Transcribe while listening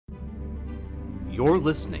You're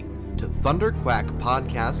listening to Thunderquack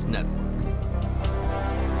Podcast Network.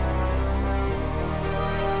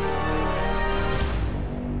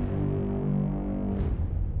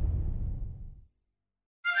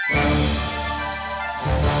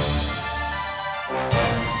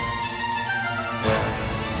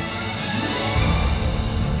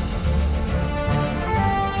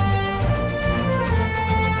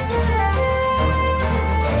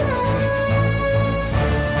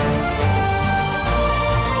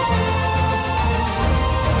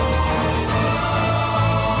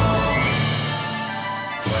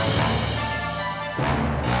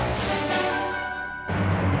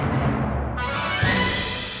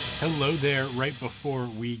 Hello there. Right before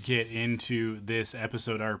we get into this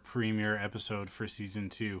episode, our premiere episode for season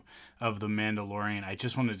 2 of The Mandalorian, I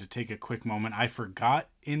just wanted to take a quick moment. I forgot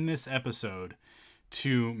in this episode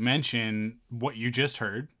to mention what you just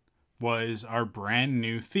heard was our brand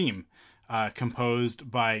new theme,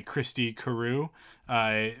 composed by Christy Carew,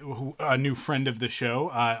 a new friend of the show.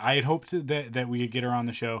 I had hoped that we could get her on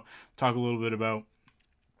the show, talk a little bit about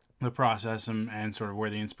the process and sort of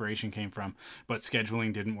where the inspiration came from, but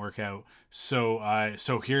scheduling didn't work out. So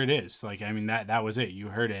here it is. That was it. You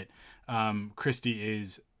heard it. Christy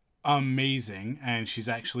is amazing, and she's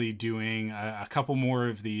actually doing a couple more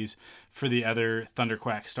of these for the other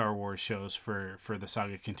Thunderquack Star Wars shows for The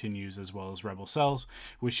Saga Continues, as well as Rebel Cells,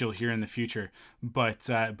 which you'll hear in the future. But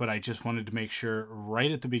I just wanted to make sure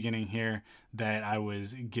right at the beginning here that I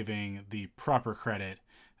was giving the proper credit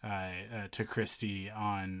to Christy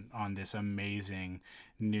on this amazing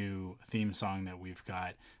new theme song that we've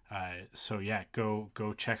got. So yeah, go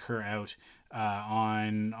check her out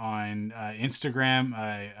on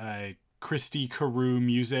Instagram. Christy Carew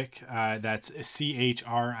Music. That's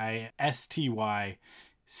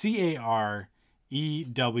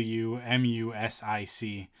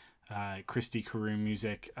ChristieCarewmusic. Christy Carew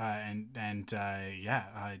Music, let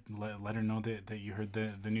her know that you heard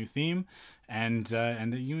the new theme and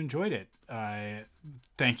that you enjoyed it.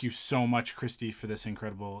 Thank you so much, Christy, for this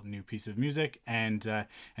incredible new piece of music, and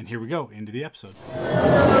here we go into the episode.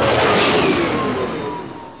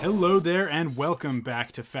 Hello there, and welcome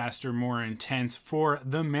back to Faster, More Intense for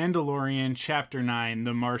The Mandalorian Chapter 9,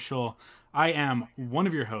 The Marshal. I am one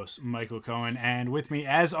of your hosts, Michael Cohen, and with me,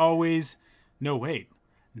 as always,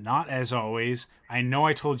 not as always. I know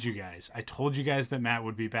I told you guys that Matt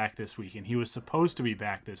would be back this week, and he was supposed to be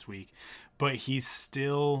back this week, but he's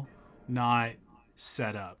still not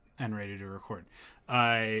set up and ready to record.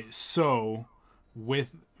 So with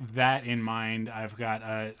that in mind, I've got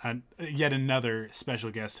yet another special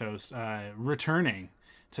guest host returning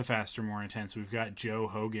to Faster, More Intense. We've got Joe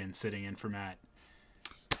Hogan sitting in for Matt.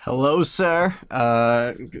 Hello, sir.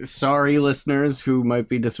 Sorry, listeners who might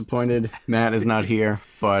be disappointed Matt is not here,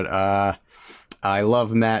 but I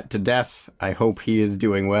love Matt to death. I hope he is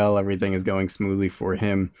doing well. Everything is going smoothly for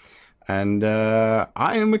him. And I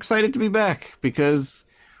am excited to be back because,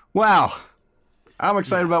 wow, I'm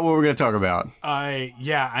excited about what we're going to talk about.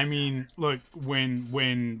 Look,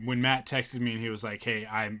 when Matt texted me and he was like, hey,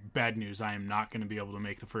 bad news, I am not going to be able to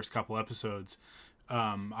make the first couple episodes.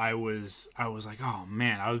 I was like, oh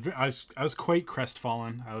man, I was quite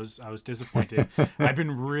crestfallen. I was disappointed. I've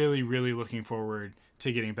been really, really looking forward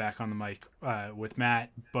to getting back on the mic with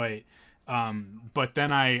Matt, but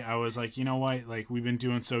then I was like, you know what? Like, we've been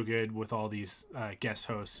doing so good with all these guest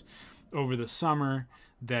hosts over the summer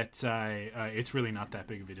that it's really not that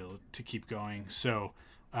big of a deal to keep going. So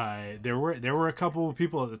there were a couple of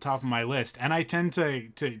people at the top of my list, and I tend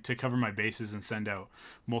to cover my bases and send out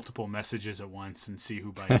multiple messages at once and see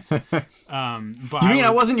who bites. But I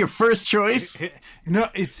wasn't your first choice? No,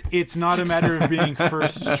 it's not a matter of being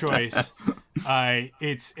first choice.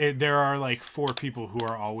 There are like 4 people who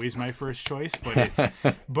are always my first choice, but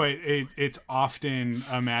it's often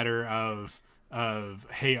a matter of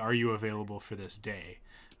hey, are you available for this day?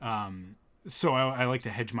 So I like to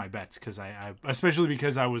hedge my bets because I especially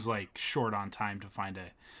because I was like short on time to find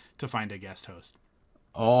a guest host.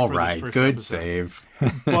 All right, good episode. Save.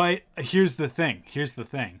 But here's the thing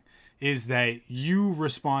is that you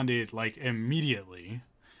responded like immediately,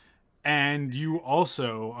 and you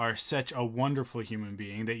also are such a wonderful human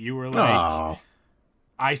being that you were like, oh.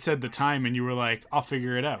 I said the time and you were like, I'll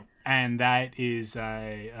figure it out. And that is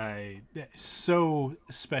so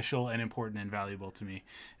special and important and valuable to me.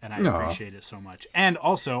 And I appreciate it so much. And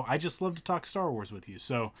also, I just love to talk Star Wars with you.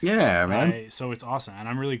 So yeah, man. So it's awesome. And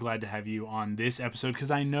I'm really glad to have you on this episode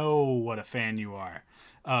because I know what a fan you are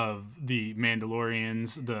the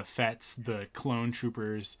Mandalorians, the Fets, the clone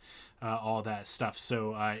troopers, all that stuff.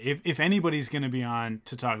 So if anybody's going to be on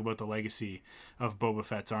to talk about the legacy of Boba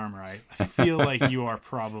Fett's armor, I feel like you are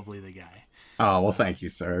probably the guy. Oh, well, thank you,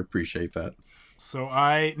 sir. I appreciate that. So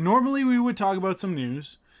normally we would talk about some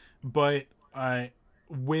news, but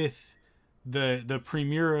with the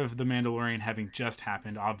premiere of The Mandalorian having just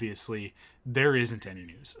happened, obviously there isn't any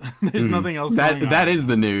news. There's nothing else going on. That is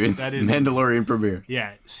the news. That is Mandalorian premiere.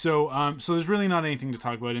 Yeah. So there's really not anything to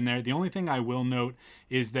talk about in there. The only thing I will note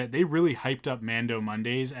is that they really hyped up Mando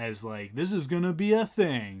Mondays as like, this is gonna be a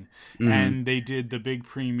thing. And they did the big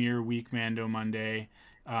premiere week Mando Monday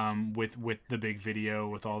with the big video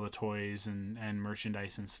with all the toys and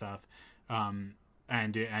merchandise and stuff.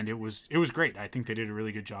 And it was great. I think they did a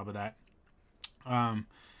really good job of that.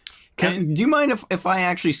 Do you mind if I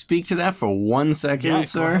actually speak to that for 1 second,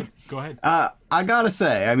 sir? Go ahead. I gotta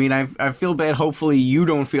say, I mean, I feel bad. Hopefully you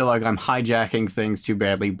don't feel like I'm hijacking things too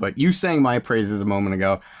badly, but you sang my praises a moment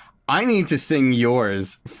ago. I need to sing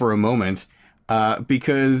yours for a moment,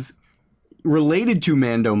 because related to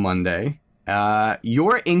Mando Monday,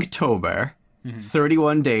 your Inktober,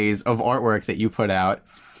 31 days of artwork that you put out,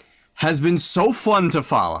 has been so fun to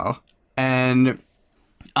follow, and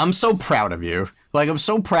I'm so proud of you. Like, I'm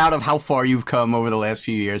so proud of how far you've come over the last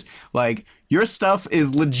few years. Like, your stuff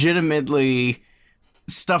is legitimately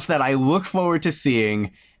stuff that I look forward to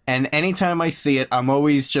seeing, and anytime I see it, I'm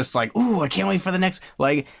always just like, ooh, I can't wait for the next...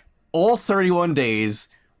 Like, all 31 days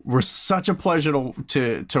were such a pleasure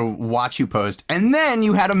to watch you post, and then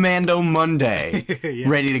you had a Mando Monday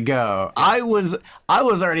ready to go. I was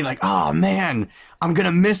already like, oh man, I'm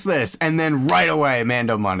gonna miss this, and then right away,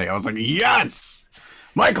 Mando Monday. I was like, yes!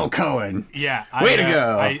 Michael Cohen. Yeah. Way to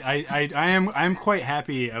go. I'm quite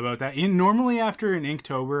happy about that. Normally after an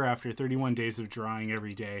Inktober, after 31 days of drawing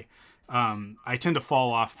every day, I tend to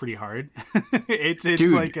fall off pretty hard. it's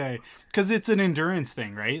Dude. like because it's an endurance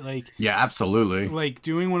thing, right? Like, yeah, absolutely. Like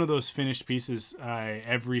doing one of those finished pieces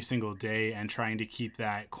every single day and trying to keep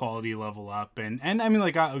that quality level up. And I mean,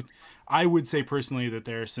 like, I would say personally that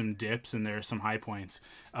there are some dips and there are some high points.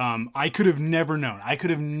 I could have never known. I could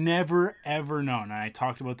have never, ever known. And I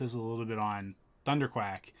talked about this a little bit on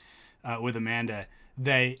Thunderquack with Amanda,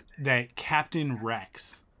 that Captain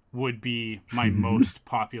Rex would be my most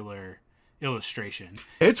popular illustration.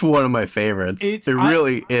 It's one of my favorites. It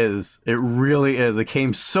really is. It really is. It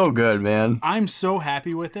came so good, man. I'm so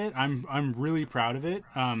happy with it. I'm really proud of it.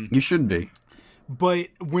 You should be. But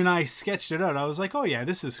when I sketched it out, I was like, oh yeah,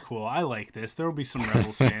 this is cool. I like this. There'll be some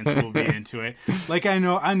Rebels fans who will be into it. Like I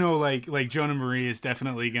know like Jonah Marie is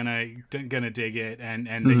definitely gonna dig it and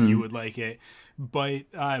that you would like it. But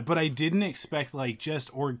I didn't expect, like,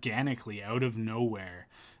 just organically out of nowhere,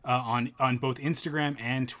 on both Instagram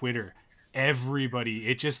and Twitter, everybody,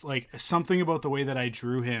 it just, like, something about the way that I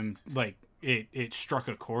drew him, like, it struck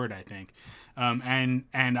a chord, I think.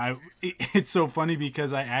 It's so funny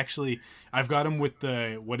because I've got him with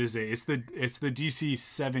the, what is it? It's the DC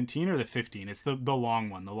 17 or the 15. It's the long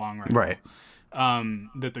one, the long rifle. Right.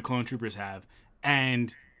 That the clone troopers have.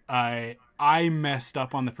 And I messed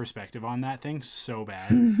up on the perspective on that thing so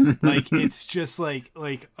bad. Like, it's just like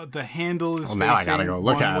the handle is facing now I gotta go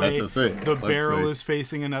look at way, it to see. the barrel is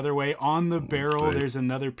facing another way. On the barrel, there's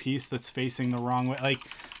another piece that's facing the wrong way.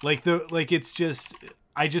 It's just,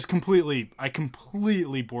 I completely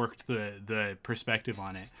borked the perspective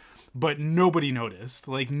on it. But nobody noticed.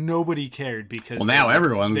 Like, nobody cared because... Well, now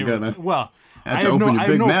everyone's gonna... Well, I have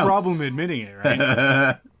no problem admitting it,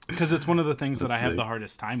 right? Because it's one of the things that I have the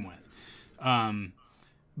hardest time with.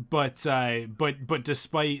 But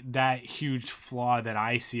despite that huge flaw that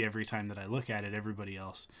I see every time that I look at it, everybody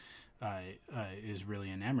else is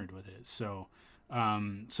really enamored with it. So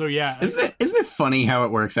yeah. Isn't it funny how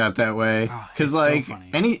it works out that way? Because like so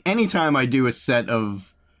anytime I do a set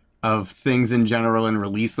of things in general and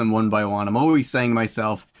release them one by one, I'm always saying to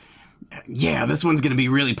myself, yeah, this one's going to be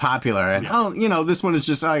really popular. And, this one is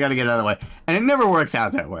just, I got to get it out of the way. And it never works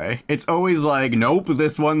out that way. It's always like, nope,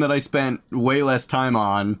 this one that I spent way less time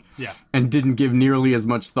on and didn't give nearly as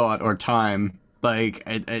much thought or time. Like,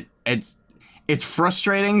 it's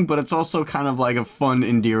frustrating, but it's also kind of like a fun,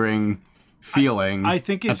 endearing feeling. I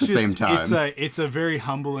think it's at the same time. It's a very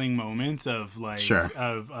humbling moment of like, sure.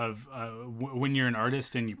 When you're an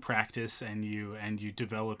artist and you practice and you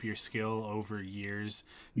develop your skill over years,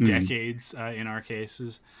 decades, in our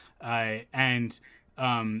cases, and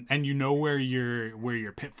you know where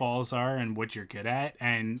your pitfalls are and what you're good at,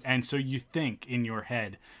 and so you think in your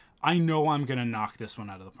head, I know I'm gonna knock this one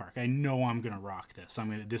out of the park. I know I'm gonna rock this.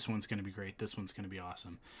 This one's gonna be great. This one's gonna be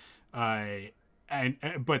awesome.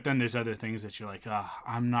 but then there's other things that you're like,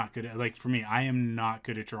 I'm not good at, like for me, I am not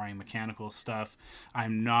good at drawing mechanical stuff.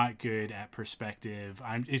 I'm not good at perspective.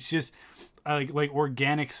 It's just like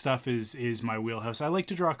organic stuff is my wheelhouse. I like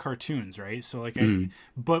to draw cartoons, right? So like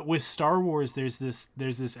but with Star Wars, there's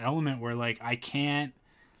this element where like I can't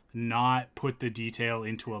not put the detail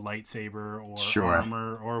into a lightsaber or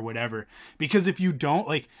armor or whatever, because if you don't,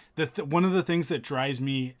 like one of the things that drives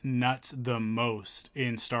me nuts the most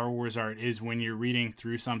in Star Wars art is when you're reading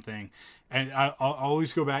through something, and I'll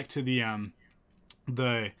always go back to the I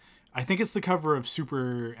think it's the cover of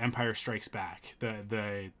Super Empire Strikes Back,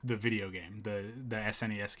 the video game, the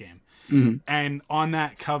SNES game, and on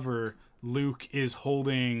that cover Luke is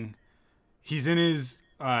holding, he's in his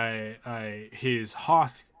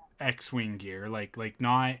Hoth X-wing gear, like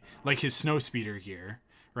not like his snowspeeder gear,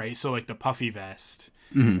 right? So like the puffy vest,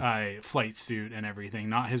 flight suit and everything,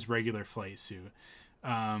 not his regular flight suit.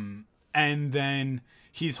 And then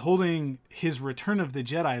he's holding his Return of the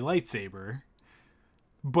Jedi lightsaber,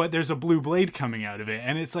 but there's a blue blade coming out of it,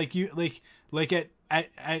 and it's like you like at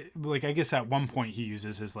like I guess at one point he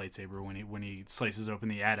uses his lightsaber when he slices open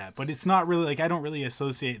the AT-AT, but it's not really like, I don't really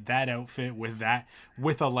associate that outfit with a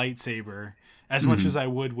lightsaber as much as I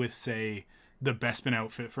would with, say, the Bespin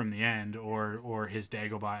outfit from the end or his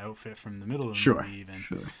Dagobah outfit from the middle of the movie even.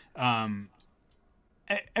 Sure.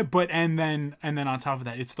 But and then on top of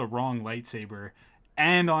that, it's the wrong lightsaber,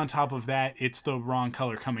 and on top of that, it's the wrong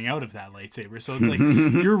color coming out of that lightsaber. So it's like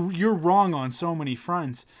you're wrong on so many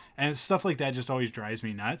fronts, and stuff like that just always drives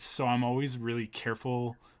me nuts. So I'm always really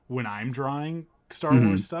careful when I'm drawing Star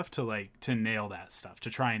Wars stuff to nail that stuff, to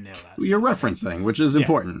try and nail that. You're referencing, which is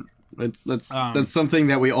important. That's something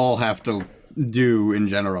that we all have to do in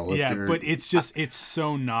general. But it's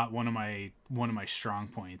so not one of my strong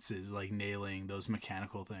points, is like nailing those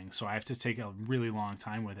mechanical things. So I have to take a really long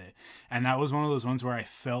time with it. And that was one of those ones where I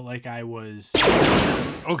felt like I was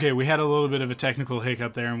okay. We had a little bit of a technical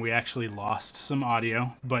hiccup there, and we actually lost some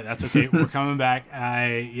audio, but that's okay. We're coming back.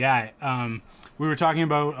 We were talking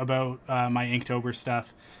about my Inktober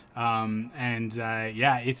stuff.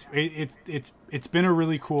 It's been a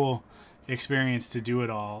really cool experience to do it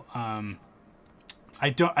all.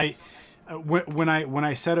 When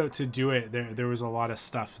I set out to do it, there was a lot of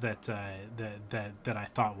stuff that I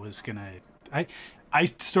thought was gonna. I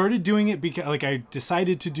started doing it because I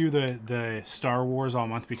decided to do the Star Wars all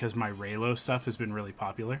month because my Reylo stuff has been really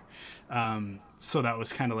popular. So that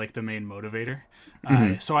was kind of like the main motivator.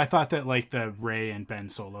 So I thought that like the Rey and Ben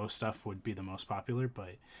Solo stuff would be the most popular,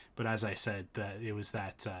 but as I said, that it was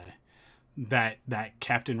that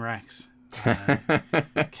Captain Rex.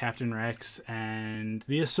 Captain Rex, and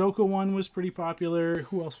the Ahsoka one was pretty popular.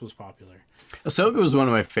 Who else was popular? Ahsoka was one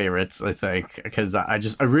of my favorites, I think, because I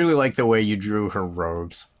really like the way you drew her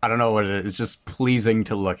robes. I don't know what it is. It's just pleasing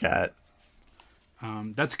to look at.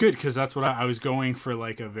 That's good, because that's what I was going for,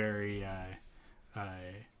 like a very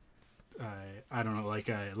I don't know, like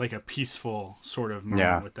a peaceful sort of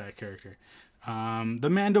moment with that character. The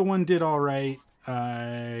Mando one did all right.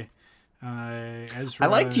 Ezra... I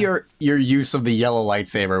liked your use of the yellow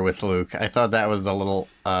lightsaber with Luke. I thought that was a little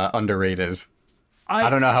underrated.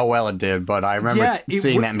 I don't know how well it did, but I remember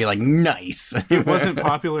seeing that and be like, nice. It wasn't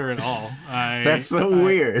popular at all. That's so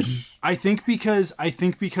weird. I think because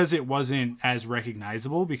it wasn't as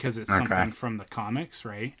recognizable, because it's something from the comics,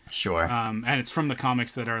 right? Sure. And it's from the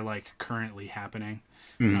comics that are like currently happening.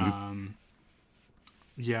 And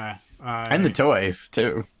the toys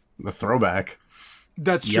too. The throwback.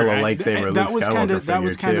 That's true. Yellow lightsaber. That was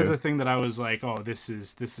kind of the thing that I was like, oh, this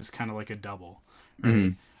is kind of like a double,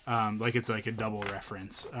 right? Like it's like a double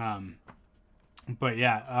reference. But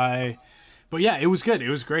yeah, it was good. It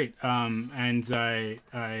was great. I've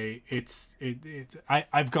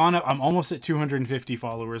gone up. I'm almost at 250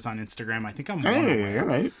 followers on Instagram. I think I'm one away.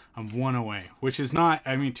 Right. I'm one away, which is not.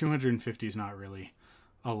 I mean, 250 is not really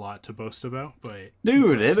a lot to boast about, but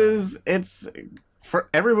dude, it's for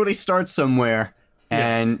everybody starts somewhere.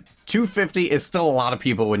 And 250 is still a lot of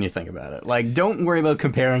people when you think about it. Like, don't worry about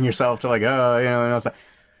comparing yourself to like,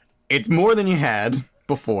 it's more than you had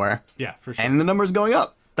before. Yeah, for sure. And the number's going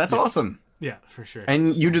up. That's awesome. Yeah, for sure.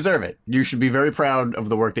 And you deserve it. You should be very proud of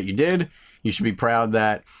the work that you did. You should be proud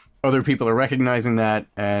that other people are recognizing that.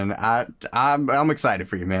 And I'm excited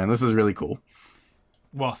for you, man. This is really cool.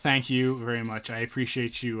 Well, thank you very much. I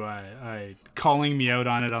appreciate you calling me out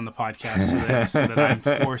on it on the podcast so that I'm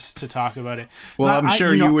forced to talk about it. Well, I'm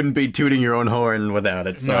sure you wouldn't be tooting your own horn without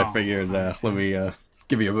it, so no. I figured let me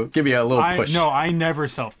give you a little push. No, I never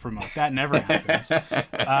self-promote. That never happens.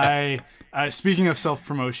 Speaking of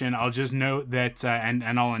self-promotion, I'll just note that,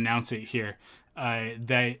 and I'll announce it here.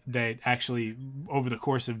 that actually over the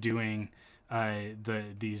course of doing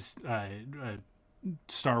these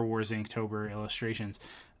Star Wars Inktober illustrations,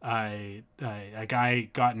 a guy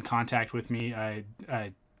got in contact with me.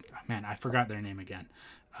 Man, I forgot their name again.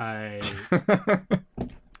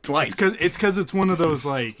 Twice. It's because it's one of those,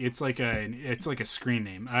 like, it's like a screen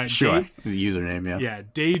name. Sure. The username, yeah. Yeah,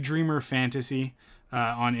 Daydreamer Fantasy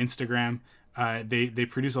on Instagram. They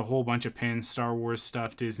produce a whole bunch of pins, Star Wars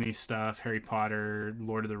stuff, Disney stuff, Harry Potter,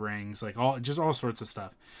 Lord of the Rings, like all sorts of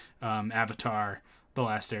stuff. Avatar, The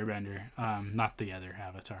Last Airbender, not the other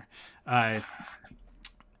Avatar.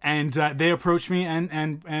 And they approached me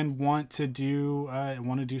and want to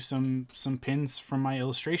do some pins from my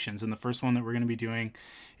illustrations. And the first one that we're going to be doing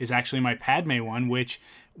is actually my Padme one, which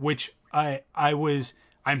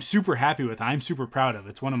I'm super happy with. I'm super proud of.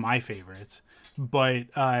 It's one of my favorites. But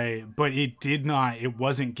it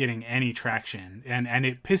wasn't getting any traction, and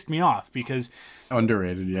it pissed me off because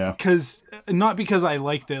underrated, yeah. Because not because I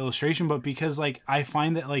like the illustration, but because, like, I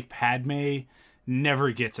find that, like, Padme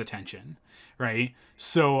never gets attention, right?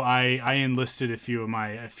 So I enlisted a few of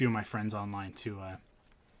my friends online to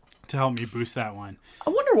help me boost that one. I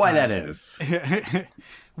wonder why that is.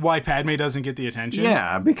 Why Padme doesn't get the attention?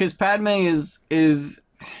 Yeah, because Padme is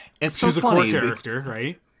it's so she's funny. She's a core character,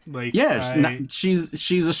 right? Like, yeah,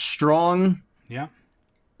 she's a strong, yeah.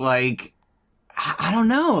 Like, I don't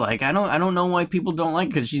know. Like, I don't know why people don't like,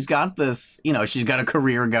 because she's got this, she's got a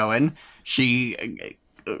career going. She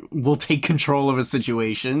will take control of a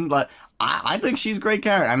situation. But I think she's a great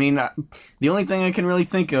character. I mean, the only thing I can really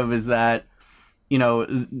think of is that,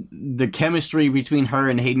 the chemistry between her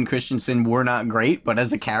and Hayden Christensen were not great, but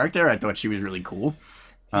as a character, I thought she was really cool.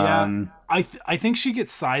 Yeah, I think she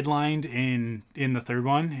gets sidelined in the third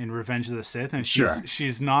one, in Revenge of the Sith, and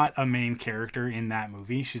she's not a main character in that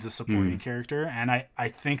movie. She's a supporting character, and I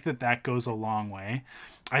think that goes a long way.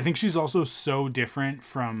 I think she's also so different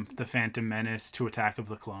from the Phantom Menace to Attack of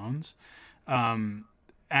the Clones, and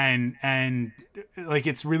like,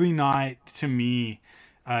 it's really not, to me.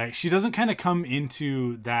 She doesn't kind of come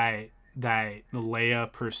into that Leia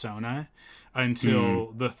persona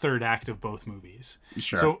until the third act of both movies.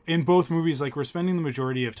 Sure. So in both movies, like, we're spending the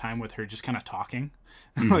majority of time with her just kind of talking,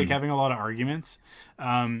 like having a lot of arguments.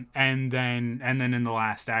 And then in the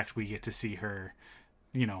last act, we get to see her,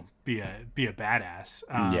 be a badass.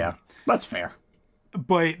 Yeah, that's fair.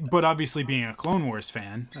 But obviously, being a Clone Wars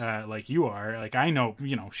fan, like you are, like, I know,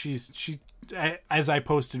 she, as I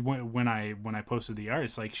posted when I posted the art,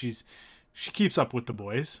 it's like she keeps up with the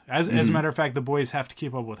boys. As a matter of fact, the boys have to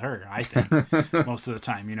keep up with her, I think, most of the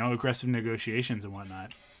time, aggressive negotiations and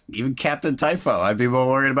whatnot. Even Captain Typho, I'd be more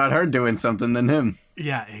worried about her doing something than him.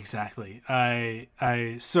 Yeah, exactly.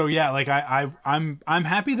 So yeah, like, I'm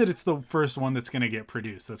happy that it's the first one that's going to get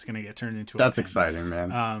produced, that's going to get turned into a That's thing. exciting,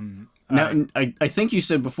 man. Now, I think you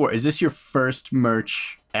said before, is this your first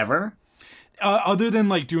merch ever? Other than,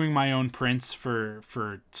 like, doing my own prints for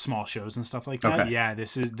small shows and stuff like that, okay. Yeah,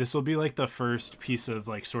 this will be, like, the first piece of,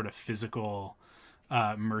 like, sort of physical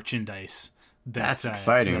merchandise. That's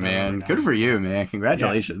exciting, man. Good for you, man.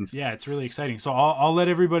 Congratulations. Yeah, it's really exciting. So I'll let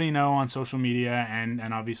everybody know on social media and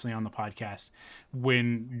obviously on the podcast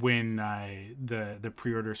when the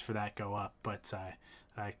pre-orders for that go up. But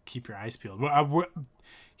keep your eyes peeled.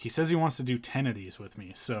 He says he wants to do 10 of these with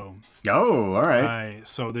me, so. Oh, all right.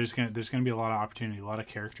 So there's gonna be a lot of opportunity, a lot of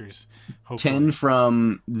characters. Hopefully. 10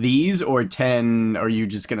 from these, or 10? Are you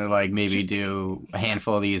just gonna, like, maybe do a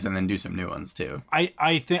handful of these and then do some new ones too?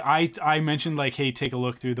 I think I mentioned, like, hey, take a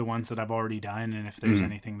look through the ones that I've already done, and if there's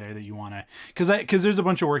anything there that you wanna, because there's a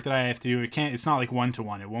bunch of work that I have to do. It's not like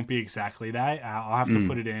 1-to-1. It won't be exactly that. I'll have to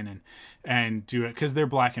put it in and do it, because they're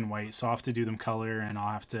black and white, so I'll have to do them color, and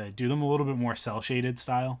I'll have to do them a little bit more cell shaded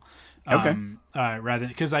style. Okay. Rather,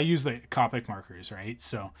 because I use the Copic markers, right?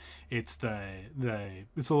 So it's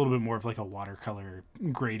it's a little bit more of, like, a watercolor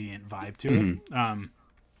gradient vibe to it.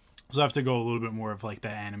 So I have to go a little bit more of, like, the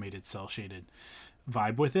animated cell shaded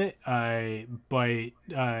vibe with it. But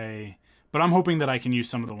I'm hoping that I can use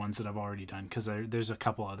some of the ones that I've already done, because there's a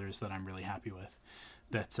couple others that I'm really happy with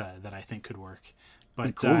that I think could work.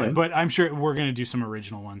 But cool, but I'm sure we're going to do some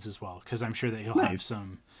original ones as well, because I'm sure that he'll have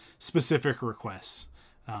some specific requests.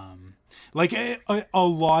 Like a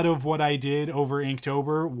lot of what I did over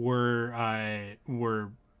Inktober were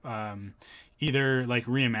either, like,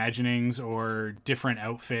 reimaginings or different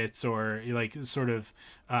outfits, or, like, sort of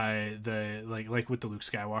the like with the Luke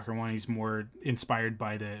Skywalker one, he's more inspired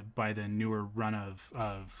by the newer run of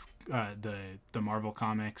the Marvel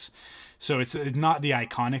comics, so it's not the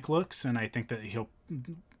iconic looks, and I think that he'll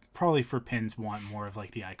probably for pins want more of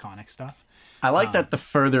like the iconic stuff. I like that the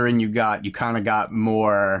further in you got, you kind of got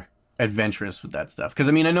more adventurous with that stuff. Because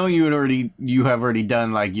I mean, I know you have already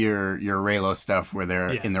done like your Raylo stuff where they're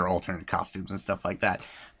in their alternate costumes and stuff like that.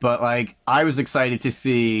 But like, I was excited to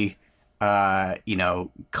see,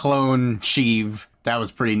 clone Sheev. That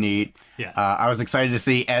was pretty neat. Yeah. I was excited to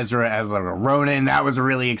see Ezra as like a Ronin. That was a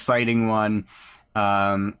really exciting one.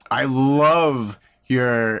 I love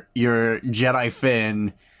your Jedi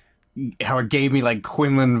Finn. How it gave me like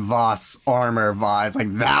Quinlan Voss armor vibes.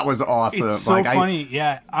 Like, that was awesome. It's so like, funny.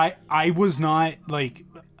 Yeah. I was not like,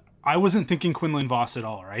 I wasn't thinking Quinlan Voss at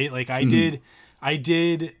all. Right. Like I did,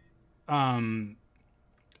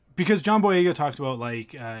 because John Boyega talked about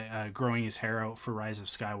like growing his hair out for Rise of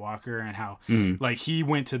Skywalker, and how like he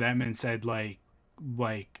went to them and said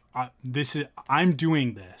I'm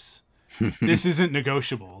doing this. This isn't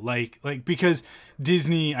negotiable. Like because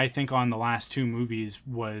Disney, I think on the last 2 movies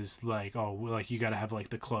was like, oh, like you got to have like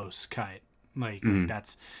the close cut. Like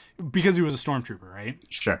that's because he was a stormtrooper, right?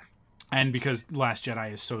 Sure. And because Last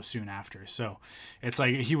Jedi is so soon after, so it's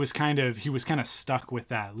like he was kind of stuck with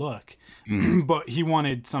that look, but he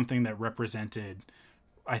wanted something that represented,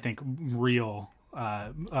 I think, real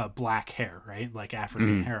black hair, right? Like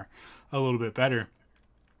African hair, a little bit better.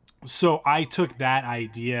 So I took that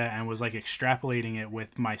idea and was like extrapolating it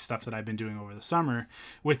with my stuff that I've been doing over the summer,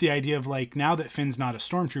 with the idea of like, now that Finn's not a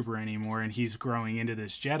stormtrooper anymore and he's growing into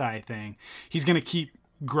this Jedi thing, he's gonna keep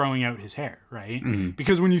growing out his hair, right?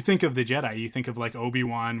 Because when you think of the Jedi, you think of like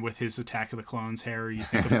Obi-Wan with his Attack of the Clones hair, or you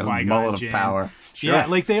think of Qui-Gon mullet Jinn. of power. Sure. Yeah,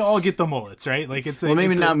 like they all get the mullets, right? Like it's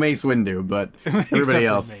maybe not Mace Windu, but everybody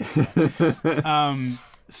else. Mace, yeah.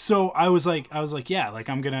 So I was like, yeah, like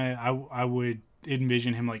I would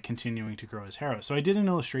envision him like continuing to grow his hair out. So I did an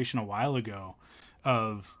illustration a while ago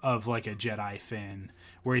of like a Jedi Finn,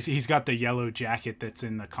 where he's got the yellow jacket that's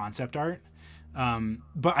in the concept art.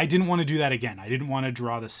 But I didn't want to do that again. I didn't want to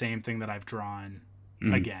draw the same thing that I've drawn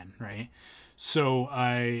again, right? So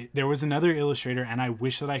there was another illustrator, and I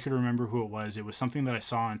wish that I could remember who it was. It was something that I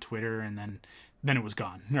saw on Twitter, and then it was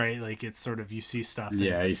gone, right? Like it's sort of, you see stuff.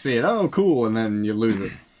 Yeah, you see it, oh cool, and then you lose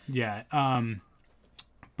it. Yeah.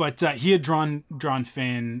 But he had drawn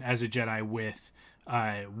Finn as a Jedi with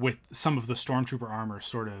some of the Stormtrooper armor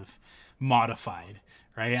sort of modified,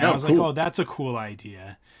 right? And I was like, oh, that's a cool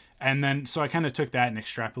idea. And then, so I kind of took that and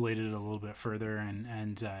extrapolated it a little bit further,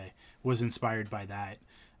 and was inspired by that.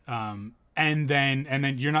 And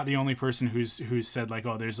then you're not the only person who's said like,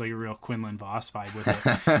 oh, there's like a real Quinlan Voss vibe with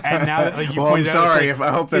it. And now that like you well, pointed I'm sorry out, if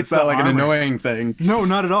I hope that's not like an annoying thing. No,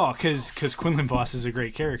 not at all. Because Quinlan Voss is a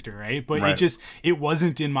great character, right? But it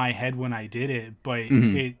wasn't in my head when I did it. But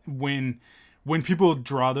when people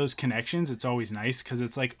draw those connections, it's always nice, because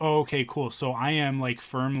it's like, oh, okay, cool. So I am like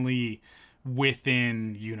firmly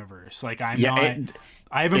within universe. Like I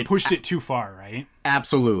haven't pushed it too far, right?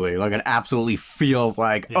 Absolutely. Like it absolutely feels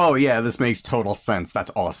like, oh yeah, this makes total sense. That's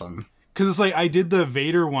awesome. Because it's like I did the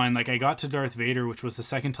Vader one. Like I got to Darth Vader, which was the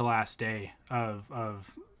second to last day of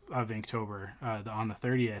Inktober, on the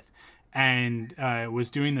 30th, and was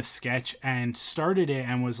doing the sketch and started it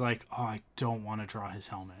and was like, oh, I don't want to draw his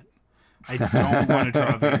helmet. I don't want to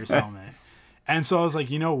draw Vader's helmet. And so I was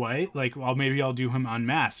like, you know what? Like, well, maybe I'll do him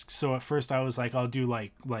unmasked. So at first I was like, I'll do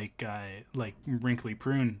like wrinkly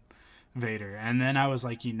prune Vader. And then I was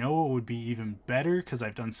like, you know what would be even better? Because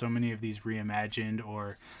I've done so many of these reimagined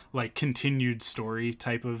or like continued story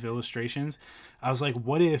type of illustrations. I was like,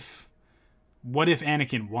 what if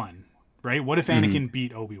Anakin won, right? What if Anakin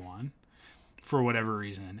beat Obi-Wan for whatever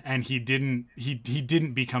reason, and he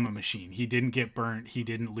didn't become a machine. He didn't get burnt. He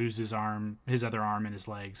didn't lose his other arm and his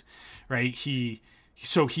legs, right?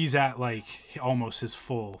 So he's at like almost his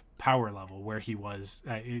full power level where he was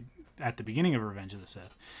at the beginning of Revenge of the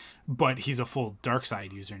Sith, but he's a full dark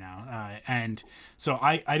side user now. And so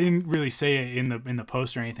I didn't really say it in the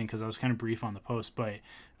post or anything, because I was kind of brief on the post, but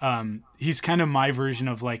he's kind of my version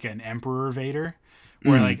of like an Emperor Vader,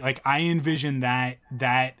 where like I envision that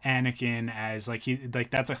Anakin as like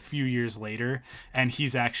that's a few years later, and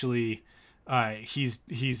he's actually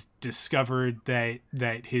he's discovered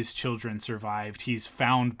that his children survived. He's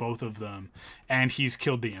found both of them, and he's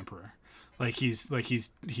killed the Emperor. Like he's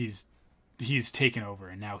taken over,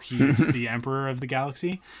 and now he's the Emperor of the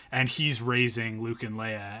galaxy, and he's raising Luke and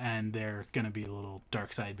Leia, and they're gonna be little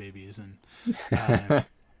dark side babies, and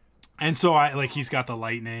and so I like he's got the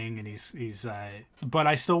lightning, and he's but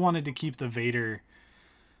I still wanted to keep the Vader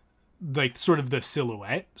like sort of the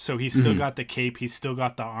silhouette. So he's still got the cape, he's still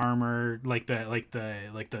got the armor, like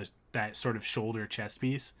that sort of shoulder chest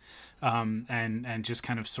piece, and just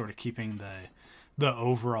kind of sort of keeping the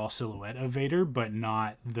overall silhouette of Vader, but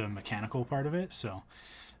not the mechanical part of it. So,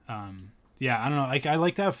 yeah, I don't know. Like, I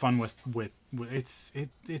like to have fun with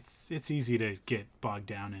it's easy to get bogged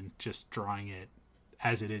down in just drawing it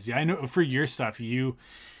as it is. Yeah, I know for your stuff, you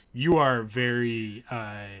are very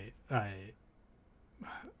I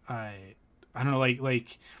don't know,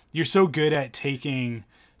 like you're so good at taking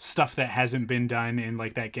stuff that hasn't been done in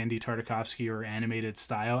like that Genndy Tartakovsky or animated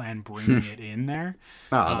style and bringing it in there.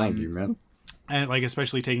 Oh, thank you, man. And like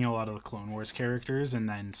especially taking a lot of the Clone Wars characters and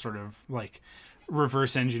then sort of like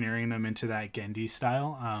reverse engineering them into that Genndy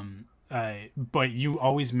style. But you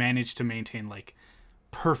always manage to maintain like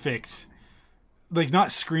perfect, like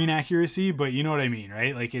not screen accuracy, but you know what I mean,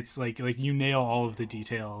 right? Like it's like you nail all of the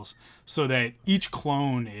details so that each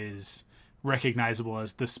clone is recognizable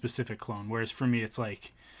as the specific clone. Whereas for me, it's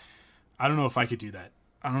like, I don't know if I could do that.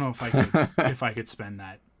 I don't know if I could, if I could spend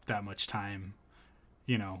that much time,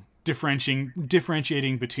 you know,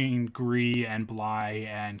 differentiating between Gree and Bly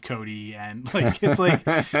and Cody. And like, it's like,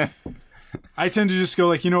 I tend to just go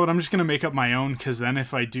like, you know what, I'm just going to make up my own. Cause then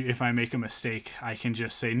if I make a mistake, I can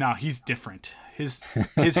just say, no, he's different. His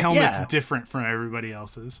helmet's different from everybody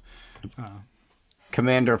else's.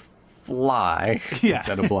 Commander Fly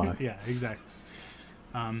instead of Bly. Yeah, exactly.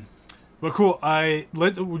 But cool.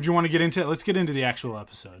 Would you want to get into it? Let's get into the actual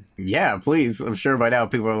episode. Yeah, please. I'm sure by now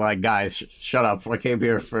people are like, guys, shut up. I came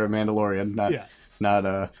here for Mandalorian,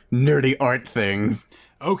 not nerdy art things.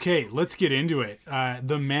 Okay, let's get into it.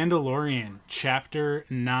 The Mandalorian, Chapter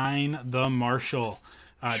 9, The Marshal,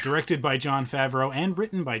 directed by Jon Favreau and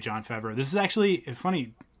written by Jon Favreau. This is actually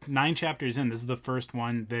funny. 9 chapters in, this is the first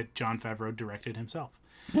one that Jon Favreau directed himself.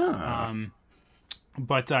 Yeah.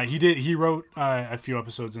 But he wrote a few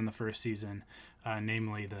episodes in the first season,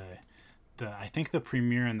 namely the I think the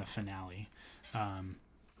premiere and the finale.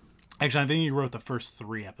 Actually, I think he wrote the first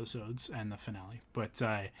 3 episodes and the finale. But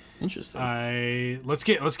interesting.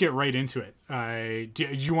 Let's get right into it. Do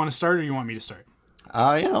you want to start or do you want me to start?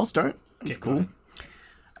 Yeah, I'll start. It's cool.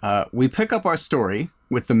 We pick up our story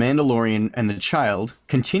with the Mandalorian and the child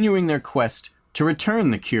continuing their quest to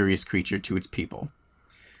return the curious creature to its people.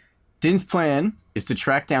 Din's plan is to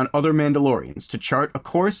track down other Mandalorians to chart a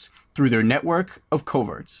course through their network of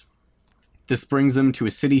coverts. This brings them to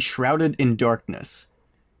a city shrouded in darkness,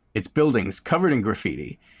 its buildings covered in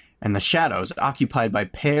graffiti, and the shadows occupied by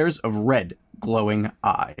pairs of red, glowing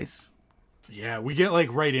eyes. Yeah, we get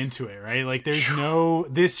like right into it, right? Like this show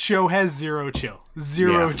has zero chill.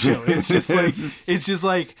 Chill. It's just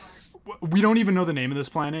like we don't even know the name of this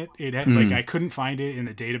planet. Like I couldn't find it in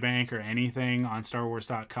the databank or anything on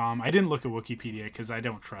StarWars.com. I didn't look at Wikipedia because I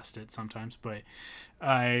don't trust it sometimes, but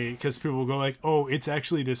because people will go like, "Oh, it's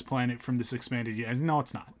actually this planet from this expanded." No,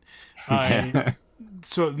 it's not.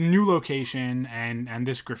 So new location and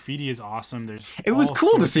this graffiti is awesome. It was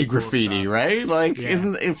cool to see graffiti, right? Like,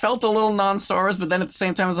 it felt a little non-Star Wars, but then at the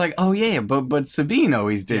same time, it was like, oh yeah, but Sabine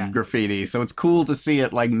always did graffiti, so it's cool to see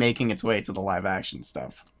it like making its way to the live action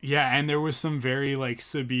stuff. Yeah, and there was some very like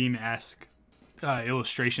Sabine-esque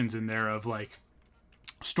illustrations in there of like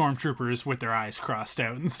stormtroopers with their eyes crossed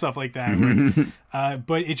out and stuff like that. Where,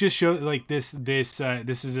 but it just showed like this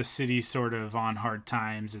is a city sort of on hard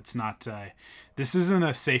times. It's not. This isn't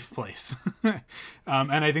a safe place. And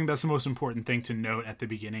I think that's the most important thing to note at the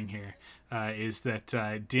beginning here, is that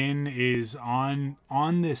Din is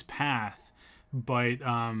on this path, but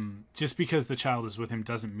just because the child is with him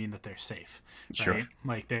doesn't mean that they're safe. Right? Sure.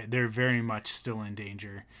 Like they're very much still in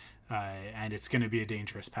danger, and it's going to be a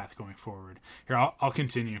dangerous path going forward. Here, I'll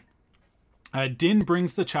continue. Din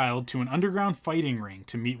brings the child to an underground fighting ring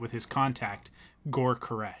to meet with his contact, Gor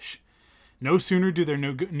Koresh. No sooner do their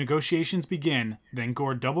negotiations begin than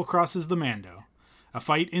Gor double-crosses the Mando. A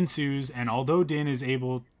fight ensues, and although Din is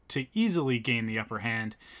able to easily gain the upper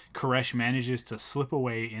hand, Koresh manages to slip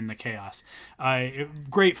away in the chaos.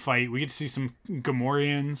 Great fight. We get to see some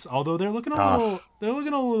Gamorreans, although they're looking a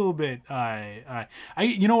little bit.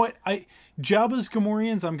 You know what? Jabba's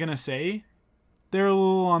Gamorreans, I'm gonna say, they're a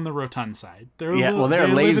little on the rotund side. They're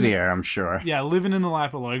lazier, I'm sure. Yeah, living in the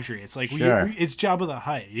lap of luxury. It's like it's Jabba the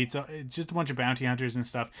Hutt. It's just a bunch of bounty hunters and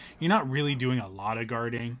stuff. You're not really doing a lot of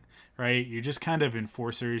guarding, right? You're just kind of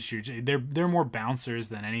enforcers. They're more bouncers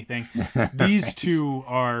than anything. These two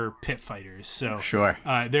are pit fighters, so sure.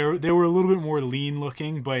 They were a little bit more lean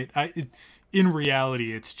looking, but in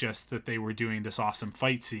reality, it's just that they were doing this awesome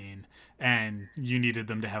fight scene. And you needed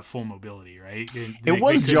them to have full mobility, right? It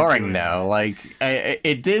was jarring, though. Like,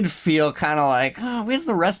 it did feel kind of like, oh, where's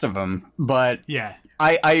the rest of them? But yeah,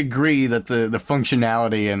 I agree that the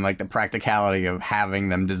functionality and like the practicality of having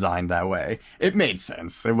them designed that way, it made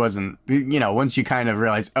sense. It wasn't, once you kind of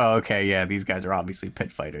realize, oh, okay, yeah, these guys are obviously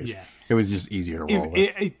pit fighters. Yeah. It was just easier to roll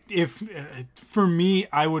with. If for me,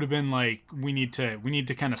 I would have been like, we need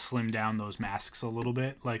to kind of slim down those masks a little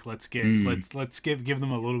bit. Like, let's give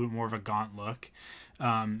them a little bit more of a gaunt look,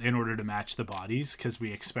 in order to match the bodies, because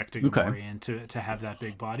we expect a Gamorrean to have that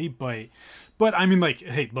big body. But I mean, like,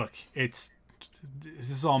 hey, look,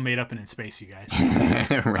 this is all made up and in space, you guys.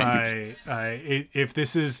 Right. If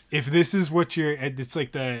this is what you're, it's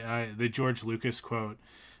like the George Lucas quote.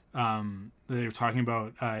 They were talking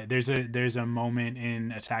about. There's a moment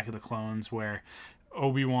in Attack of the Clones where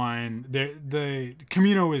Obi-Wan, the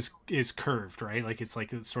Camino is curved, right? Like it's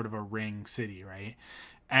sort of a ring city, right?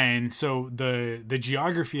 And so the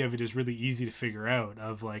geography of it is really easy to figure out.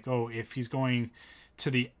 Of like, oh, if he's going to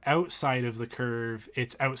the outside of the curve,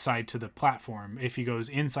 it's outside to the platform. If he goes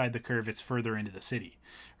inside the curve, it's further into the city,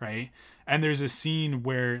 right? And there's a scene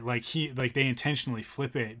where they intentionally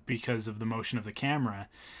flip it because of the motion of the camera.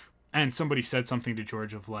 And somebody said something to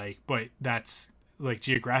George of like, but that's like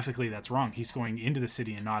geographically that's wrong. He's going into the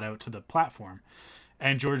city and not out to the platform.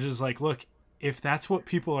 And George is like, look, if that's what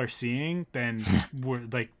people are seeing, then we're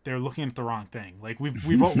like, they're looking at the wrong thing. Like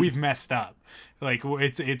we've messed up. Like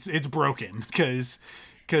it's broken because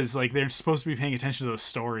like they're supposed to be paying attention to the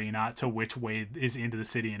story, not to which way is into the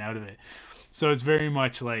city and out of it. So it's very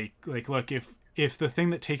much like look, if the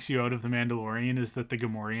thing that takes you out of the Mandalorian is that the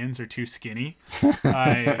Gamorreans are too skinny,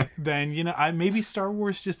 then maybe Star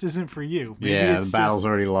Wars just isn't for you. Maybe the battle's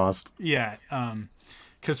already lost. Yeah,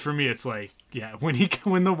 because for me it's like, yeah,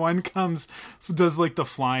 when the one does like the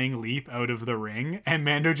flying leap out of the ring and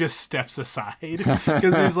Mando just steps aside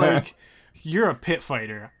because he's like, you're a pit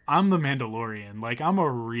fighter, I'm the Mandalorian, like I'm a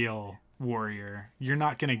real warrior, you're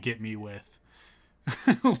not gonna get me with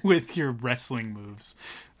with your wrestling moves.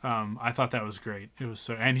 I thought that was great. It was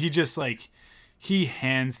so, and he just like, he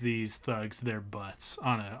hands these thugs their butts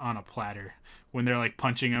on a platter when they're like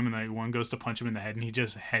punching him, and like one goes to punch him in the head and he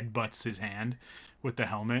just headbutts his hand with the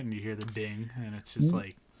helmet and you hear the ding, and it's just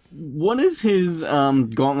like, what is his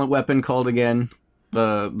gauntlet weapon called again?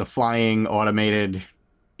 The flying automated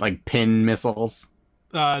like pin missiles?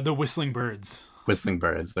 The whistling birds. Whistling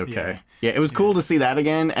birds, okay. Yeah, it was cool to see that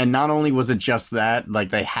again, and not only was it just that, like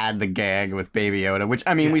they had the gag with Baby Yoda, which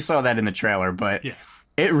I mean we saw that in the trailer, but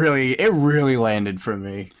it really landed for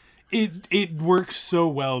me. It works so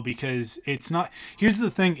well because it's not, here's the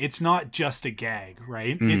thing, it's not just a gag,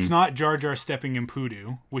 right? It's not Jar Jar stepping in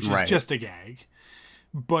poodoo, which is just a gag.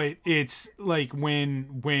 But it's like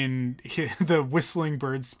when the whistling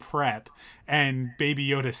birds prep and Baby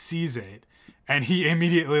Yoda sees it, and he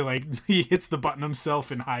immediately he hits the button himself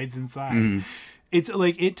and hides inside. It's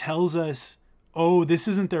like, it tells us, oh, this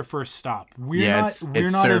isn't their first stop.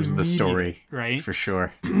 It serves the story, right? For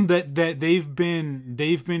sure. that they've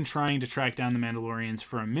been trying to track down the Mandalorians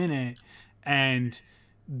for a minute, and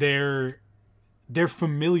they're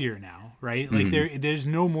familiar now, right? Like there's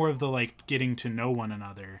no more of the like getting to know one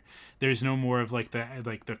another. There's no more of like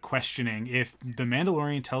the questioning. If the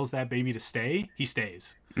Mandalorian tells that baby to stay, he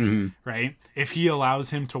stays. Right? If he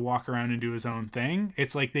allows him to walk around and do his own thing,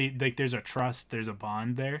 it's like there's a trust, there's a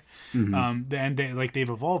bond there. And they've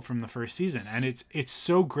evolved from the first season, and it's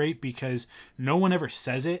so great because no one ever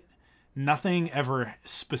says it. Nothing ever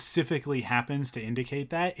specifically happens to indicate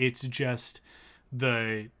that. It's just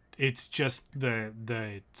the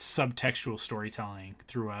subtextual storytelling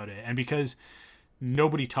throughout it. And because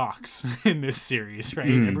nobody talks in this series, right?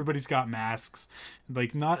 Everybody's got masks.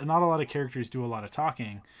 Like not a lot of characters do a lot of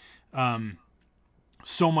talking.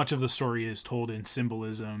 So much of the story is told in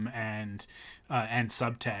symbolism and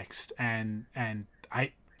subtext, and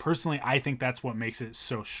I personally think that's what makes it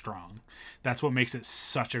so strong. That's what makes it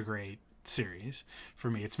such a great series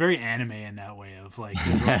for me. It's very anime in that way of like,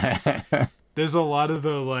 there's a lot of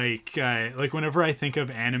the like whenever I think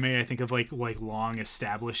of anime, I think of like long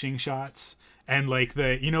establishing shots, and like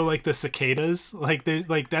the cicadas, like there's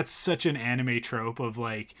like, that's such an anime trope of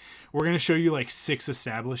like, we're going to show you like 6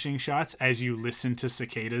 establishing shots as you listen to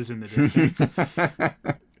cicadas in the distance.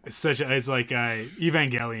 It's like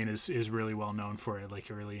Evangelion is really well known for it, like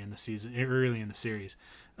early in the series.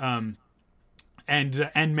 And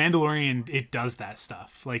Mandalorian, it does that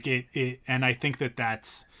stuff. Like it and I think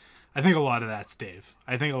I think a lot of that's Dave.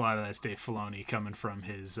 I think a lot of that's Dave Filoni coming from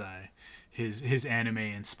his anime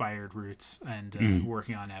inspired roots and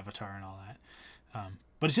working on Avatar and all that.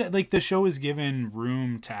 But it's just, like, the show is given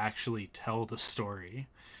room to actually tell the story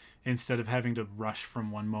instead of having to rush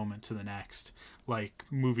from one moment to the next, like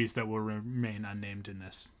movies that will remain unnamed in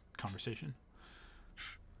this conversation.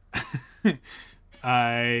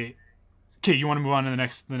 Okay, you want to move on to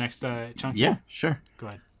the next chunk? Yeah, sure. Go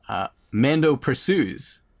ahead. Mando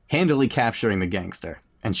pursues, handily capturing the gangster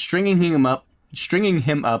and stringing him up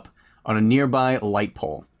on a nearby light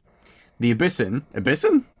pole. The Abyssin?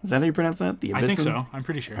 Is that how you pronounce that? The Abyssin? I think so. I'm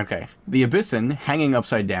pretty sure. Okay. The Abyssin, hanging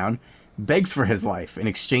upside down, begs for his life in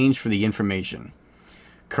exchange for the information.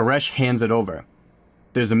 Koresh hands it over.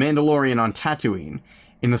 There's a Mandalorian on Tatooine,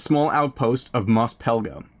 in the small outpost of Mos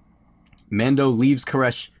Pelga. Mando leaves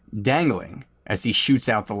Koresh dangling as he shoots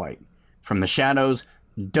out the light. From the shadows,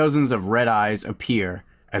 dozens of red eyes appear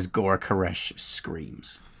as Gor Koresh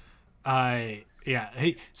screams. Yeah.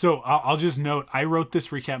 Hey, so I'll just note, I wrote this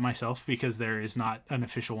recap myself because there is not an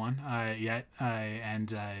official one yet.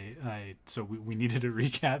 So we needed a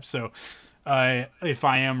recap. So if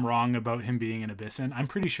I am wrong about him being an Abyssin, I'm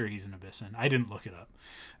pretty sure he's an Abyssin. I didn't look it up.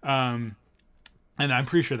 And I'm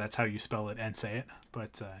pretty sure that's how you spell it and say it.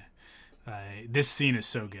 But this scene is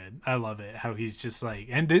so good. I love it. How he's just like,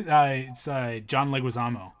 and it's John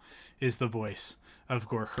Leguizamo is the voice of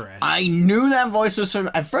Gor Koresh. I knew that voice was from.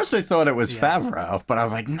 At first, I thought it was Favreau, but I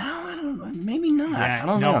was like, no, I don't. Maybe not. Yeah, I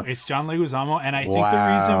don't know. It's John Leguizamo, and I think the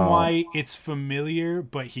reason why it's familiar,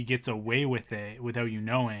 but he gets away with it without you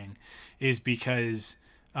knowing, is because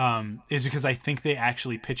I think they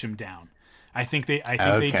actually pitch him down. I think they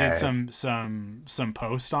did some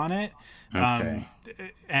post on it.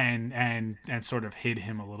 And sort of hid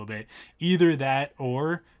him a little bit. Either that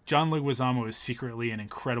or John Leguizamo is secretly an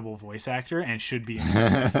incredible voice actor and should be in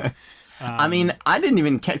the movie. I mean, I didn't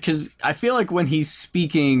even catch, because I feel like when he's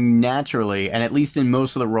speaking naturally, and at least in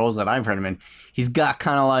most of the roles that I've heard him in, he's got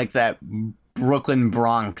kind of like that Brooklyn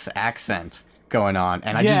Bronx accent going on,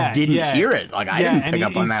 and I just didn't hear it. Like, I didn't pick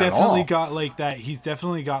up on that at all. He's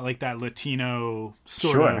definitely got like that Latino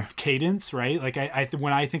sort of cadence, right? Like I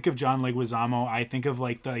when I think of John Leguizamo, I think of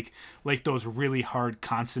like those really hard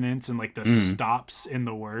consonants and like the stops in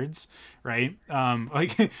the words, right?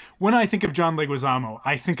 Like when I think of John Leguizamo,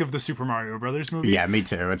 I think of the Super Mario Brothers movie. Yeah, me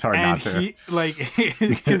too. It's hard not to.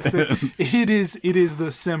 It is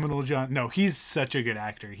the seminal John. No, he's such a good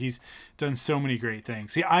actor. He's done so many great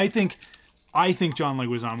things. See, I think John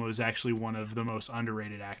Leguizamo is actually one of the most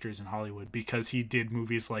underrated actors in Hollywood because he did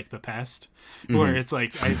movies like The Pest, where it's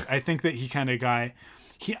like I think that he kind of got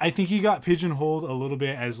pigeonholed a little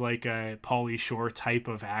bit as like a Pauly Shore type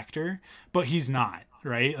of actor, but he's not,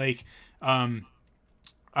 right? Like I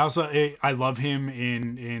love him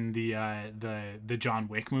in the John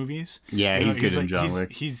Wick movies. Yeah, he's good in John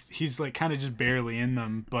Wick. He's like kind of just barely in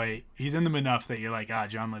them, but he's in them enough that you're like,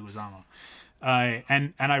 John Leguizamo.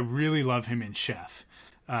 And I really love him in Chef,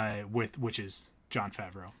 which is Jon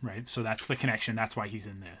Favreau, right? So that's the connection. That's why he's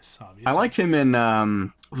in this, obviously. I liked him in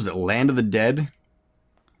what was it, Land of the Dead,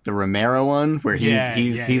 the Romero one, where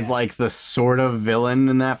he's like the sort of villain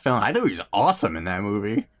in that film. I thought he was awesome in that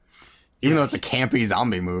movie, even though it's a campy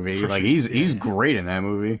zombie movie. Like he's great in that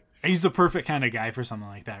movie. He's the perfect kind of guy for something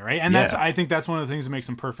like that, right? And I think that's one of the things that makes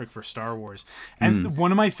him perfect for Star Wars. And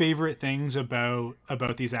one of my favorite things about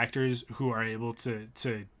these actors who are able to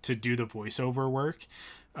do the voiceover work,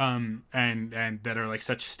 and that are like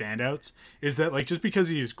such standouts, is that like just because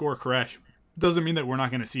he's Gor Koresh doesn't mean that we're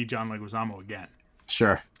not going to see John Leguizamo again.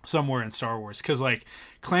 Sure. Somewhere in Star Wars, because like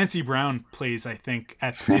Clancy Brown plays, I think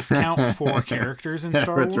at this count, 4 characters in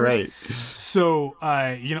Star Wars. That's right. So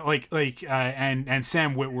and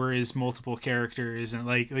Sam Witwer is multiple characters, and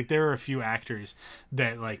like there are a few actors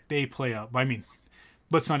that like they play up. I mean,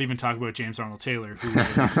 let's not even talk about James Arnold Taylor, who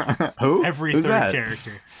is every Who's third that?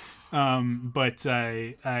 character.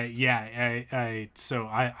 So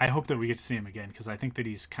I hope that we get to see him again, because I think that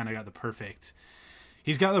he's kind of got the perfect.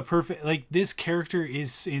 He's got the perfect, like, this character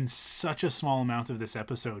is in such a small amount of this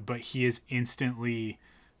episode, but he is instantly,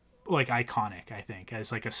 like, iconic, I think,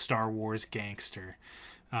 as, like, a Star Wars gangster.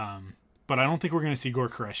 But I don't think we're going to see Gor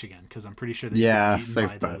Koresh again, because I'm pretty sure that he's eaten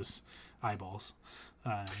by those eyeballs.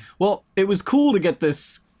 Well, it was cool to get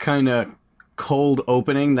this kind of cold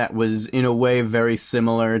opening that was, in a way, very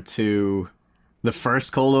similar to the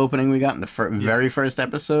first cold opening we got in the very first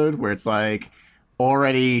episode, where it's, like,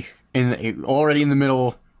 already in the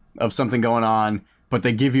middle of something going on, but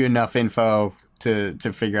they give you enough info to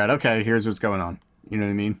figure out, okay, here's what's going on. You know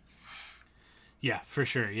what I mean? Yeah, for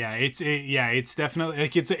sure. Yeah, it's definitely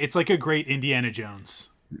like it's like a great Indiana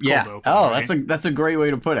Jones. Yeah. Opening, right? That's a great way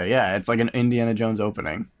to put it. Yeah, it's like an Indiana Jones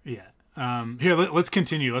opening. Yeah. Here, let's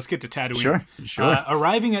continue. Let's get to Tatooine. Sure.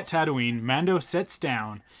 Arriving at Tatooine, Mando sets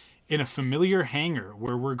down in a familiar hangar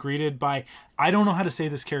where we're greeted by, I don't know how to say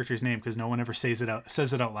this character's name because no one ever says it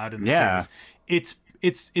out loud in the series.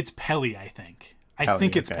 It's Peli, I think. I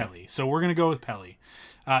think it's Peli. So we're gonna go with Peli.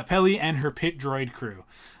 Peli and her pit droid crew.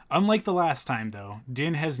 Unlike the last time, though,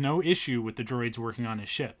 Din has no issue with the droids working on his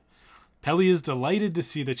ship. Peli is delighted to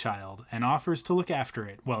see the child and offers to look after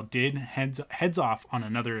it while Din heads off on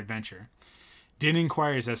another adventure. Din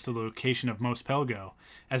inquires as to the location of Mos Pelgo,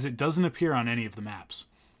 as it doesn't appear on any of the maps,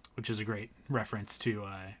 which is a great reference to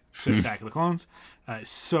Attack of the Clones.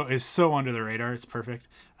 Is so under the radar. It's perfect.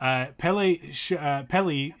 Peli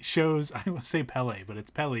shows, I will say Pele, but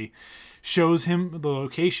it's Peli, shows him the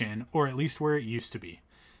location, or at least where it used to be.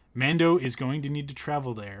 Mando is going to need to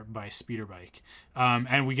travel there by speeder bike.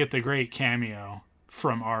 And we get the great cameo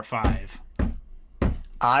from R5.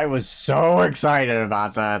 I was so excited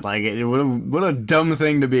about that. Like, what a dumb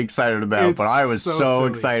thing to be excited about, but I was so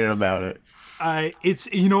excited about it.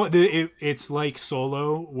 It's, you know, it's like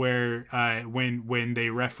Solo, where when they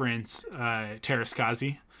reference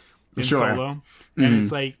Terraskazi in Solo, and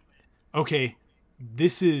it's like, okay,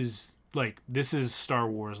 this is Star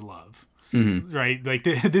Wars love. Mm-hmm. Right? Like,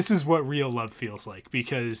 this is what real love feels like,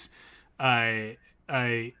 because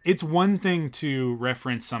it's one thing to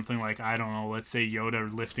reference something like, I don't know, let's say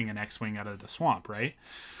Yoda lifting an X-Wing out of the swamp, right?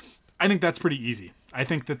 I think that's pretty easy. I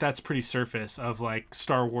think that's pretty surface of, like,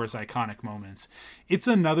 Star Wars iconic moments. It's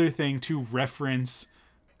another thing to reference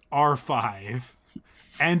R5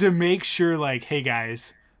 and to make sure, like, hey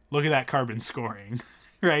guys, look at that carbon scoring,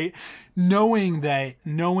 right? Knowing that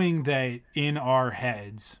in our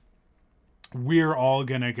heads, we're all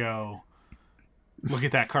gonna go, look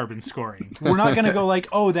at that carbon scoring. We're not gonna go like,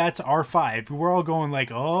 oh, that's R5. We're all going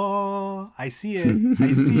like, oh, I see it.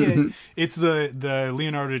 I see it. It's the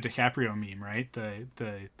Leonardo DiCaprio meme, right? The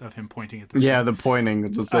of him pointing at the screen. Yeah, the pointing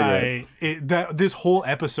with the cigarette. This whole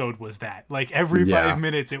episode was that. Like, every 5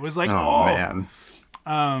 minutes it was like, oh man.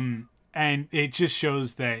 And it just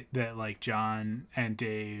shows that like John and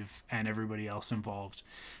Dave and everybody else involved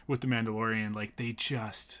with the Mandalorian, like,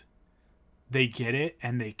 they get it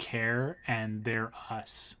and they care and they're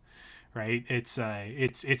us, right? It's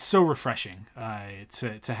so refreshing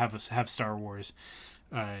to have Star Wars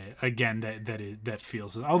again that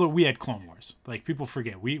feels, although we had Clone Wars, like, people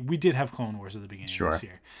forget we did have Clone Wars at the beginning of this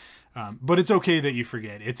year, but it's okay that you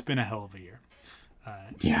forget. It's been a hell of a year.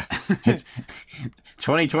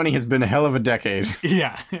 2020 has been a hell of a decade.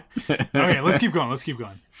 Yeah. Okay, let's keep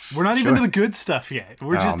going. We're not even to the good stuff yet.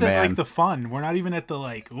 We're just at like the fun. We're not even at the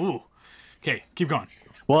like, ooh. Okay, keep going.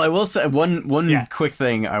 Well, I will say one quick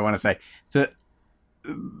thing I want to say.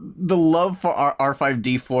 The love for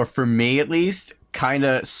R5D4, for me at least, kind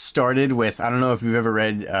of started with, I don't know if you've ever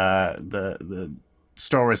read the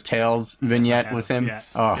Star Wars Tales vignette with him.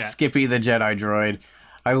 Yeah. Skippy the Jedi droid.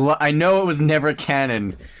 I know it was never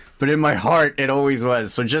canon, but in my heart it always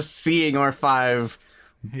was. So just seeing R5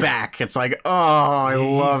 back, it's like, oh, I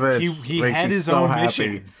love it. He had his own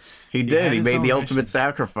mission. He did. He made the ultimate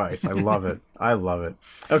sacrifice. I love it. I love it.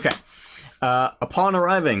 Okay. Upon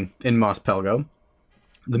arriving in Mos Pelgo,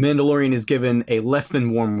 the Mandalorian is given a less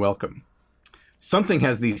than warm welcome. Something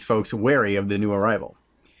has these folks wary of the new arrival.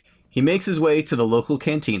 He makes his way to the local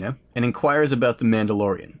cantina and inquires about the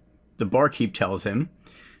Mandalorian. The barkeep tells him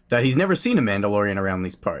that he's never seen a Mandalorian around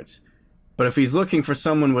these parts, but if he's looking for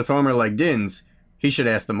someone with armor like Din's, he should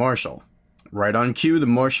ask the Marshal. Right on cue, the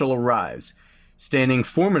Marshal arrives, standing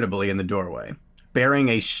formidably in the doorway, bearing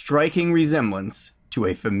a striking resemblance to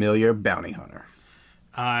a familiar bounty hunter.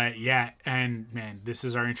 And man, this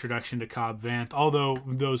is our introduction to Cobb Vanth, although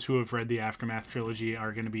those who have read the Aftermath trilogy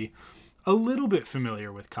are going to be a little bit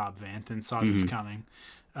familiar with Cobb Vanth and saw this coming.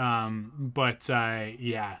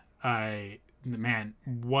 Man,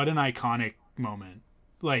 what an iconic moment.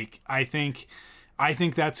 Like, I think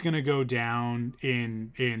that's going to go down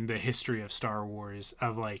in the history of Star Wars,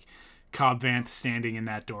 of like Cobb Vanth standing in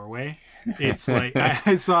that doorway. It's like,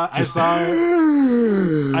 I saw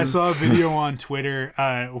a video on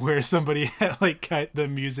Twitter where somebody had like cut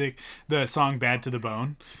the song "Bad to the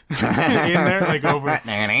Bone" in there, like over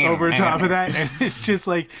top of that, and it's just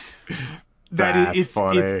like it's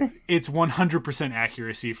 100%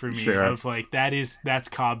 accuracy for me. Sure. Of like, that's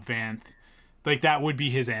Cobb Vanth, like that would be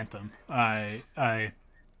his anthem.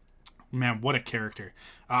 Man, what a character.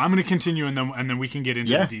 I'm going to continue and then we can get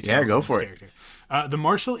into the details. Yeah, go for it. The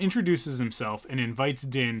Marshal introduces himself and invites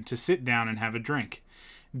Din to sit down and have a drink.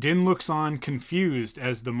 Din looks on confused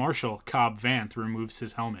as the Marshal, Cobb Vanth, removes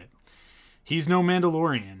his helmet. He's no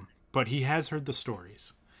Mandalorian, but he has heard the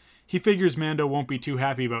stories. He figures Mando won't be too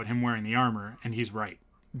happy about him wearing the armor, and he's right.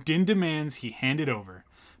 Din demands he hand it over,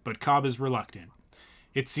 but Cobb is reluctant.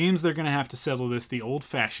 It seems they're going to have to settle this the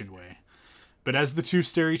old-fashioned way. But as the two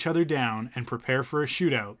stare each other down and prepare for a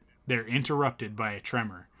shootout, they're interrupted by a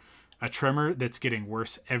tremor. a tremor that's getting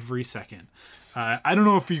worse every second. I don't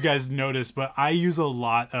know if you guys noticed, but I use a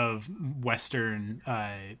lot of Western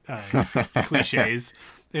cliches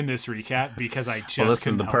in this recap because I just this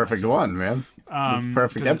is the perfect one, man. This is the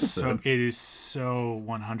perfect episode. It is so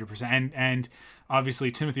 100%. And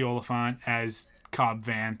obviously Timothy Olyphant as Cobb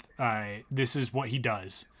Vanth, this is what he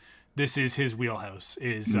does. This is his wheelhouse.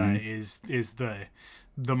 Is the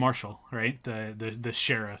Marshal, right? The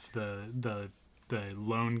sheriff, the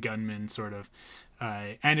lone gunman sort of.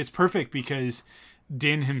 And it's perfect because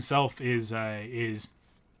Din himself is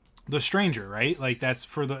the stranger, right? Like that's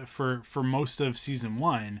for most of season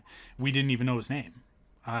 1, we didn't even know his name.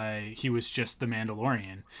 He was just the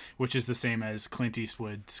Mandalorian, which is the same as Clint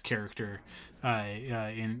Eastwood's character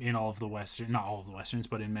in all of the Western, not all of the Westerns,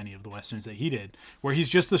 but in many of the Westerns that he did, where he's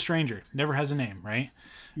just the stranger, never has a name, right?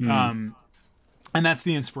 And that's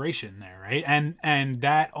the inspiration there, right? And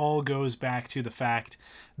that all goes back to the fact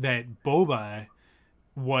that Boba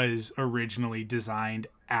was originally designed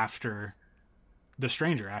after the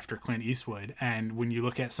stranger, after Clint Eastwood. And when you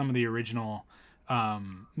look at some of the original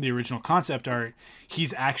concept art,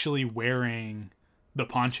 he's actually wearing the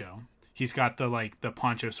poncho. He's got the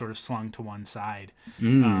poncho sort of slung to one side,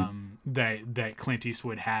 that Clint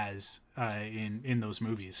Eastwood has in those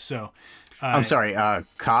movies. So I'm sorry,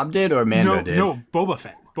 Cobb did or Mando did? No, Boba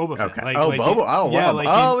Fett. Okay. Boba.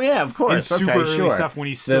 Wow. Yeah, of course. Super okay, early sure. Stuff when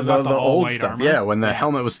he still got the old white stuff. armor. Yeah, when the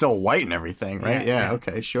helmet was still white and everything, right? Yeah.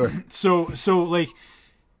 Okay, sure. So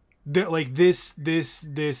this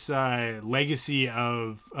legacy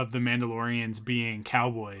of the Mandalorians being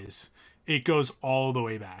cowboys, it goes all the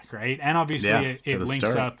way back, right? And obviously it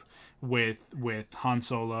links up with Han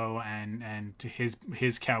Solo and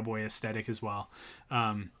his cowboy aesthetic as well.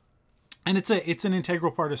 And it's an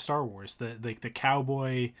integral part of Star Wars. The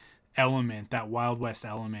cowboy element, that Wild West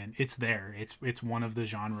element, it's there. It's one of the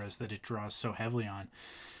genres that it draws so heavily on.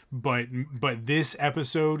 But this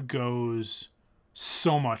episode goes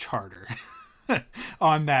so much harder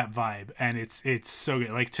on that vibe, and it's so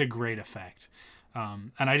good, like to great effect.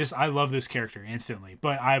 And I love this character instantly.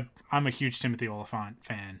 But I'm a huge Timothy Olyphant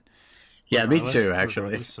fan. Yeah, me too.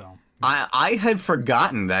 Actually, so I had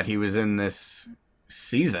forgotten that he was in this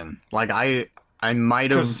season. Like I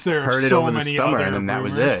might have heard it over the summer and then that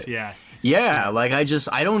was it. Yeah, like I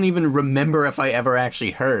don't even remember if I ever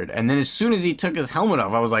actually heard. And then as soon as he took his helmet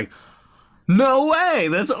off, I was like, no way,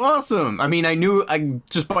 that's awesome. I mean, I knew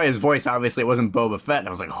just by his voice, obviously it wasn't Boba Fett. And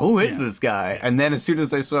I was like, who is this guy? And then as soon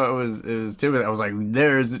as I saw it was Timothy, I was like,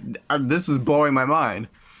 this is blowing my mind.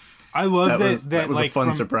 I love that was like, a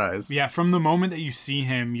fun surprise. Yeah, from the moment that you see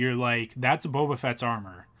him, you're like, that's Boba Fett's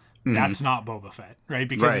armor. That's not Boba Fett, right?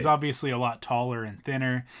 Because he's obviously a lot taller and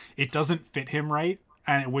thinner. It doesn't fit him right,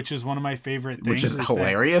 which is one of my favorite things. Which is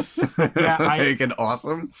hilarious. And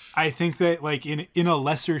awesome. I think that like in a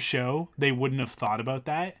lesser show, they wouldn't have thought about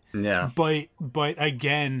that. Yeah. But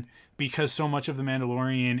again, because so much of The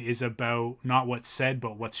Mandalorian is about not what's said,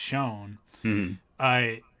 but what's shown,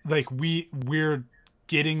 like we're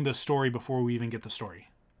getting the story before we even get the story.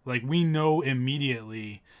 Like we know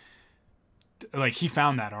immediately, like he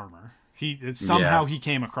found that armor. He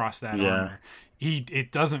came across that armor.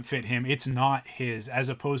 It doesn't fit him. It's not his. As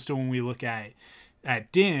opposed to when we look at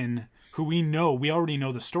Din, who we already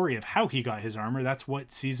know the story of how he got his armor. That's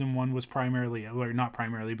what season 1 was primarily, or not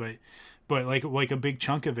primarily, but like a big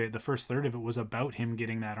chunk of it, the first third of it was about him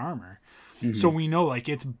getting that armor. So we know like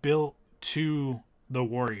it's built to the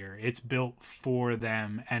warrior. It's built for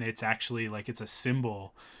them, and it's actually like it's a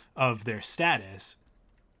symbol of their status.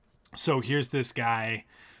 So here's this guy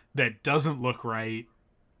that doesn't look right.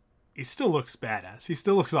 He still looks badass. He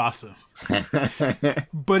still looks awesome.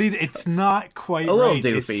 But it's not quite a little right.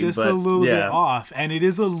 doofy, it's just a little bit off. And it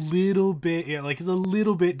is a little bit, it's a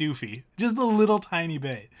little bit doofy. Just a little tiny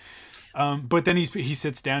bit. But then he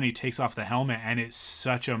sits down, he takes off the helmet, and it's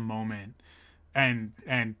such a moment. And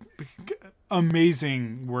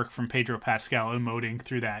amazing work from Pedro Pascal emoting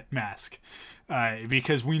through that mask.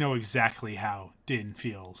 Because we know exactly how Din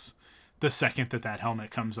feels the second that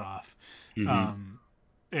helmet comes off.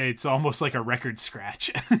 It's almost like a record scratch.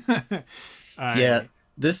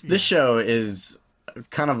 This show is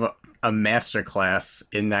kind of a masterclass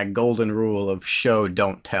in that golden rule of show,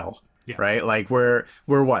 don't tell. Right? Like we're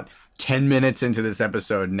what, 10 minutes into this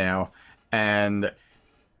episode now, and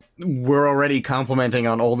we're already complimenting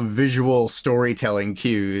on all the visual storytelling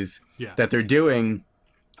cues that they're doing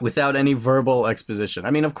without any verbal exposition.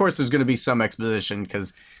 I mean, of course there's going to be some exposition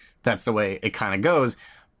because that's the way it kind of goes,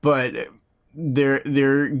 but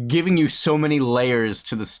they're giving you so many layers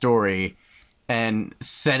to the story, and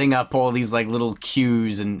setting up all these like little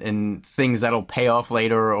cues and things that'll pay off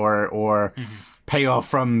later or pay off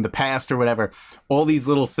from the past or whatever. All these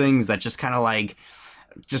little things that just kind of like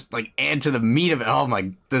add to the meat of it. Oh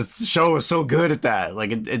my, this show is so good at that.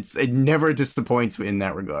 Like it never disappoints me in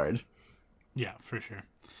that regard. Yeah, for sure.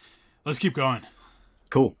 Let's keep going.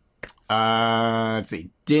 Cool. Let's see.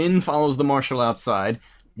 Din follows the Marshal outside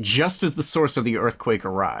just as the source of the earthquake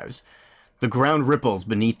arrives. The ground ripples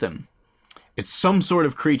beneath them. It's some sort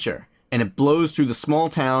of creature, and it blows through the small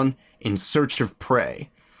town in search of prey.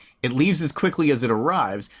 It leaves as quickly as it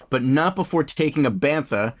arrives, but not before taking a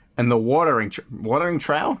bantha and the watering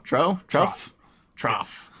trough.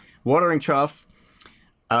 Watering trough.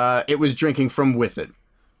 It was drinking from with it.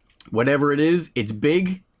 Whatever it is, it's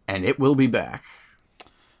big, and it will be back.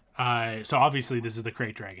 So obviously this is the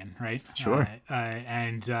Krayt Dragon, right? Sure.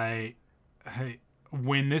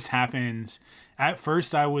 When this happens, at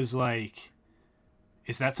first I was like,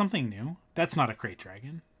 is that something new? That's not a Krayt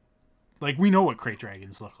Dragon. Like, we know what Krayt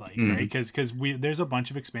Dragons look like, right? Because there's a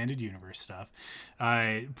bunch of expanded universe stuff.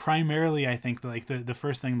 Primarily, I think like the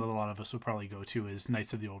first thing that a lot of us would probably go to is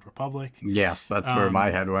Knights of the Old Republic. Yes, that's where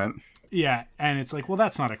my head went. Yeah, and it's like, well,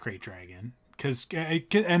 that's not a Krayt Dragon.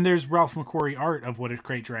 And there's Ralph McQuarrie art of what a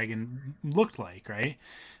Krayt Dragon looked like, right?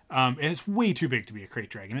 And it's way too big to be a Krayt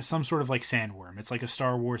Dragon. It's some sort of like sandworm. It's like a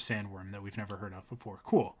Star Wars sandworm that we've never heard of before.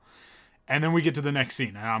 Cool. And then we get to the next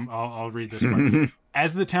scene. I'll read this part.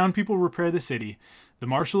 As the town people repair the city, the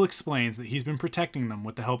Marshal explains that he's been protecting them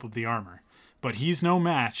with the help of the armor, but he's no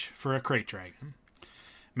match for a Krayt Dragon.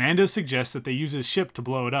 Mando suggests that they use his ship to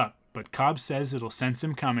blow it up, but Cobb says it'll sense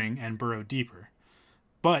him coming and burrow deeper.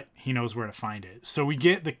 But he knows where to find it. So we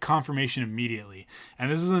get the confirmation immediately. And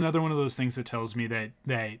this is another one of those things that tells me that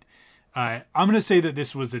I'm going to say that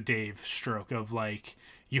this was a Dave stroke of like,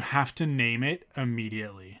 you have to name it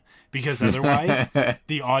immediately. Because otherwise,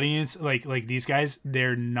 the audience, like these guys,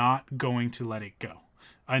 they're not going to let it go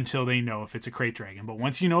until they know if it's a Krayt Dragon. But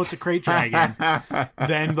once you know it's a Krayt Dragon,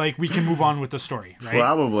 then like we can move on with the story, right?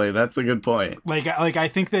 Probably. That's a good point. I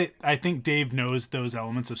think Dave knows those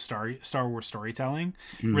elements of Star Wars storytelling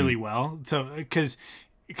really well. So because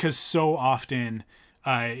so often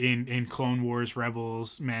in Clone Wars,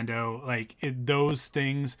 Rebels, Mando, those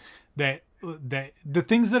things that the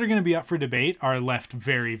things that are going to be up for debate are left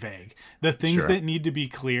very vague. The things that need to be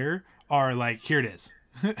clear are like, here it is.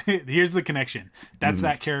 Here's the connection. That's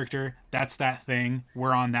that character. That's that thing.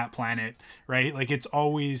 We're on that planet, right? Like, it's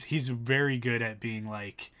always, he's very good at being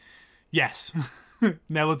like, yes,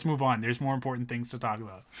 now let's move on. There's more important things to talk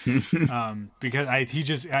about.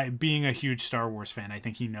 Because being a huge Star Wars fan, I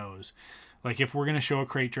think he knows, like, if we're going to show a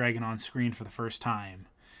Krayt Dragon on screen for the first time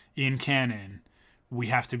in canon, we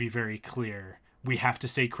have to be very clear. We have to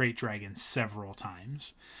say Krayt Dragon several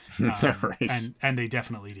times. Right. And they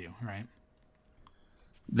definitely do, right?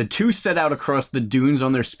 The two set out across the dunes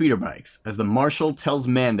on their speeder bikes as the Marshal tells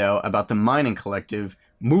Mando about the mining collective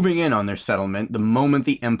moving in on their settlement the moment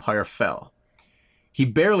the Empire fell. He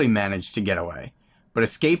barely managed to get away, but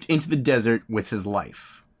escaped into the desert with his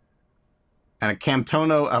life. And a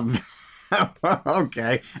Camtono of...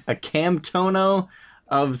 okay. A Camtono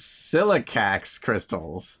of silicax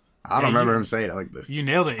crystals. I don't remember him saying it like this. You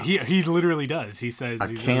nailed it. He literally does. He says,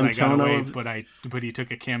 I got away, but he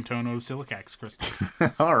took a Camtono of silicax crystals.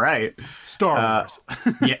 All right. Star Wars.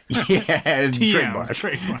 Yeah. Trademark.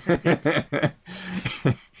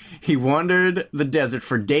 He wandered the desert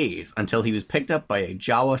for days until he was picked up by a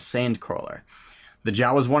Jawa sandcrawler. The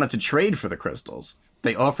Jawas wanted to trade for the crystals.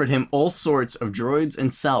 They offered him all sorts of droids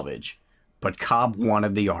and salvage, but Cobb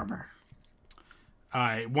wanted the armor.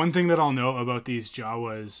 One thing that I'll know about these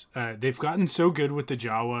Jawas, they've gotten so good with the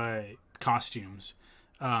Jawa costumes.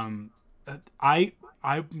 This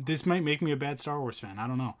might make me a bad Star Wars fan. I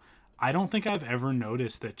don't know. I don't think I've ever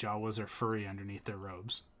noticed that Jawas are furry underneath their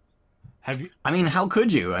robes. Have you? I mean, how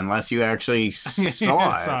could you unless you actually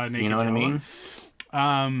saw it? You know what Jawa.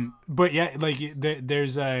 I mean? But yeah, like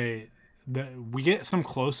we get some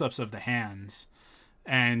close-ups of the hands.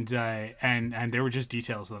 And there were just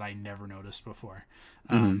details that I never noticed before,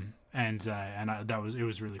 it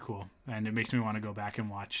was really cool, and it makes me want to go back and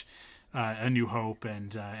watch A New Hope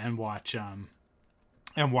and watch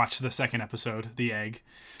the second episode, the Egg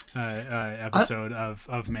episode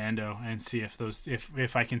of Mando, and see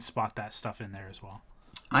if I can spot that stuff in there as well.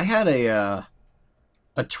 I had a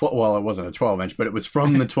 12. Well, it wasn't a 12-inch, but it was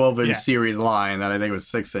from the 12-inch series line that I think was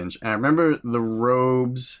 6-inch, and I remember the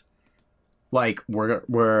robes. Like,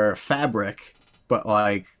 were fabric, but,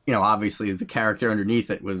 like, you know, obviously the character underneath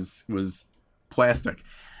it was plastic.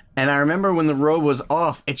 And I remember when the robe was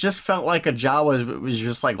off, it just felt like a Jawa was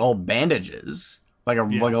just like all bandages, like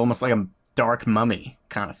almost like a dark mummy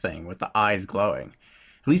kind of thing with the eyes glowing.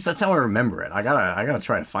 At least that's how I remember it. I gotta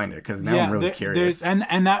try to find it because now I'm really curious. And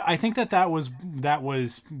that I think that was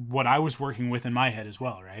what I was working with in my head as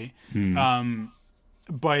well, right?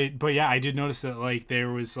 But yeah, I did notice that like there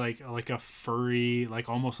was like a furry, like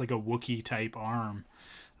almost like a Wookiee type arm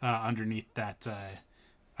underneath that.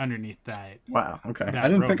 Wow. Okay. That I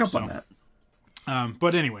didn't robe, pick up so. on that.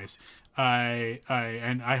 But anyways, I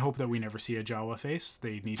hope that we never see a Jawa face.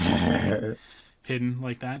 They need to stay hidden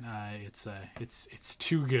like that. It's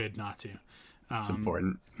too good not to. It's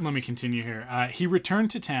important. Let me continue here. He returned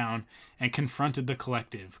to town and confronted the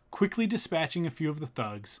collective, quickly dispatching a few of the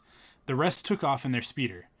thugs. The rest took off in their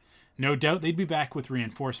speeder. No doubt they'd be back with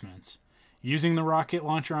reinforcements. Using the rocket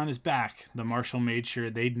launcher on his back, the Marshal made sure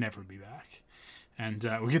they'd never be back. And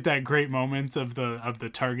we get that great moment of the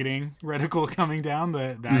targeting reticle coming down,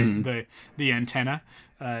 the antenna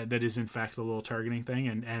that is in fact a little targeting thing,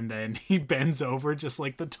 and then he bends over just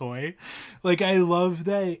like the toy. Like I love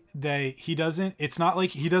that he doesn't. It's not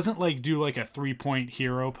like he doesn't like do like a 3-point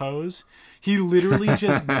hero pose. He literally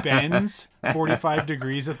just bends 45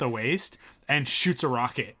 degrees at the waist and shoots a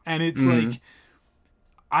rocket, and it's like.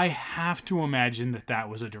 I have to imagine that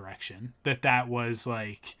was a direction. That was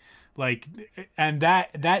like, and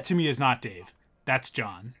that to me is not Dave. That's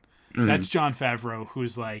John. That's Jon Favreau,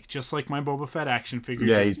 who's like, just like my Boba Fett action figure.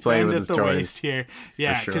 Yeah, he's playing with his toys waist here.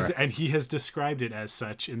 Yeah, sure. And he has described it as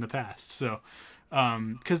such in the past. So,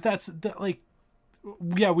 because that's like,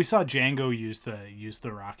 yeah, we saw Django use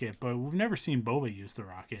the rocket, but we've never seen Boba use the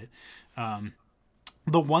rocket.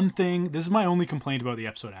 The one thing, this is my only complaint about the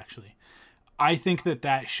episode, actually. I think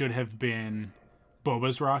that should have been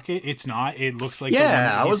Boba's rocket. It's not. It looks like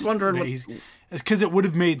I was wondering because it would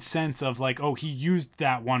have made sense of like, oh, he used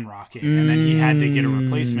that one rocket and then he had to get a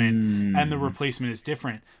replacement, and the replacement is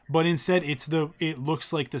different. But instead, it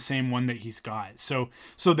looks like the same one that he's got. So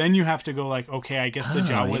then you have to go like, okay, I guess the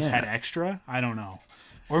Jawas had extra. I don't know.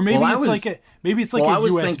 Or maybe it's like a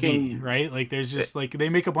USB, right? Like there's just like they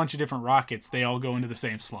make a bunch of different rockets. They all go into the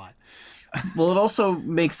same slot. Well, it also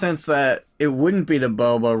makes sense that it wouldn't be the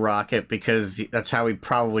Boba rocket because that's how he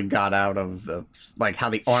probably got out of how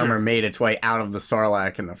the armor made its way out of the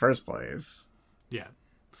Sarlacc in the first place. Yeah.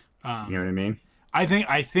 You know what I mean?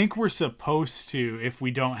 I think we're supposed to, if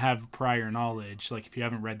we don't have prior knowledge, like if you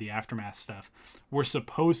haven't read the Aftermath stuff, we're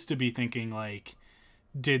supposed to be thinking like,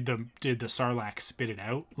 did the Sarlacc spit it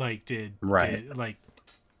out? Like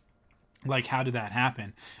like how did that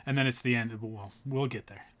happen? And then it's the end. Well, we'll get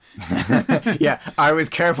there. Yeah, I was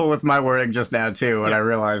careful with my wording just now too, and I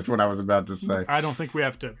realized what I was about to say. I don't think we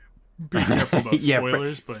have to be careful about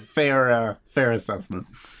spoilers, but fair assessment.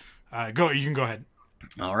 You can go ahead.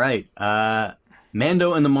 All right.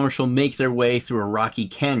 Mando and the Marshal make their way through a rocky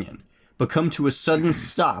canyon, but come to a sudden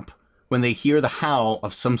stop when they hear the howl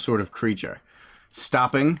of some sort of creature.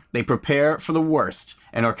 Stopping, they prepare for the worst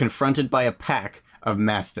and are confronted by a pack of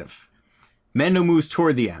mastiff. Mando moves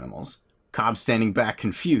toward the animals, Cobb standing back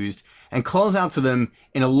confused, and calls out to them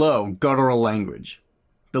in a low, guttural language.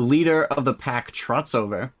 The leader of the pack trots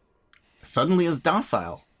over, suddenly as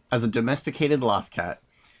docile as a domesticated lothcat.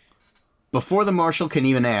 Before the Marshal can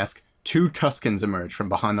even ask, 2 Tuskens emerge from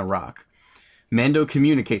behind the rock. Mando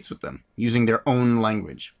communicates with them, using their own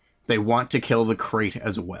language. They want to kill the crate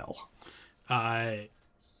as well.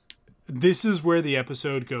 This is where the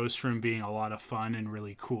episode goes from being a lot of fun and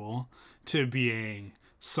really cool to being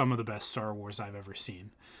some of the best Star Wars I've ever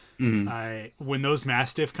seen. When those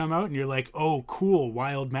Mastiff come out and you're like, oh, cool,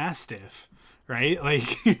 wild Mastiff, right?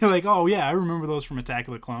 Like, you're like, oh yeah, I remember those from Attack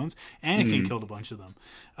of the Clones. Anakin killed a bunch of them.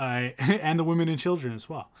 And the women and children as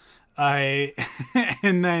well.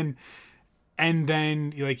 And then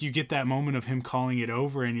like you get that moment of him calling it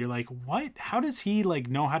over and you're like, what? How does he like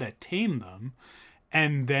know how to tame them?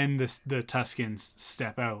 And then the Tuskens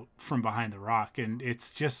step out from behind the rock, and it's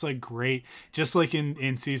just like great, just like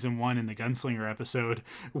in season 1 in the Gunslinger episode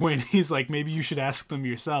when he's like, maybe you should ask them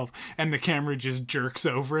yourself, and the camera just jerks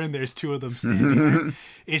over and there's 2 of them standing there.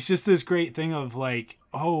 It's just this great thing of like,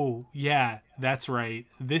 oh yeah, that's right,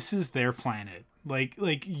 this is their planet.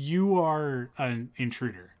 Like you are an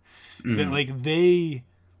intruder. That like they.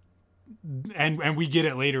 And we get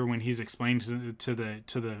it later when he's explained to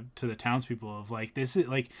the townspeople of like, this is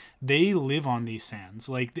like they live on these sands,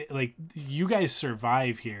 like you guys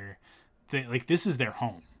survive here, like this is their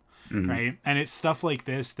home, right? And it's stuff like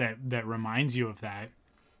this that reminds you of that.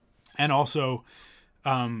 And also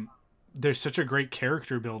there's such a great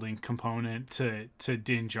character building component to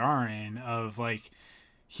Din Djarin of like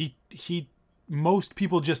he most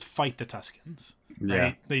people just fight the Tuskens.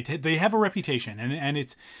 Right? Yeah. They have a reputation, and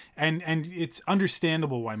it's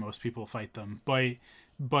understandable why most people fight them.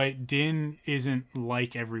 But Din isn't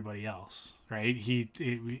like everybody else, right? He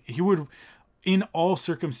would, in all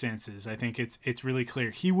circumstances, I think it's really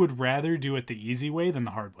clear, he would rather do it the easy way than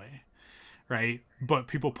the hard way, right? But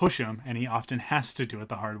people push him, and he often has to do it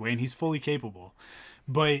the hard way, and he's fully capable.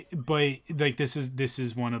 But like this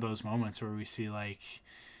is one of those moments where we see like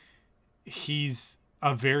he's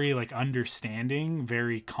a very like understanding,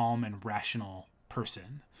 very calm and rational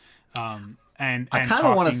person. And I kind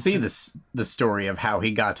of want to see the story of how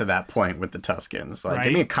he got to that point with the Tuskens. Like,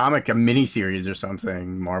 give me a comic, a miniseries or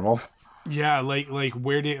something, Marvel. Yeah, like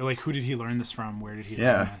who did he learn this from? Where did he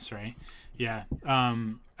learn this? Right? Yeah.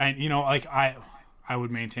 And you know, like I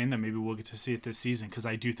would maintain that maybe we'll get to see it this season, because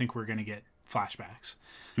I do think we're going to get flashbacks.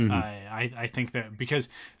 I think that because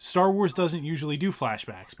Star Wars doesn't usually do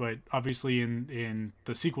flashbacks, but obviously in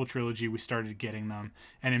the sequel trilogy we started getting them,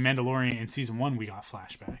 and in Mandalorian in season 1 we got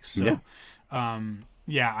flashbacks. So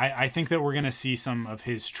I think that we're gonna see some of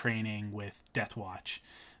his training with Death Watch.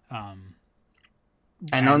 And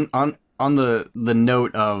on the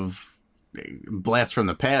note of Blast from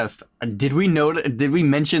the Past, did we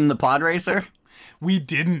mention the pod racer? We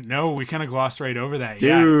didn't know. We kind of glossed right over that.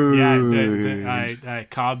 Dude. Yeah.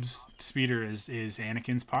 Cobb's speeder is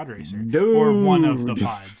Anakin's pod racer. Dude. Or one of the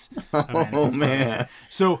pods of Anakin's man. pod racer.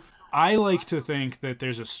 So I like to think that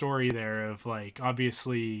there's a story there of like,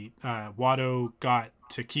 obviously Watto got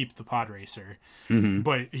to keep the pod racer,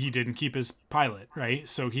 but he didn't keep his pilot, right?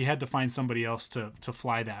 So he had to find somebody else to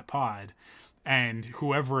fly that pod, and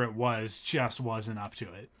whoever it was just wasn't up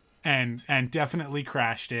to it, and definitely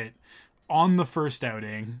crashed it on the first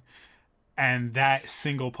outing, and that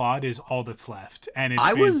single pod is all that's left. And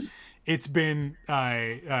it's been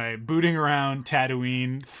booting around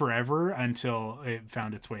Tatooine forever until it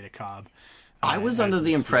found its way to Cobb. I was under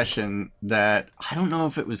the impression that, I don't know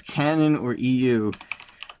if it was canon or EU,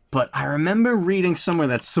 but I remember reading somewhere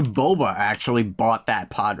that Saboba actually bought that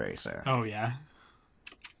pod racer. Oh yeah.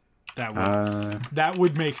 That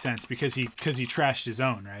would make sense because he trashed his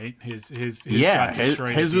own, right? His got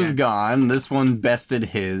destroyed. His was gone. This one bested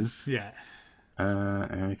his. Yeah.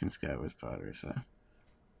 Anakin Skywalker's pod racer.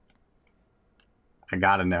 I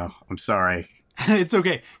gotta know. I'm sorry. It's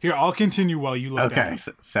okay. Here, I'll continue while you look. Okay,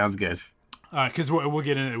 sounds good. Because we'll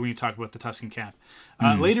get into it when you talk about the Tusken camp.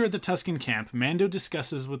 Later at the Tusken camp, Mando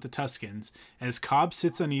discusses with the Tuskens as Cobb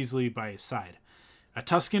sits uneasily by his side. A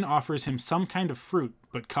Tusken offers him some kind of fruit,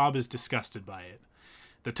 but Cobb is disgusted by it.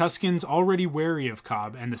 The Tuskens, already wary of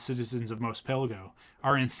Cobb and the citizens of Mos Pelgo,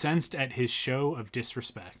 are incensed at his show of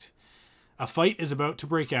disrespect. A fight is about to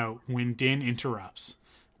break out when Din interrupts,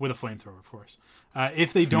 with a flamethrower, of course.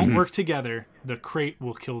 If they don't work together, the crate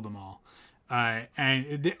will kill them all.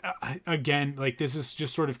 Again, like this is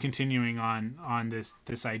just sort of continuing on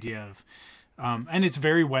this idea of, and it's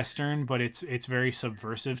very Western, but it's very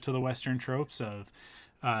subversive to the Western tropes of,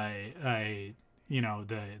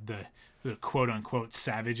 the quote unquote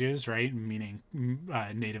savages, right? Meaning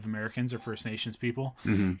Native Americans or First Nations people,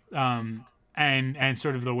 and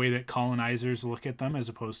sort of the way that colonizers look at them as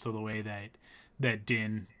opposed to the way that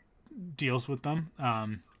Din deals with them,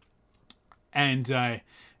 and like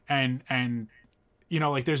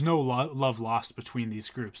there's no love lost between these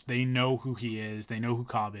groups. They know who he is. They know who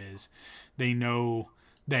Cobb is. They know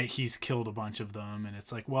that he's killed a bunch of them, and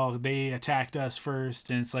it's like, well, they attacked us first,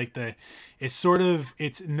 and it's like it's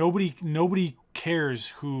nobody cares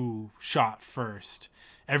who shot first.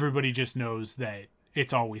 Everybody just knows that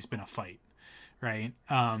it's always been a fight, right?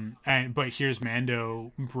 But here's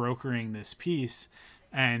Mando brokering this peace,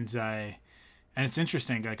 and it's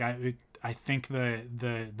interesting. Like I think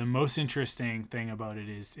the most interesting thing about it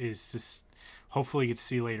is just hopefully get to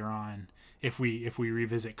see later on if we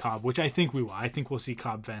revisit Cobb, which I think we will. I think we'll see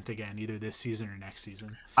Cobb Vanth again either this season or next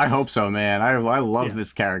season. I hope so, man. I love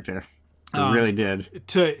this character. I really did.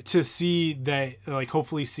 To see that, like,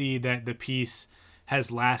 hopefully see that the peace has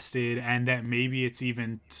lasted and that maybe it's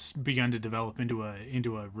even begun to develop into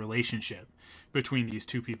a relationship between these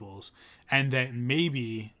two peoples, and that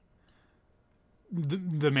maybe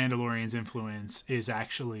the Mandalorian's influence is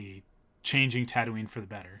actually changing Tatooine for the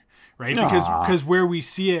better, right? Because where we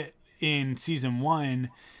see it in season 1,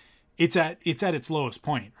 it's at its lowest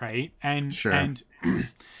point, right? And sure. And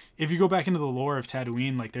if you go back into the lore of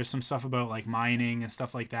Tatooine, like there's some stuff about like mining and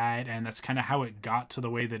stuff like that, and that's kind of how it got to the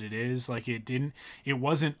way that it is. Like it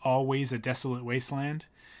wasn't always a desolate wasteland,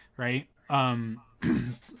 right? And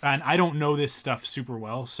I don't know this stuff super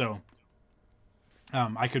well, so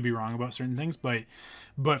I could be wrong about certain things, but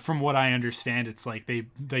from what I understand, it's like they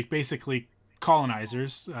basically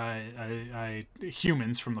colonizers,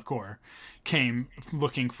 humans from the core, came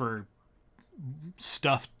looking for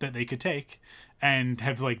stuff that they could take, and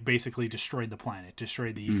have like basically destroyed the planet,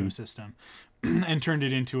 destroyed the ecosystem, and turned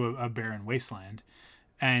it into a barren wasteland,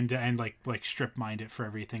 and like strip mined it for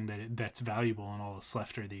everything that's valuable, and all that's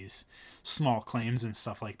left are these small claims and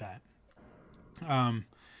stuff like that. And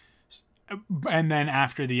then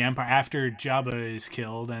after the Empire, after Jabba is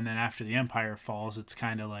killed, and then after the Empire falls, it's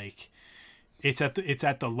kind of like it's at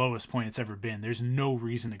the lowest point it's ever been. There's no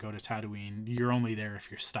reason to go to Tatooine. You're only there if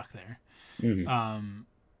you're stuck there.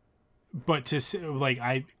 But to like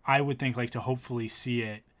I would think like to hopefully see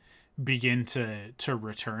it begin to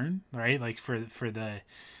return, right? Like for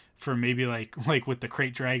maybe like with the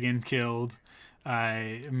Krayt Dragon killed,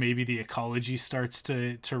 maybe the ecology starts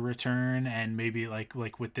to return, and maybe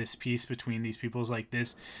like with this peace between these peoples, like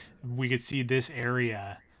this, we could see this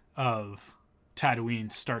area of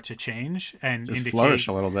Tatooine start to change and just flourish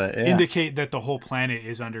a little bit. Yeah. Indicate that the whole planet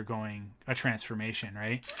is undergoing a transformation,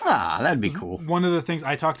 right? That'd be cool. One of the things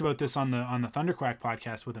I talked about this on the Thunderquack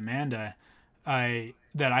podcast with Amanda,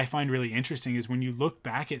 that I find really interesting is when you look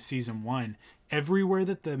back at season 1, everywhere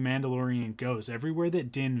that the Mandalorian goes, everywhere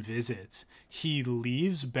that Din visits, he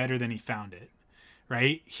leaves better than he found it.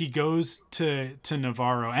 Right? He goes to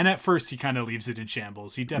Navarro, and at first he kind of leaves it in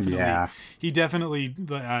shambles. He definitely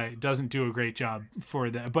doesn't do a great job for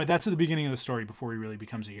that. But that's at the beginning of the story before he really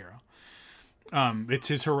becomes a hero. It's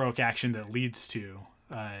his heroic action that leads to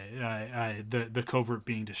the covert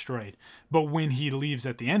being destroyed. But when he leaves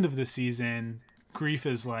at the end of the season, Grief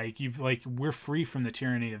is like, we're free from the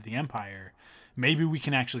tyranny of the Empire. Maybe we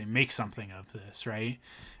can actually make something of this, right?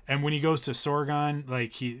 And when he goes to Sorgon,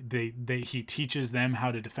 like he teaches them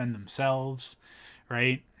how to defend themselves,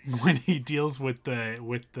 right? When he deals with the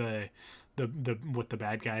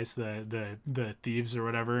bad guys, the thieves or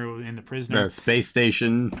whatever in the prisoner, the space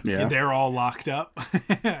station, yeah, they're all locked up.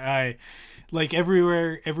 Like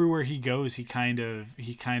everywhere he goes, he kind of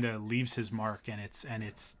leaves his mark, and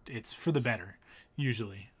it's for the better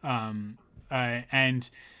usually. I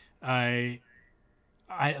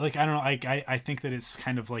don't know. I think that it's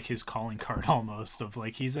kind of like his calling card almost, of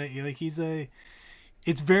like it's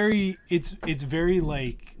very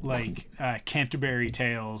like Canterbury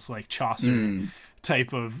Tales, like Chaucer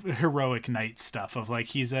type of heroic knight stuff, of like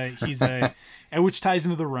he's a which ties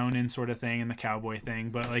into the Ronin sort of thing and the cowboy thing,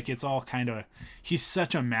 but like it's all kind of, he's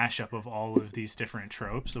such a mashup of all of these different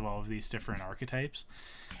tropes, of all of these different archetypes.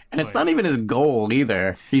 And it's not even his goal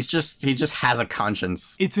either. He just has a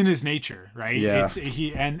conscience. It's in his nature, right? Yeah.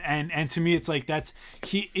 And to me, it's like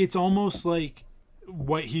it's almost like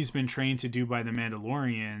what he's been trained to do by the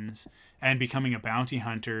Mandalorians, and becoming a bounty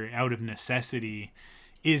hunter out of necessity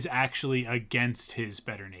is actually against his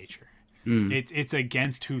better nature. It's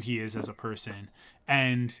against who he is as a person,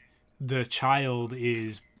 and the child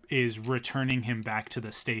is returning him back to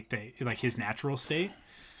the state that, like, his natural state.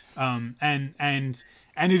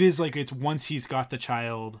 And it is like, it's once he's got the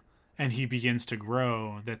child and he begins to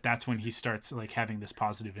grow, that's when he starts like having this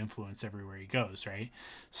positive influence everywhere he goes, right?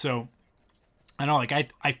 So I don't know,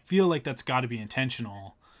 like I feel like that's got to be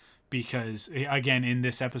intentional, because again, in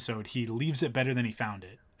this episode, he leaves it better than he found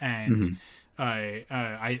it, and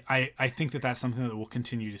I think that's something that we'll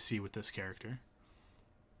continue to see with this character.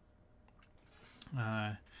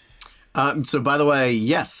 So by the way,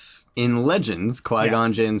 yes, in Legends,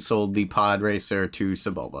 Qui-Gon Jinn sold the pod racer to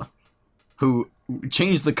Sebulba, who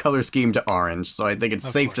changed the color scheme to orange. So I think it's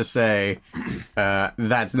safe to say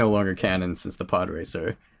that's no longer canon, since the pod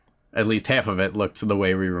racer, at least half of it, looked the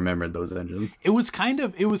way we remembered those engines. It was kind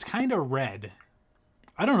of red.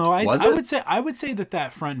 I don't know. I would say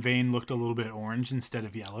that front vein looked a little bit orange instead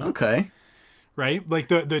of yellow. Okay. Right? Like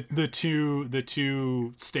the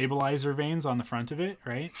two stabilizer vanes on the front of it,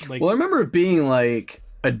 right? Like, well, I remember it being like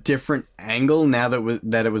a different angle now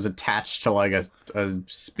that it was attached to like a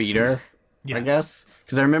speeder, I guess.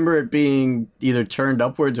 Because I remember it being either turned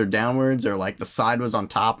upwards or downwards, or like the side was on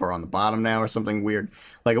top or on the bottom now, or something weird.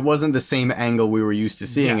 Like, it wasn't the same angle we were used to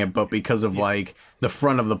seeing it, but because of like the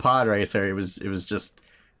front of the pod racer, it was just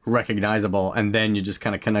recognizable, and then you just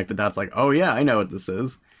kind of connect the dots, like, oh yeah, I know what this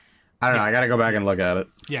is. I don't know. I gotta go back and look at it.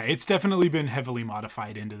 Yeah, it's definitely been heavily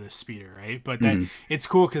modified into this speeder, right? But that it's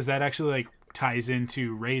cool because that actually like ties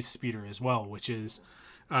into Rey's speeder as well, which is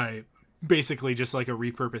basically just like a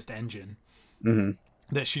repurposed engine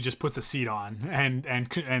that she just puts a seat on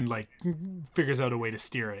and like figures out a way to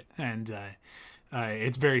steer it, and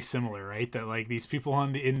it's very similar, right? That like these people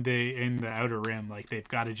in the Outer Rim, like they've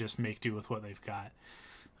got to just make do with what they've got.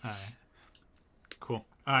 Cool.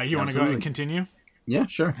 You want to go ahead and continue? Yeah,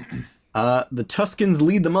 sure. The Tuskens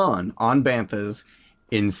lead them on banthas,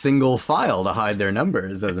 in single file to hide their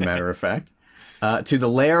numbers, as a matter of fact, to the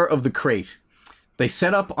lair of the crate. They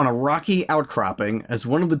set up on a rocky outcropping as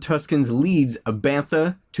one of the Tuskens leads a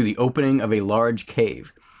bantha to the opening of a large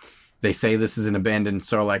cave. They say this is an abandoned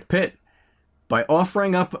Sarlacc pit. By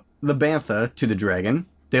offering up the bantha to the dragon,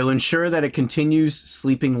 they'll ensure that it continues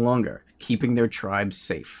sleeping longer, keeping their tribe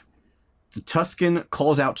safe. The Tusken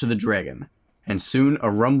calls out to the dragon, and soon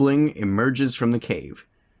a rumbling emerges from the cave.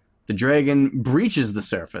 The dragon breaches the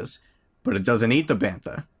surface, but it doesn't eat the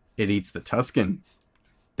bantha. It eats the Tusken.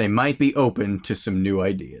 They might be open to some new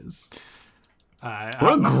ideas.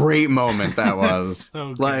 What a great moment that was!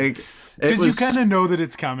 So like, because you kind of know that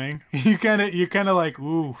it's coming. You're kind of like,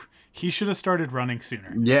 ooh, he should have started running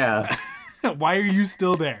sooner. Yeah. Why are you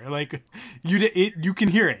still there? Like, you can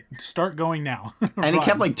hear it. Start going now. And he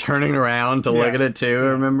kept like turning around to look at it too.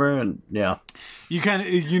 Remember? And yeah. You kind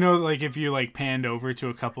of, like if you like panned over to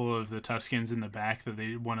a couple of the Tuskens in the back,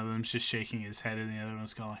 that one of them's just shaking his head and the other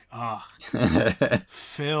one's going like, "Ah,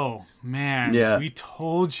 Phil, man, we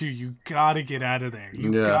told you gotta get out of there.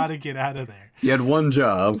 You gotta get out of there. You had one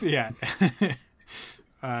job." Yeah.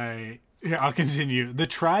 I'll continue. The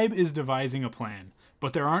tribe is devising a plan,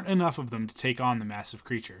 but there aren't enough of them to take on the massive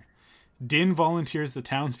creature. Din volunteers the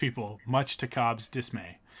townspeople, much to Cobb's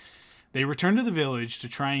dismay. They return to the village to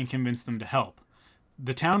try and convince them to help.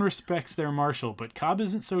 The town respects their marshal, but Cobb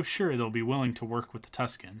isn't so sure they'll be willing to work with the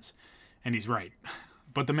Tuskens. And he's right.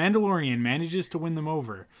 But the Mandalorian manages to win them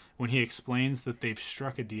over when he explains that they've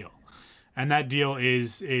struck a deal. And that deal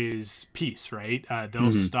is peace, right?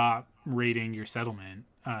 They'll stop raiding your settlement.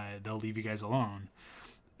 They'll leave you guys alone.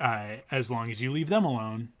 As long as you leave them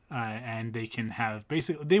alone, and they can have,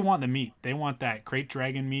 basically, they want the meat. They want that crate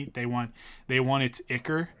dragon meat. They want its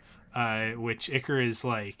ichor, which ichor is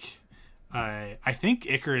like, I think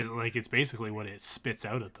ichor is like, it's basically what it spits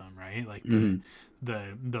out at them, right? Like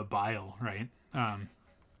the bile, right?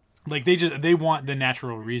 Like they want the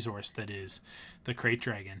natural resource that is the crate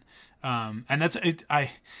dragon. And that's it.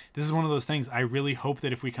 This is one of those things. I really hope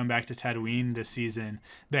that if we come back to Tatooine this season,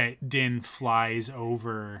 that Din flies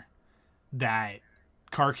over that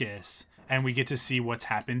carcass and we get to see what's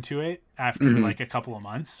happened to it after like a couple of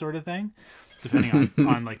months, sort of thing, depending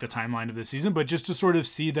on like the timeline of the season. But just to sort of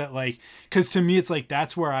see that, like, because to me it's like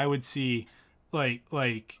that's where I would see like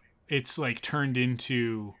it's like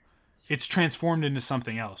it's transformed into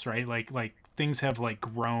something else, right? Like things have like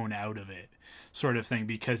grown out of it, sort of thing,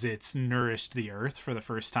 because it's nourished the earth for the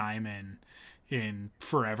first time in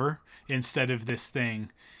forever, instead of this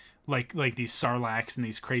thing like these sarlaccs and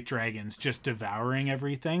these crate dragons just devouring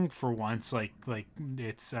everything. For once, like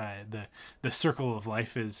it's the circle of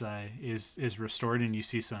life is restored, and you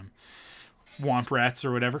see some womp rats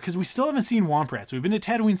or whatever, because we still haven't seen womp rats. We've been to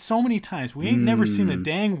Tatooine so many times, we ain't never seen a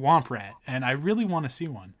dang womp rat, and I really want to see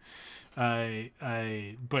one.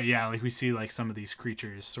 But yeah, like we see like some of these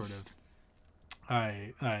creatures sort of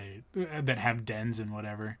that have dens and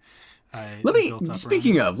whatever. Let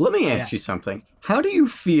me ask you something. How do you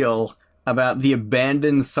feel about the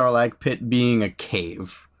abandoned Sarlacc pit being a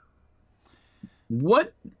cave?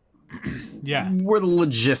 What were the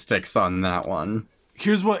logistics on that one?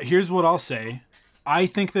 Here's what I'll say. I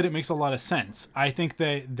think that it makes a lot of sense. I think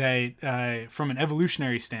that from an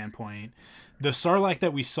evolutionary standpoint, the Sarlacc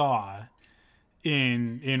that we saw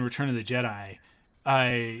in Return of the Jedi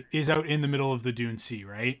is out in the middle of the Dune Sea,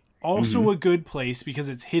 right? Also a good place because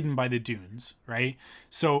it's hidden by the dunes, right?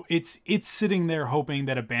 So it's sitting there hoping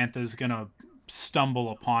that a bantha is gonna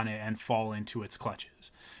stumble upon it and fall into its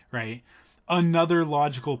clutches, right? Another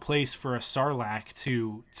logical place for a Sarlacc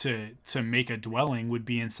to make a dwelling would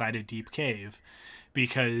be inside a deep cave,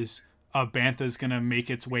 because a bantha is going to make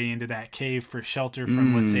its way into that cave for shelter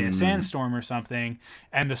from, let's say, a sandstorm or something,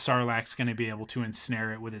 and the Sarlacc's going to be able to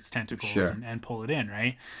ensnare it with its tentacles and pull it in,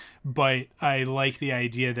 right? But I like the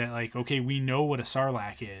idea that, like, okay, we know what a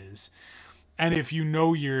Sarlacc is, and if you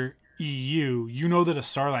know your EU, you know that a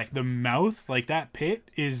Sarlacc, the mouth, like that pit,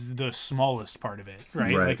 is the smallest part of it,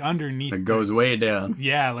 right? Like underneath. It goes way down.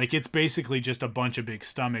 Yeah, like it's basically just a bunch of big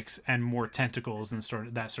stomachs and more tentacles and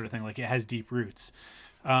that sort of thing. Like it has deep roots.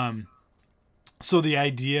 So the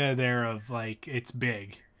idea there of like it's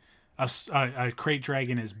big, a crate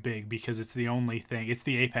dragon is big because it's the only thing. It's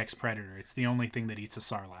the apex predator. It's the only thing that eats a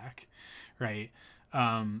Sarlacc, right?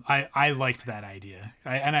 I liked that idea,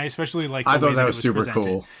 and I especially liked. I thought that was super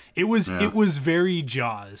cool. It was very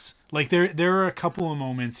Jaws. Like there are a couple of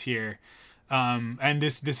moments here, and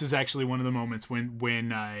this is actually one of the moments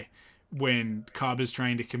when Cobb is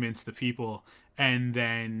trying to convince the people. And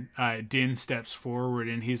then Din steps forward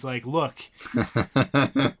and he's like, look,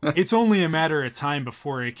 it's only a matter of time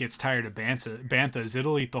before it gets tired of Banthas.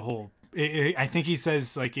 It'll eat the whole... I think he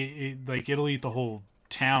says, like, it'll eat the whole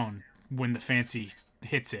town when the fancy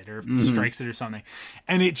hits it or strikes it or something.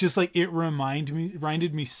 And it just, like, it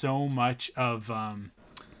reminded me so much of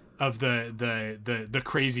the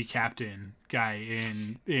crazy captain guy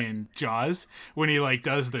in Jaws when he like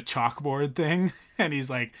does the chalkboard thing and he's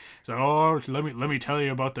like, so let me tell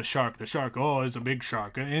you about the shark. It's a big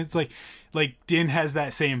shark. And it's like Din has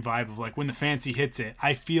that same vibe of like when the fancy hits it.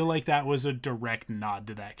 I feel like that was a direct nod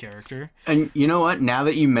to that character. And you know what? Now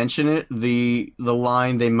that you mention it, the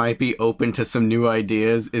line "they might be open to some new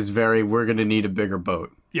ideas" is very, we're gonna need a bigger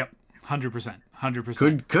boat. Yep,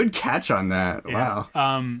 100%. Good catch on that. Yeah.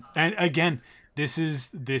 Wow. And again, this is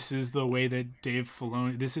the way that Dave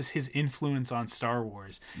Filoni, this is his influence on Star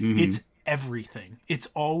Wars. It's everything. It's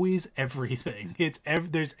always everything.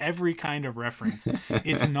 There's every kind of reference.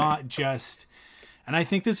 It's not just, and I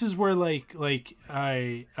think this is where like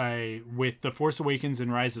I with The Force Awakens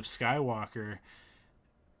and Rise of Skywalker,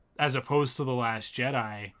 as opposed to The Last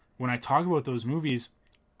Jedi, when I talk about those movies,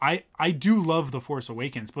 I do love The Force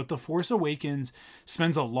Awakens, but The Force Awakens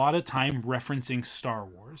spends a lot of time referencing Star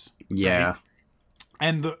Wars. Yeah. Right?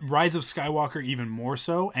 And the Rise of Skywalker even more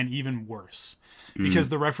so and even worse. Because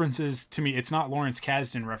the references, to me, it's not Lawrence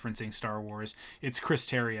Kasdan referencing Star Wars. It's Chris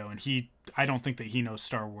Terrio, and I don't think that he knows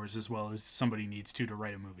Star Wars as well as somebody needs to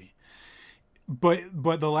write a movie. But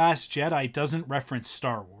The Last Jedi doesn't reference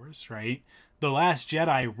Star Wars, right? The Last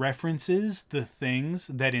Jedi references the things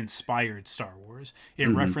that inspired Star Wars. It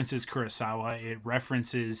references Kurosawa. It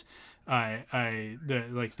references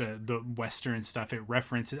the Western stuff. It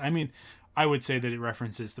references... I mean, I would say that it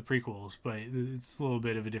references the prequels, but it's a little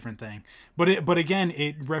bit of a different thing. But again,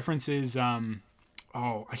 it references... I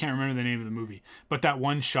can't remember the name of the movie. But that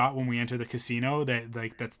one shot when we enter the casino,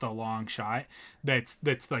 that's the long shot. That's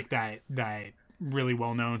like that really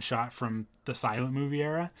well-known shot from the silent movie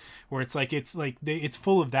era, where it's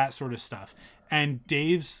full of that sort of stuff. And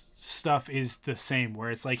Dave's stuff is the same,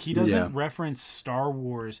 where it's like he doesn't reference Star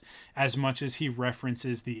Wars as much as he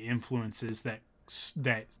references the influences that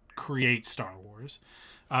create Star Wars,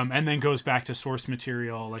 and then goes back to source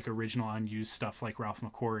material, like original unused stuff like Ralph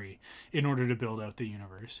McQuarrie, in order to build out the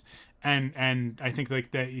universe. And I think like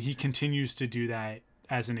that he continues to do that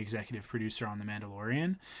as an executive producer on The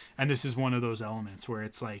Mandalorian. And this is one of those elements where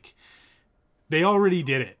it's like, they already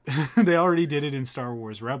did it. They already did it in Star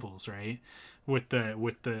Wars Rebels, right? With the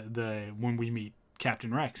when we meet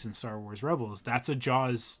Captain Rex in Star Wars Rebels, that's a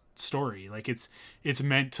Jaws story. Like it's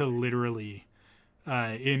meant to literally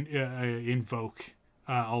invoke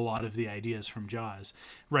a lot of the ideas from Jaws,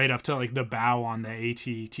 right up to like the bow on the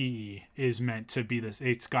AT-TE is meant to be this.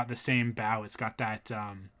 It's got the same bow. It's got that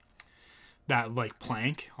like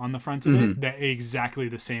plank on the front of it, that exactly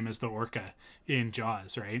the same as the orca in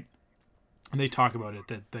Jaws, right? And they talk about it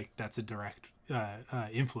that like that's a direct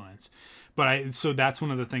influence. But so that's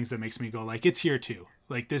one of the things that makes me go like, it's here too.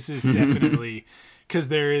 Like this is definitely, because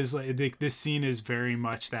there is like this scene is very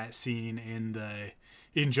much that scene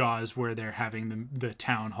in Jaws where they're having the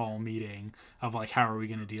town hall meeting of like, how are we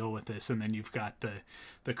going to deal with this? And then you've got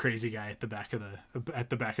the crazy guy at the back of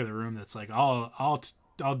the room that's like, I'll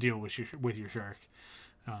deal with your shark.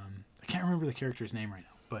 I can't remember the character's name right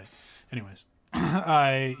now, but anyways,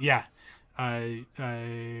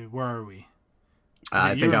 where are we?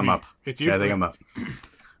 I think I'm up. It's you. Yeah, I think I'm up.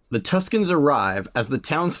 The Tuskens arrive as the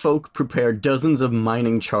townsfolk prepare dozens of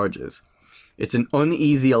mining charges. It's an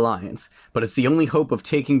uneasy alliance, but it's the only hope of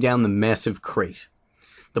taking down the massive crate.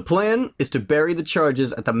 The plan is to bury the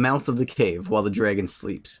charges at the mouth of the cave while the dragon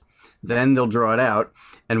sleeps. Then they'll draw it out,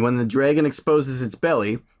 and when the dragon exposes its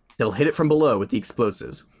belly, they'll hit it from below with the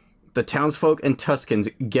explosives. The townsfolk and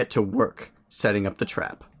Tuskens get to work, setting up the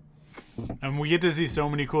trap. And we get to see so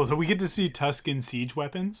many cool... So we get to see Tusken siege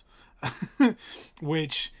weapons,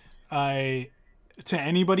 which to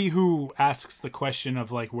anybody who asks the question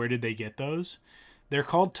of like, where did they get those? They're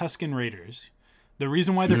called Tusken Raiders. The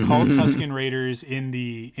reason why they're called Tusken Raiders in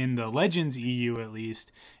the Legends EU at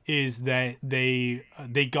least is that they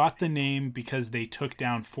got the name because they took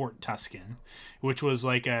down Fort Tusken, which was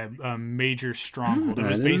like a major stronghold. It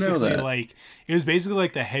was basically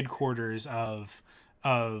like the headquarters of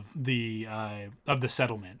the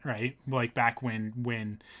settlement, right? Like back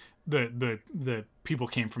when the people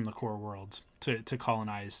came from the core worlds to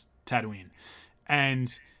colonize Tatooine,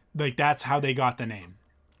 and like that's how they got the name.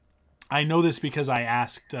 I know this because I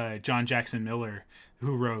asked John Jackson Miller,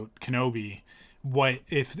 who wrote Kenobi, what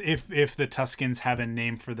if the Tuskens have a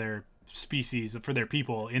name for their species, for their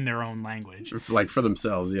people in their own language, like for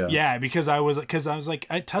themselves. Yeah, because I was like,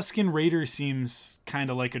 Tusken Raider seems kind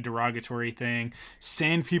of like a derogatory thing.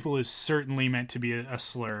 Sand people is certainly meant to be a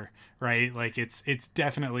slur, right? Like it's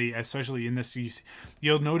definitely, especially in this,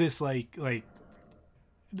 you'll notice like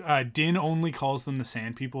Din only calls them the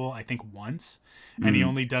Sand People, I think, once, and he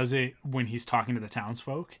only does it when he's talking to the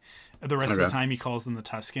townsfolk. The rest of the time he calls them the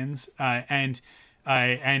Tuskens, and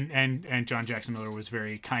John Jackson Miller was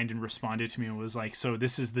very kind and responded to me and was like, so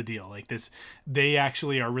this is the deal, like this, they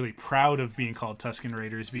actually are really proud of being called Tusken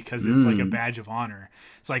Raiders because it's like a badge of honor.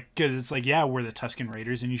 It's like, because it's like, yeah, we're the Tusken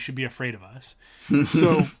Raiders and you should be afraid of us.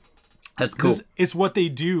 So that's cool. It's what they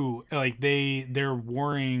do. Like they're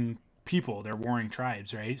warring people, they're warring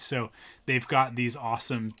tribes, right? So they've got these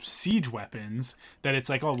awesome siege weapons that it's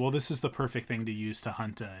like, oh well, this is the perfect thing to use to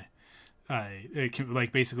hunt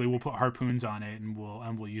like basically we'll put harpoons on it and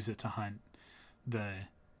we'll use it to hunt the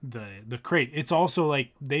crate. It's also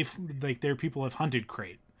like their people have hunted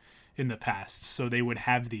crate in the past, so they would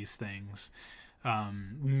have these things.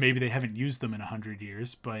 Maybe they haven't used them in 100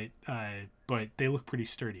 years, but they look pretty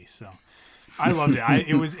sturdy. So I loved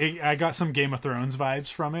it. I got some Game of Thrones vibes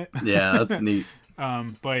from it. Yeah, that's neat.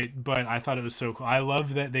 But I thought it was so cool. I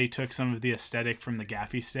love that they took some of the aesthetic from the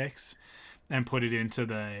gaffy sticks and put it into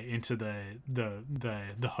the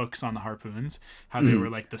hooks on the harpoons. How they were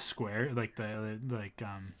like the square, like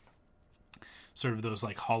sort of those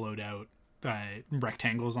like hollowed out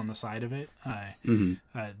rectangles on the side of it.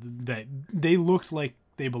 That they looked like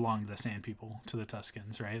they belonged to the Sand People, to the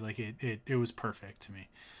Tuskens, right? Like it was perfect to me.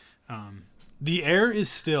 The air is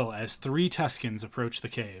still as 3 Tuskens approach the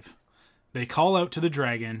cave. They call out to the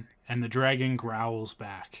dragon, and the dragon growls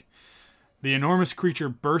back. The enormous creature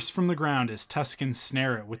bursts from the ground as Tuskens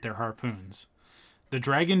snare it with their harpoons. The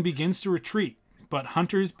dragon begins to retreat, but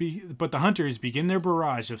the hunters begin their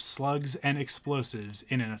barrage of slugs and explosives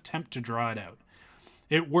in an attempt to draw it out.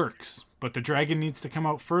 It works, but the dragon needs to come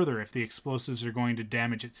out further if the explosives are going to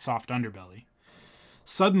damage its soft underbelly.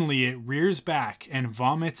 Suddenly, it rears back and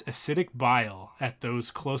vomits acidic bile at those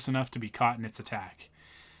close enough to be caught in its attack.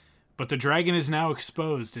 But the dragon is now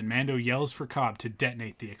exposed, and Mando yells for Cobb to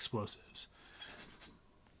detonate the explosives.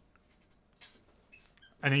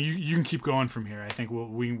 And then you can keep going from here. I think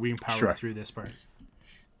we can power through this part.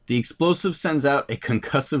 The explosive sends out a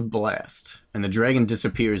concussive blast, and the dragon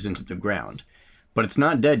disappears into the ground. But it's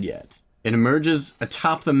not dead yet. It emerges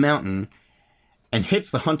atop the mountain and hits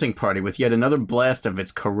the hunting party with yet another blast of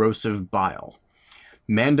its corrosive bile.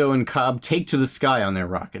 Mando and Cobb take to the sky on their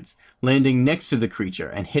rockets, landing next to the creature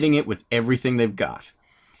and hitting it with everything they've got.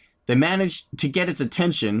 They manage to get its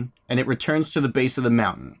attention, and it returns to the base of the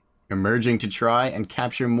mountain, emerging to try and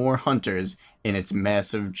capture more hunters in its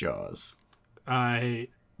massive jaws.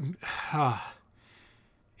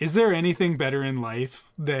 Is there anything better in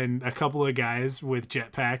life than a couple of guys with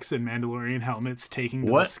jetpacks and Mandalorian helmets taking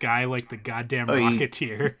to the sky like the goddamn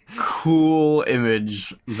Rocketeer? Cool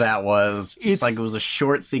image that was. Just like it was a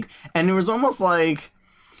short sequence. And it was almost like...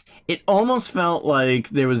 It almost felt like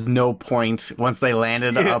there was no point once they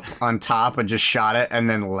landed up on top and just shot it and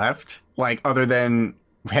then left. Like, other than,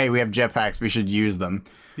 hey, we have jetpacks, we should use them.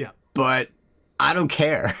 Yeah. But... I don't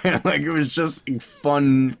care. Like, it was just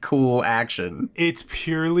fun, cool action. It's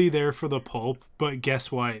purely there for the pulp, but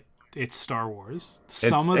guess what? It's Star Wars.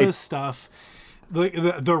 Some of the stuff,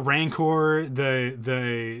 the Rancor, the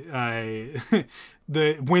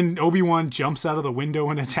when Obi-Wan jumps out of the window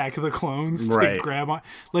in Attack of the Clones to grab on,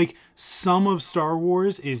 like, some of Star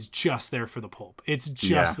Wars is just there for the pulp. It's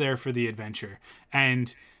just there for the adventure.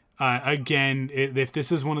 And again, if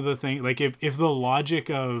this is one of the things, like if the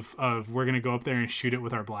logic of we're going to go up there and shoot it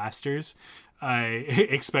with our blasters,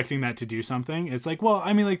 expecting that to do something, it's like, well,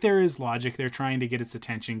 I mean, like, there is logic. They're trying to get its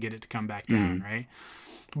attention, get it to come back down, right?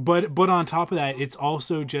 But on top of that, it's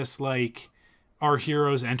also just like our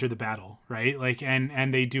heroes enter the battle, right? Like,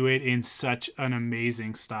 and they do it in such an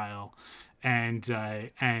amazing style, and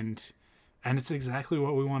it's exactly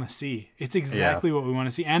what we want to see. It's exactly what we want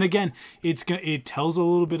to see. And again, it tells a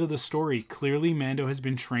little bit of the story. Clearly, Mando has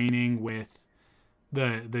been training with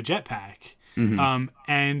the jetpack.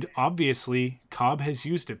 And obviously, Cobb has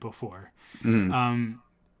used it before. And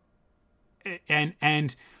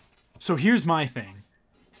so here's my thing.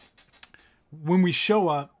 When we show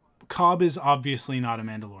up, Cobb is obviously not a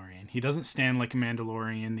Mandalorian. He doesn't stand like a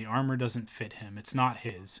Mandalorian. The armor doesn't fit him. It's not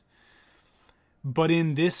his. But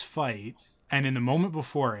in this fight... And in the moment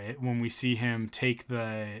before it, when we see him take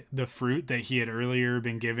the fruit that he had earlier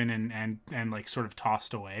been given and like sort of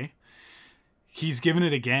tossed away, he's given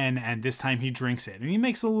it again, and this time he drinks it. And he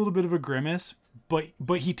makes a little bit of a grimace, but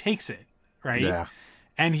he takes it, right? Yeah.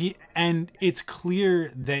 and it's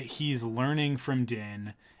clear that he's learning from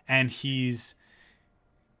Din, and he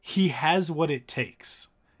has what it takes.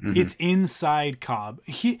 It's inside Cobb.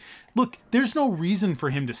 There's no reason for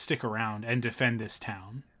him to stick around and defend this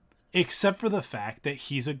town, except for the fact that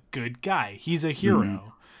he's a good guy. He's a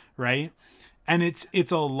hero, right? And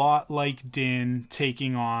it's a lot like Din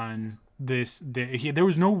taking on there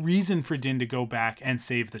was no reason for Din to go back and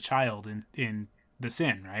save the child in the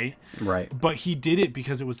sin, right? Right. But he did it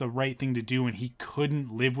because it was the right thing to do, and he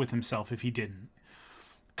couldn't live with himself if he didn't.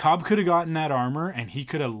 Cobb could have gotten that armor, and he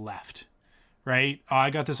could have left, right? Oh,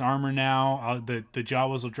 I got this armor now. The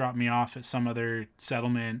Jawas will drop me off at some other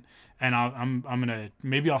settlement, and I'm gonna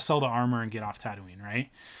maybe I'll sell the armor and get off Tatooine,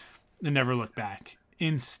 right? And never look back.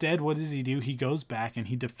 Instead, what does he do? He goes back and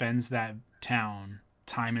he defends that town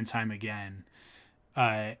time and time again,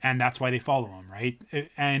 and that's why they follow him, right?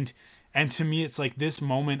 And to me, it's like this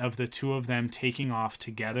moment of the two of them taking off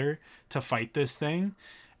together to fight this thing,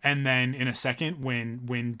 and then in a second,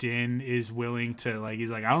 when Din is willing to, like, he's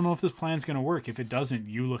like, I don't know if this plan's gonna work. If it doesn't,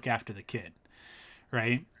 you look after the kid,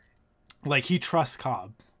 right? Like, he trusts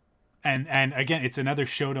Cobb, and again, it's another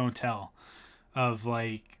show don't tell of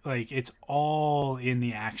like it's all in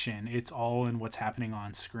the action. It's all in what's happening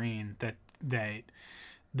on screen that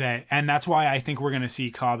and that's why I think we're going to see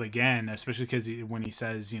Cobb again, especially because when he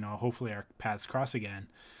says, hopefully our paths cross again.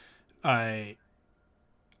 I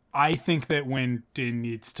think that when Din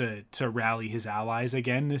needs to rally his allies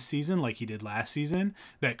again this season, like he did last season,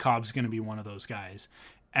 that Cobb's going to be one of those guys.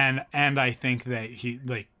 And I think that he,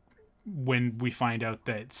 like, when we find out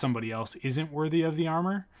that somebody else isn't worthy of the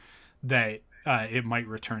armor, that it might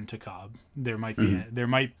return to Cobb. There might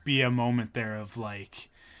be a moment there of like,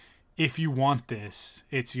 if you want this,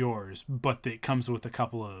 it's yours, but it comes with a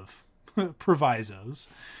couple of provisos.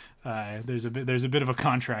 There's a bit of a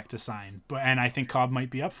contract to sign, and I think Cobb might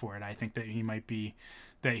be up for it. I think that he might be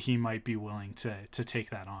willing to take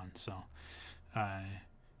that on. So,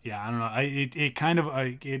 yeah, I don't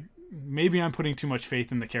know. Maybe I'm putting too much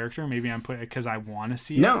faith in the character. Maybe I'm because I want to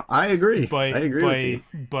see it. No, I agree. But, I agree with you.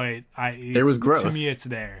 But there was growth. To me, it's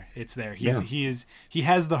there. It's there. He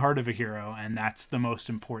has the heart of a hero, and that's the most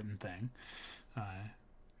important thing.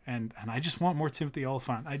 And I just want more Timothy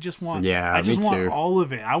Olyphant. I just want all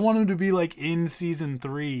of it. I want him to be like in season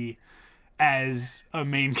 3 as a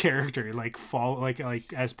main character, like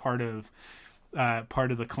as part of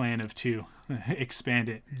the clan of 2. Expand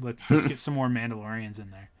it. Let's get some more Mandalorians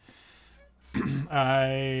in there.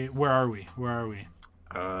 Where are we?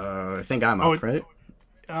 I think I'm up, right?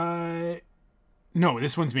 No,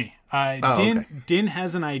 this one's me. Din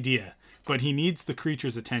has an idea, but he needs the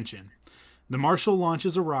creature's attention. The Marshal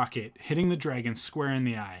launches a rocket, hitting the dragon square in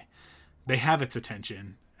the eye. They have its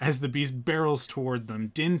attention. As the beast barrels toward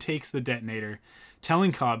them, Din takes the detonator,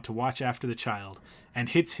 telling Cobb to watch after the child, and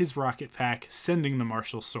hits his rocket pack, sending the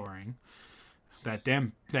Marshal soaring. That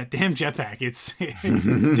damn jetpack, it's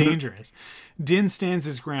dangerous. Din stands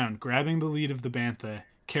his ground, grabbing the lead of the Bantha,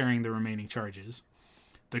 carrying the remaining charges.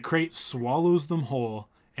 The crate swallows them whole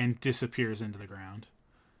and disappears into the ground.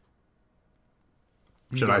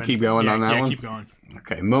 Should I keep going on that one? Yeah, keep going.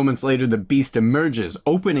 Okay, moments later, the beast emerges,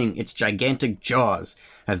 opening its gigantic jaws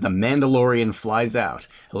as the Mandalorian flies out,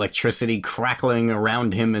 electricity crackling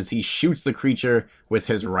around him as he shoots the creature with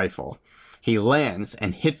his rifle. He lands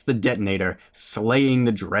and hits the detonator, slaying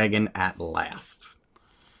the dragon at last.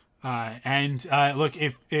 Look,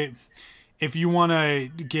 if you want to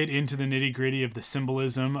get into the nitty gritty of the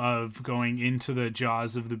symbolism of going into the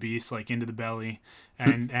jaws of the beast, like into the belly,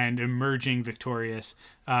 and emerging victorious,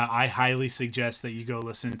 I highly suggest that you go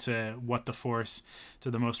listen to What the Force, to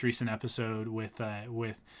the most recent episode with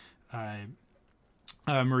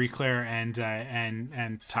Marie Claire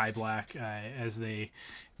and Ty Black as they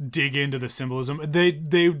dig into the symbolism. They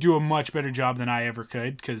do a much better job than I ever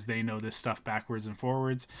could, because they know this stuff backwards and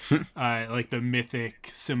forwards, like the mythic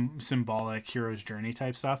symbolic hero's journey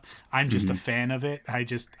type stuff. I'm just a fan of it. I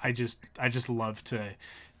just love to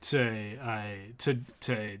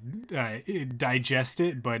digest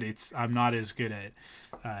it, but I'm not as good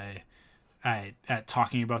at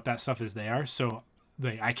talking about that stuff as they are. So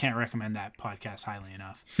I can't recommend that podcast highly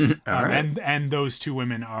enough. Right. And those two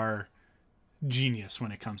women are genius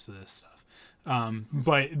when it comes to this stuff.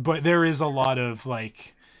 But there is a lot of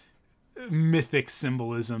like mythic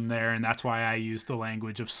symbolism there, and that's why I use the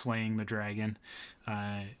language of slaying the dragon.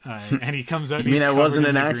 And he comes out. You mean that wasn't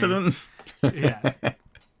an accident? Yeah.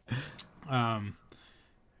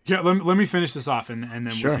 Let me finish this off, and then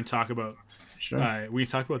we can talk about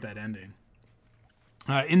that ending.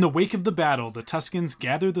 In the wake of the battle, the Tuskens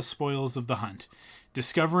gather the spoils of the hunt.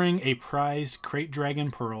 discovering a prized Krayt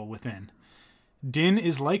Dragon Pearl within. Din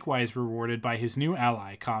is likewise rewarded by his new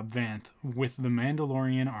ally, Cobb Vanth, with the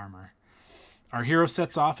Mandalorian armor. Our hero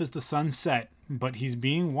sets off as the sun set, but he's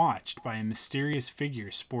being watched by a mysterious figure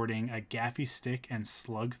sporting a gaffy stick and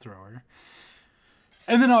slug thrower.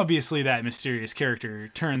 And then obviously that mysterious character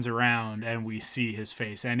turns around and we see his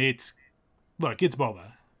face, and it's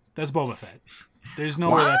Boba. That's Boba Fett. There's no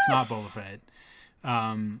way that's not Boba Fett.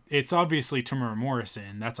 It's obviously Tamura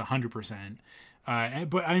Morrison. That's 100%.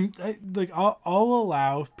 But I'll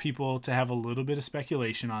allow people to have a little bit of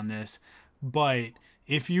speculation on this, but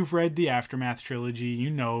if you've read the Aftermath trilogy,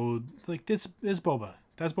 this is Boba.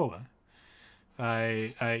 That's Boba.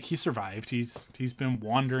 He survived. He's been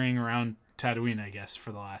wandering around Tatooine, I guess,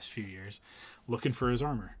 for the last few years, looking for his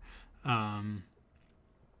armor.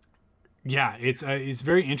 Yeah, it's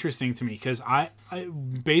very interesting to me because I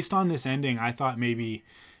based on this ending, I thought maybe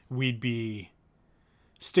we'd be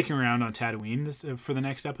sticking around on Tatooine for the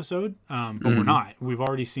next episode, but we're not. We've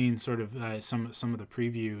already seen sort of some of the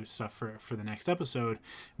preview stuff for the next episode.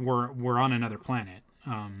 We're on another planet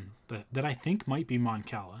that I think might be Mon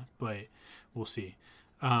Cala, but we'll see.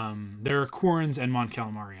 There are Quarrens and Mon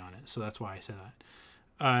Calamari on it, so that's why I said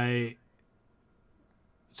that.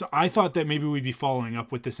 So I thought that maybe we'd be following up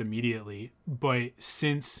with this immediately, but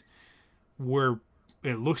since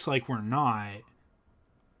it looks like we're not,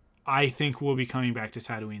 I think we'll be coming back to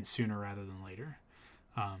Tatooine sooner rather than later.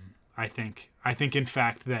 I think in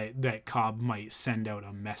fact that Cobb might send out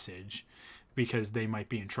a message because they might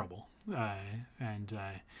be in trouble. And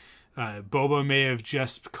Boba may have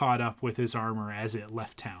just caught up with his armor as it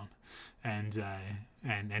left town, and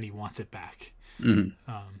he wants it back.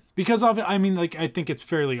 Because I think it's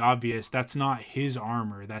fairly obvious that's not his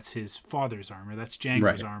armor, that's his father's armor, that's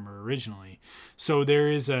Jango's armor originally. So there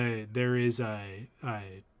is a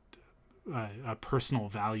personal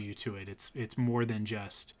value to it. It's more than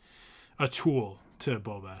just a tool to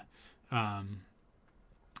Boba.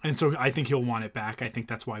 And so I think he'll want it back. I think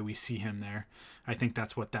that's why we see him there. I think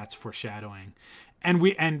that's what that's foreshadowing.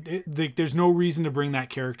 There's no reason to bring that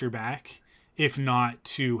character back if not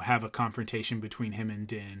to have a confrontation between him and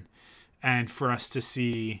Din, and for us to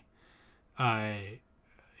see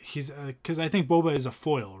he's because I think Boba is a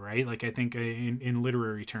foil, right? Like I think in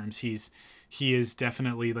literary terms he is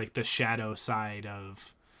definitely like the shadow side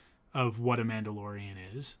of what a Mandalorian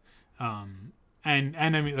is. And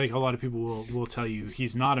I mean, like a lot of people will tell you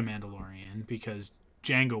he's not a Mandalorian because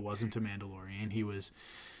Jango wasn't a Mandalorian. He was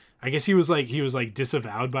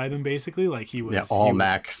disavowed by them basically. Like he was. Yeah,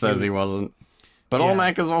 Almac says he wasn't. But yeah.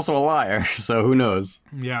 Almac is also a liar, so who knows?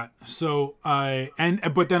 Yeah. So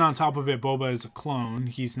but then on top of it, Boba is a clone.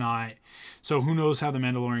 He's not. So who knows how the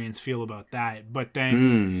Mandalorians feel about that? But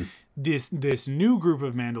then this new group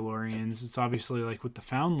of Mandalorians, it's obviously like with the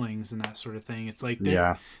foundlings and that sort of thing. It's like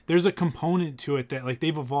there's a component to it that like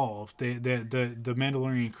they've evolved. The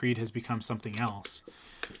Mandalorian creed has become something else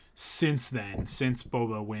since since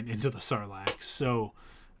Boba went into the Sarlacc. So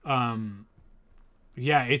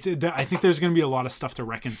yeah, I think there's going to be a lot of stuff to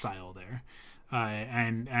reconcile there.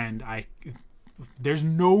 There's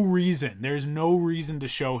no reason to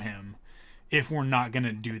show him if we're not going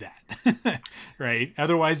to do that, right?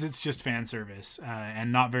 Otherwise, it's just fan service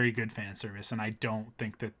and not very good fan service. And I don't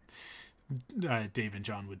think that Dave and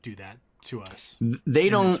John would do that to us. They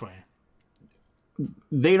don't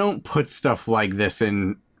put stuff like this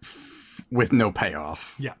in with no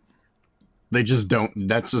payoff. Yeah. They just don't.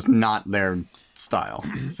 That's just not their style.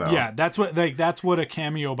 So yeah, that's what a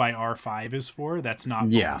cameo by R5 is for. That's not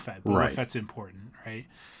Boba Fett. Boba Fett's important, right?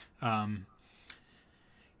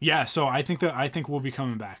 Yeah, so I think we'll be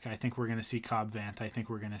coming back. I think we're going to see Cobb Vanth. I think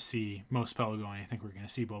we're going to see Mos Pelgo. I think we're going to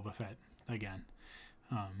see Boba Fett again.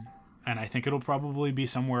 And I think it'll probably be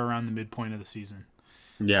somewhere around the midpoint of the season.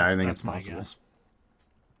 Yeah, I think that's my guess.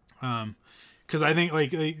 Because I think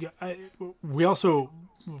we also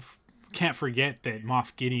can't forget that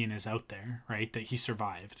Moff Gideon is out there, right? That he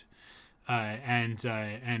survived, and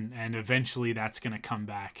eventually that's going to come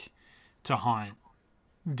back to haunt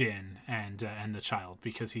Din and the child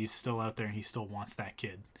because he's still out there and he still wants that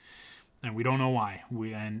kid, and we don't know why.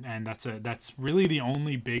 That's really the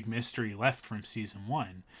only big mystery left from season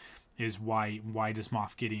 1, is why does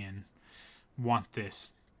Moff Gideon want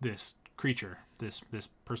this creature, this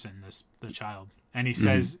person, the child? And he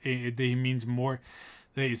says it means more.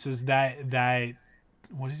 He says that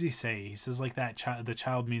what does he say? He says like that the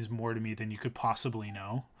child means more to me than you could possibly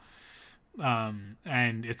know.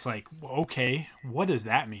 And it's like, okay, what does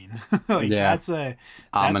that mean? That's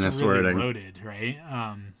ominous really wording. Loaded, right?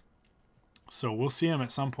 So we'll see him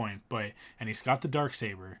at some point, and he's got the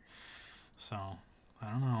Darksaber. So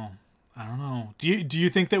I don't know. Do you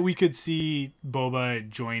think that we could see Boba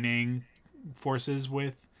joining forces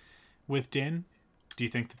with Din? Do you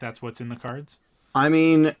think that that's what's in the cards? I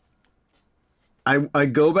mean, I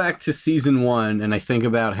go back to season 1 and I think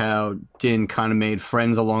about how Din kind of made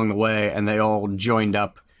friends along the way and they all joined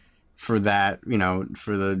up for that,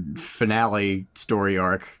 for the finale story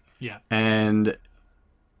arc. Yeah. And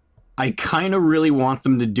I kind of really want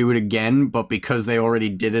them to do it again, but because they already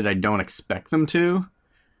did it, I don't expect them to.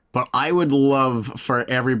 But I would love for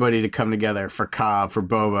everybody to come together, for Cobb, for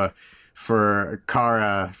Boba, for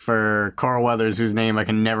Kara, for Carl Weathers, whose name I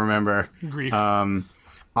can never remember. Grief. I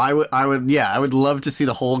would love to see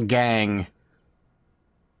the whole gang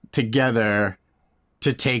together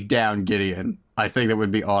to take down Gideon. I think that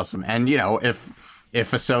would be awesome. And,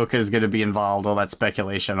 if Ahsoka is going to be involved, all that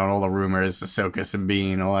speculation on all the rumors, Ahsoka,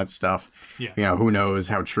 Sabine, all that stuff. Yeah. Who knows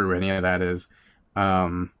how true any of that is.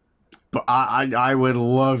 But I would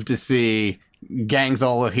love to see gangs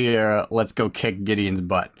all here, let's go kick Gideon's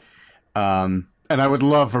butt. And I would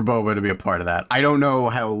love for Boba to be a part of that. I don't know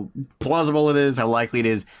how plausible it is, how likely it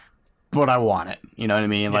is, but I want it. You know what I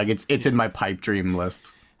mean? Yeah. Like it's in my pipe dream list.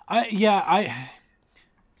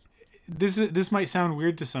 This might sound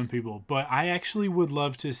weird to some people, but I actually would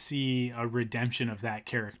love to see a redemption of that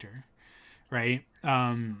character, right?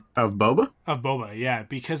 Of Boba? Of Boba, yeah,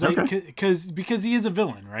 because because he is a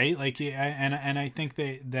villain, right? Like, and I think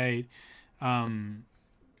they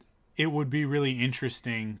it would be really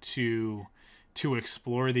interesting to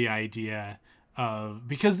explore the idea of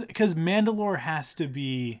because Mandalore has to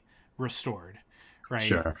be restored, right?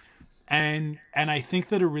 Sure. And I think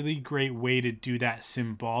that a really great way to do that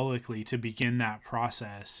symbolically to begin that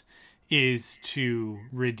process is to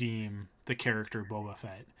redeem the character Boba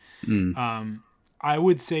Fett. I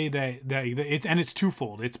would say that it's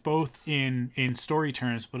twofold. It's both in story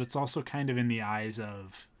terms, but it's also kind of in the eyes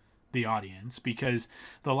of the audience, because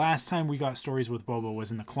the last time we got stories with Boba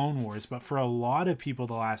was in the Clone Wars, but for a lot of people,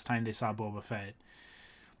 the last time they saw Boba Fett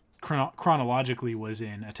chronologically was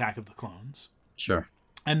in Attack of the Clones. Sure.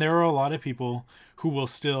 And there are a lot of people who will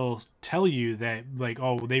still tell you that, like,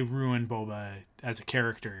 oh, they ruined Boba as a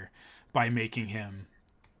character by making him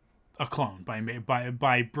a clone,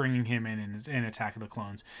 by bringing him in Attack of the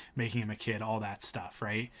Clones, making him a kid, all that stuff,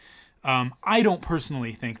 right? I don't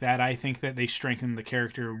personally think that. I think that they strengthened the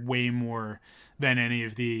character way more than any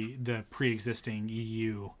of the pre-existing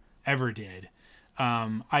EU ever did.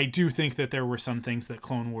 I do think that there were some things that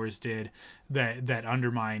Clone Wars did that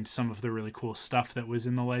undermined some of the really cool stuff that was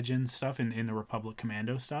in the Legends stuff, in the Republic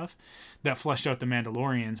Commando stuff, that fleshed out the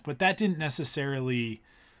Mandalorians, but that didn't necessarily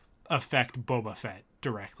affect Boba Fett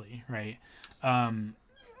directly, right?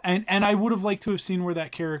 And I would have liked to have seen where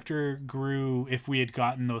that character grew if we had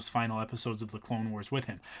gotten those final episodes of the Clone Wars with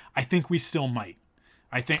him. I think we still might.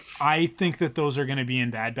 I think that those are going to be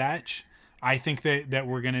in Bad Batch. I think that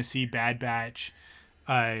we're going to see Bad Batch,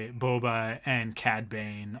 Boba, and Cad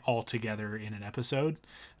Bane all together in an episode.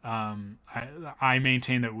 I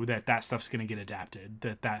maintain that stuff's going to get adapted,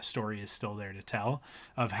 that story is still there to tell,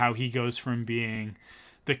 of how he goes from being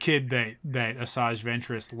the kid that Asajj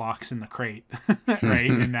Ventress locks in the crate, right,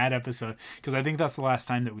 in that episode, because I think that's the last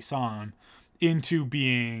time that we saw him, into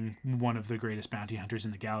being one of the greatest bounty hunters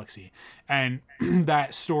in the galaxy. And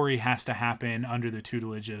that story has to happen under the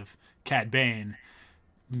tutelage of Cad Bane,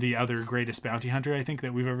 the other greatest bounty hunter I think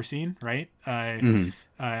that we've ever seen, right?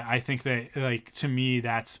 I think that, like, to me,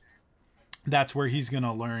 that's where he's going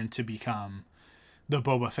to learn to become the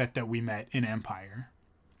Boba Fett that we met in Empire.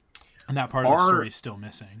 And that part of the story is still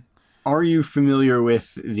missing. Are you familiar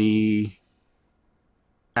with the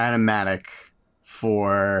animatic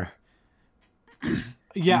for?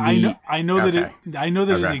 Yeah, I know that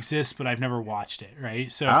it exists, but I've never watched it.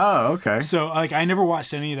 Right. So. Oh, okay. So, like, I never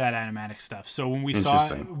watched any of that animatic stuff. So when we saw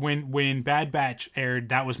when Bad Batch aired,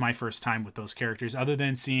 that was my first time with those characters, other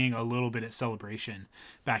than seeing a little bit at Celebration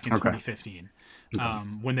back in 2015.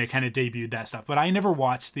 When they kind of debuted that stuff. But I never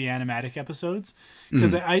watched the animatic episodes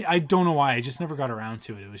because I don't know why. I just never got around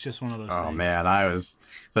to it. It was just one of those things. Oh, man.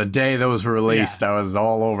 The day those were released, I was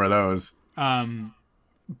all over those.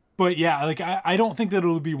 But yeah, like, I don't think that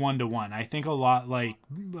it'll be 1-to-1. I think a lot like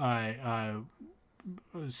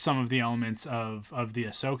some of the elements of the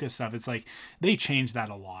Ahsoka stuff, it's like they changed that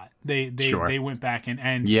a lot. They went back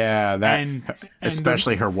and yeah,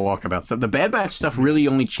 especially her walkabout stuff. The Bad Batch stuff really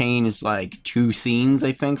only changed like 2 scenes,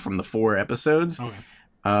 I think, from the 4 episodes. Okay.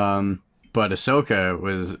 But Ahsoka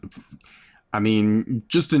was, I mean,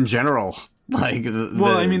 just in general, like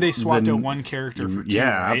they swapped out one character for 2.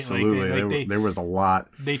 Yeah, right? absolutely. Like there was a lot.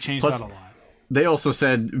 They changed that a lot. They also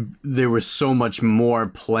said there was so much more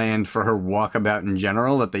planned for her walkabout in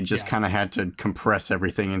general that they just kind of had to compress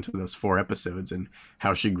everything into those 4 episodes and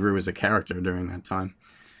how she grew as a character during that time.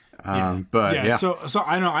 So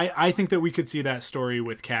I know I think that we could see that story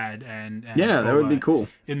with Cad and that would be cool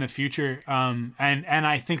in the future. And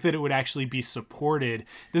I think that it would actually be supported.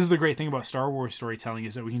 This is the great thing about Star Wars storytelling,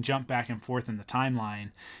 is that we can jump back and forth in the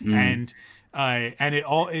timeline, and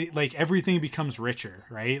like everything becomes richer,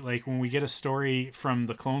 right? Like when we get a story from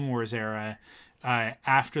the Clone Wars era,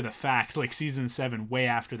 after the fact, like season 7, way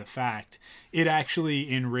after the fact, it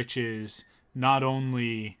actually enriches not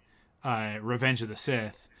only Revenge of the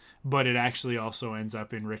Sith, but it actually also ends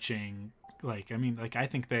up enriching, I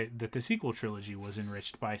think that the sequel trilogy was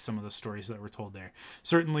enriched by some of the stories that were told there.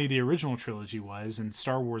 Certainly the original trilogy was, and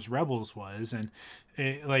Star Wars Rebels was, and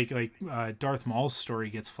Darth Maul's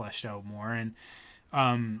story gets fleshed out more, and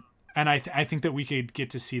I think that we could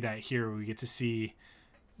get to see that here. We get to see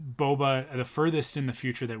Boba the furthest in the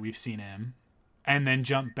future that we've seen him, and then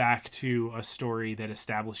jump back to a story that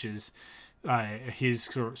establishes his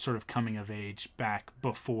sort of coming of age back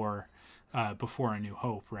before A New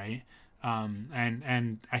Hope, right?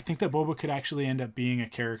 And I think that Boba could actually end up being a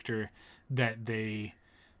character that they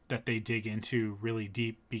dig into really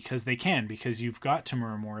deep, because you've got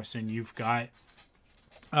Tamura Morrison, you've got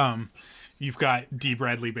D.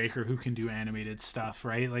 Bradley Baker, who can do animated stuff,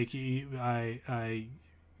 right? Like you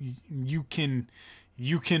can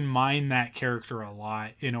mine that character a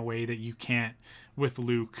lot in a way that you can't with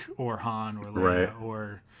Luke or Han or Leia, right,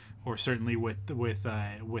 or certainly with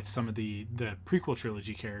some of the prequel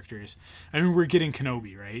trilogy characters. I mean, we're getting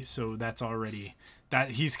Kenobi, right? So that's already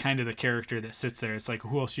that he's kind of the character that sits there. It's like,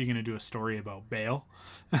 who else are you going to do a story about? Bail,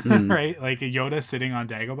 right? Like a Yoda sitting on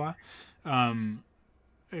Dagobah,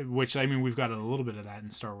 which, I mean, we've got a little bit of that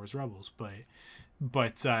in Star Wars Rebels, but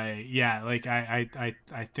I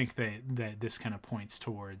think that this kind of points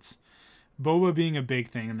towards Boba being a big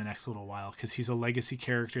thing in the next little while, because he's a legacy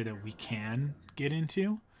character that we can get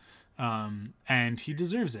into, and he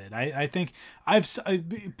deserves it. I think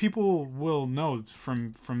people will know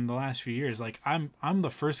from the last few years, like I'm the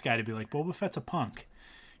first guy to be like, Boba Fett's a punk.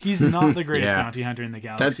 He's not the greatest bounty hunter in the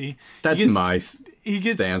galaxy. That's my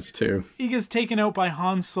stance too. He gets taken out by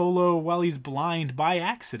Han Solo while he's blind by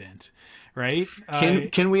accident, right?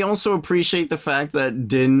 Can we also appreciate the fact that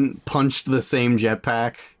Din punched the same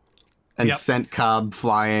jetpack and sent Cobb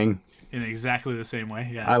flying in exactly the same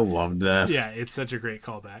way? Yeah, I loved that. Yeah, it's such a great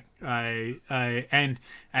callback. And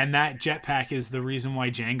that jetpack is the reason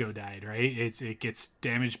why Django died, right? It gets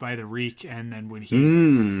damaged by the reek, and then when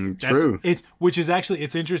he true. Which is actually,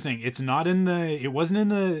 it's interesting. It wasn't in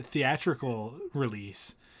the theatrical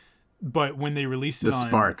release, but when they released it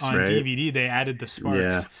on right? DVD, they added the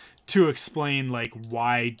sparks to explain like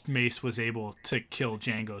why Mace was able to kill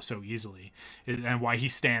Django so easily, and why he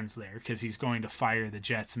stands there, because he's going to fire the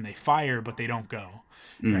jets, and they fire but they don't go,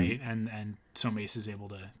 right? And so Mace is able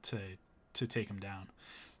to take him down.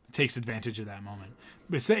 Takes advantage of that moment.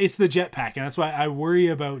 But it's the jetpack, and that's why I worry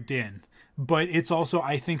about Din. But it's also,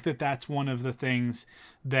 I think that that's one of the things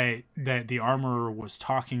that the Armorer was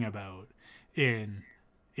talking about in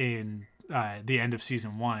the end of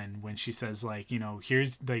season 1, when she says, like,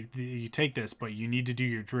 here's like, you take this, but you need to do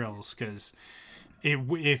your drills, because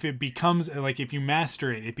if it becomes like, if you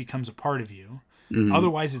master it, it becomes a part of you.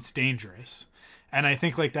 Otherwise it's dangerous. And I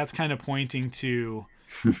think like that's kind of pointing to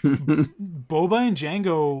Boba and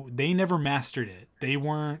Django. They never mastered it. They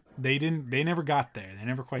never got there. They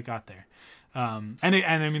never quite got there. And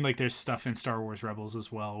I mean, like, there's stuff in Star Wars Rebels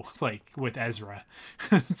as well, like with Ezra.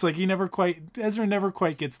 It's like Ezra never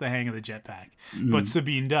quite gets the hang of the jetpack, but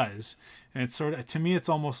Sabine does. And it's sort of, to me, it's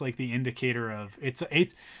almost like the indicator of it's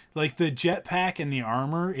like the jetpack and the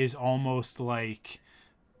armor is almost like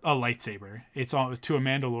a lightsaber. It's all, to a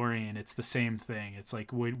Mandalorian, it's the same thing. It's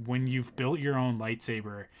like when you've built your own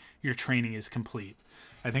lightsaber, your training is complete.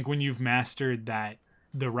 I think when you've mastered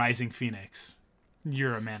the Rising Phoenix,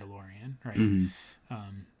 you're a Mandalorian, right?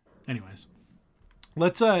 Anyways,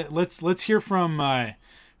 let's hear from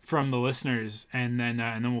the listeners, and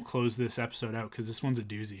then we'll close this episode out, because this one's a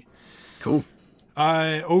doozy. Cool.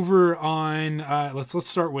 Over on let's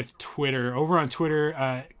start with Twitter. Over on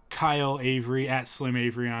Twitter, Kyle Avery at Slim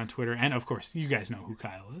Avery on Twitter, and of course you guys know who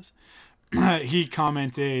Kyle is. He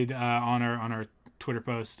commented on our Twitter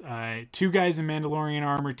post, 2 guys in Mandalorian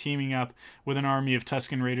armor teaming up with an army of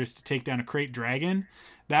Tusken Raiders to take down a crate dragon.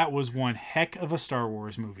 That was one heck of a Star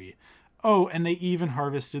Wars movie. Oh, and they even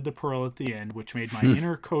harvested the pearl at the end, which made my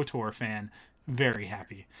inner KOTOR fan very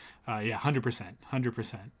happy.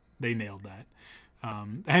 100%. They nailed that.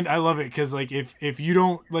 And I love it, because like if you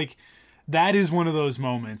don't like, that is one of those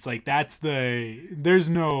moments. Like that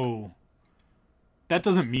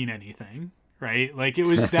doesn't mean anything, right? Like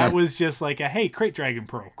that was just like a, hey, Crate Dragon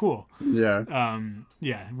Pearl, cool. Yeah.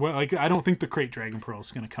 Yeah. Well, like I don't think the Crate Dragon Pearl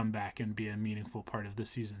is going to come back and be a meaningful part of the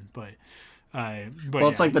season, but well,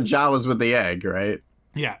 it's like the Jawas with the egg, right?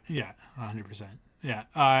 Yeah, 100%. Yeah.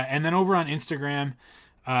 And then over on Instagram,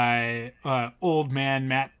 old man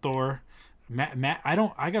Matt Thor, Matt.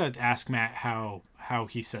 I gotta ask Matt how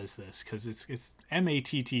he says this, because it's Matthor.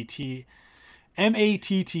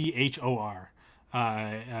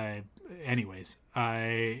 Anyways,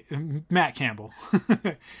 Matt Campbell,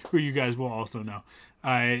 who you guys will also know,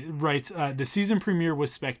 writes, the season premiere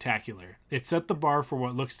was spectacular. It set the bar for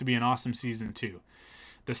what looks to be an awesome season 2.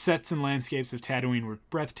 The sets and landscapes of Tatooine were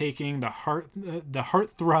breathtaking. The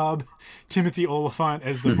heartthrob Timothy Oliphant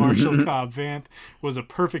as the Marshal Cobb Vanth was a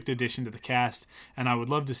perfect addition to the cast, and I would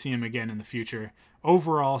love to see him again in the future.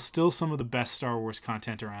 Overall, still some of the best Star Wars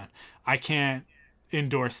content around. I can't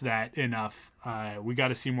endorse that enough. We got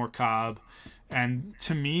to see more Cobb, and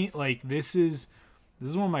to me, like, this is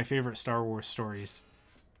one of my favorite Star Wars stories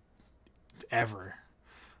ever.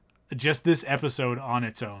 Just this episode on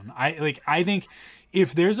its own. I think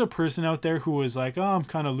if there's a person out there who was like, oh, I'm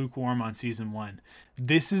kind of lukewarm on season 1,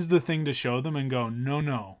 this is the thing to show them and go,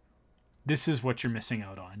 no, this is what you're missing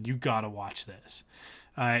out on. You got to watch this.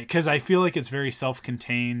 Because I feel like it's very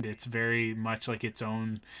self-contained. It's very much like its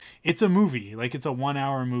own. It's a movie. Like, it's a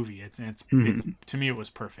 1-hour movie. It's to me, it was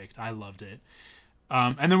perfect. I loved it.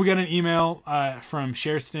 And then we got an email from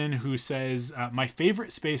Sherston, who says, my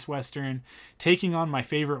favorite space western taking on my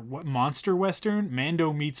favorite monster western,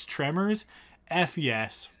 Mando meets Tremors. F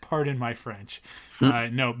yes, pardon my French.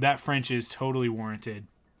 No, that French is totally warranted.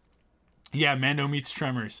 Yeah, Mando meets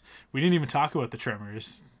Tremors. We didn't even talk about the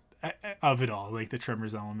Tremors of it all, like the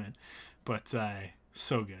Tremors element. But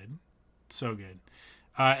so good.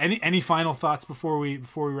 Any final thoughts before we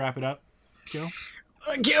wrap it up, Joe?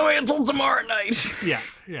 I can't wait until tomorrow night. Yeah.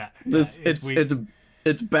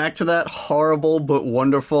 It's back to that horrible but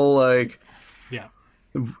wonderful, like, yeah.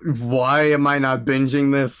 Why am I not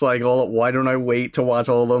binging this? Like, why don't I wait to watch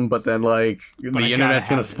all of them? But then, like, the internet's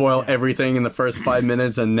gonna spoil everything in the first 5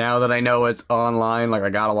 minutes, and now that I know it's online, like, I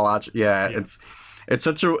gotta watch. Yeah.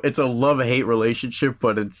 It's a love-hate relationship,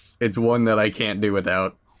 but it's one that I can't do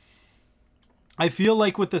without. I feel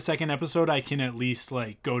like with the second episode, I can at least,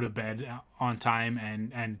 like, go to bed on time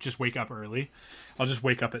and just wake up early. I'll just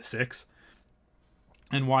wake up at 6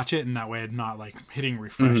 and watch it, and that way I'm not, like, hitting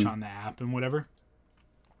refresh on the app and whatever.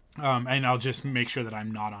 And I'll just make sure that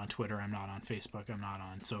I'm not on Twitter, I'm not on Facebook, I'm not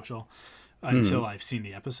on social until I've seen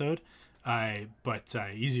the episode. But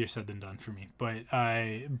easier said than done for me. But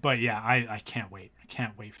yeah, I can't wait. I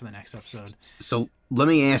can't wait for the next episode. So let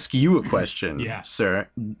me ask you a question, sir.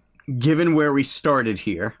 Given where we started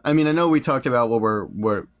here, I mean, I know we talked about what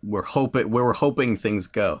we're hoping things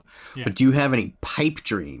go, but do you have any pipe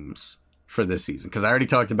dreams for this season? Because I already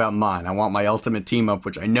talked about mine. I want my ultimate team up,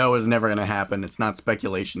 which I know is never going to happen. It's not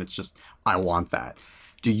speculation. It's just I want that.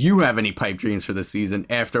 Do you have any pipe dreams for this season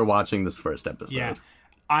after watching this first episode? Yeah,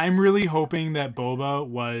 I'm really hoping that Boba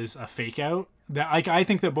was a fake out. That I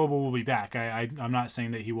think that Boba will be back. I'm not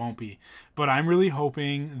saying that he won't be, but I'm really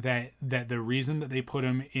hoping that the reason that they put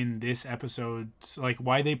him in this episode, like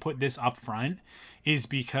why they put this up front, is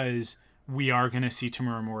because we are going to see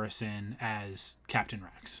Tamura Morrison as Captain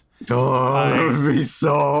Rex. Oh, that would be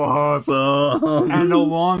so awesome. And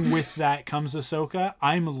along with that comes Ahsoka.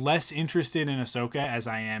 I'm less interested in Ahsoka as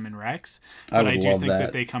I am in Rex, but I do think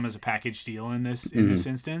that they come as a package deal in this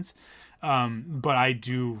instance. But I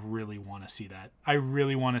do really want to see that. I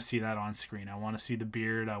really want to see that on screen. I want to see the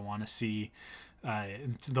beard. I want to see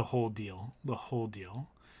the whole deal.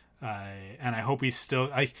 And I hope he's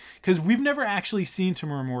still, because we've never actually seen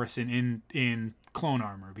Tamura Morrison in clone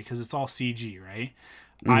armor because it's all CG, right?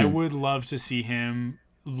 I would love to see him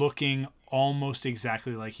looking almost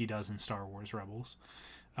exactly like he does in Star Wars Rebels.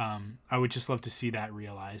 I would just love to see that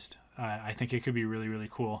realized. I think it could be really, really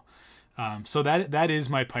cool. So that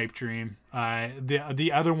is my pipe dream.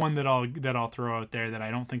 The other one that I'll throw out there that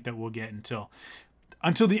I don't think that we'll get until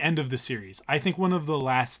the end of the series. I think one of the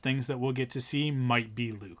last things that we'll get to see might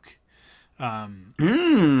be Luke.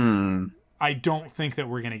 I don't think that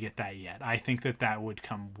we're going to get that yet. I think that would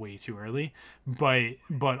come way too early,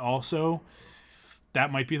 but also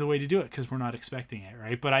that might be the way to do it because we're not expecting it,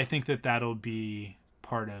 right? But I think that that'll be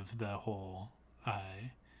part of the whole,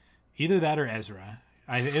 either that or Ezra.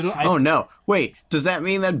 Oh no! Wait, does that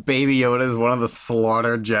mean that Baby Yoda is one of the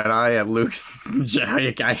slaughtered Jedi at Luke's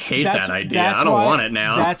Jedi? I hate that idea. I don't want it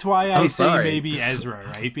now. That's why I say maybe Ezra,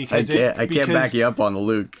 right? Because I can't back you up on the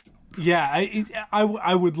Luke. Yeah,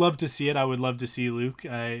 I would love to see it. I would love to see Luke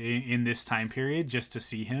in this time period, just to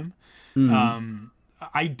see him.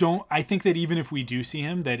 I think that even if we do see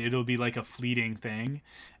him, that it'll be like a fleeting thing.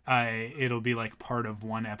 It'll be like part of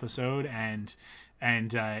one episode, and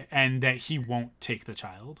that he won't take the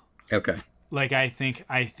child. Okay. Like I think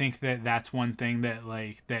that that's one thing that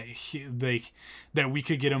that we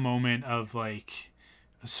could get a moment of like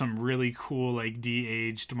some really cool like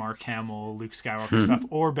de-aged Mark Hamill Luke Skywalker stuff,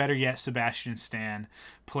 or better yet, Sebastian Stan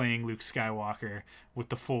playing Luke Skywalker with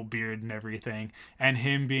the full beard and everything, and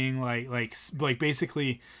him being like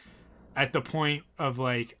basically at the point of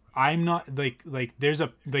like, I'm not like there's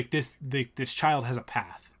a like this child has a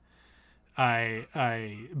path,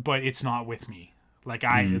 but it's not with me. Like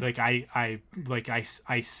I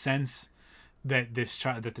sense that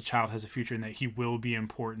the child has a future, and that he will be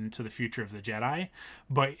important to the future of the Jedi,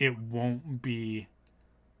 but it won't be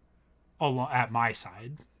at my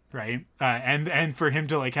side, right? And for him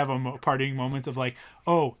to like have a parting moment of like,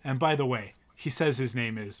 oh, and by the way, he says his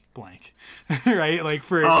name is blank, right? Like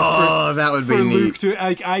that would be neat. Luke to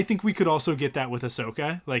like, I think we could also get that with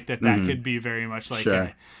Ahsoka, like that could be very much like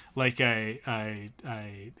sure.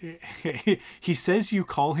 He says you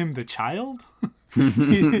call him the child.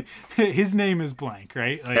 His name is blank,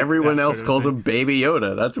 right? Like, everyone else calls him Baby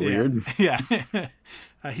Yoda. That's weird. Yeah.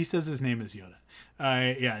 He says his name is Yoda.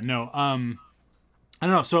 I don't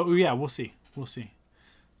know. So yeah, we'll see.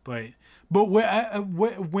 But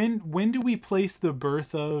when do we place the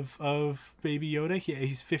birth of Baby Yoda?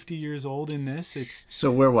 He's 50 years old in this. It's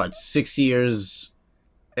so we're what, 6 years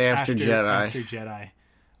after Jedi. After Jedi.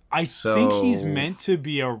 I think he's meant to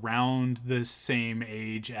be around the same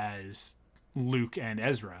age as Luke and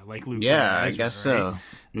Ezra, like Luke. Yeah, and Ezra, I guess right? so.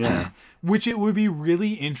 Yeah. Which it would be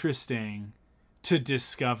really interesting to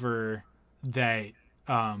discover that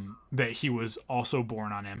that he was also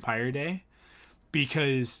born on Empire Day,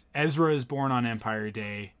 because Ezra is born on Empire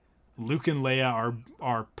Day, Luke and Leia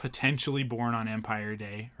are potentially born on Empire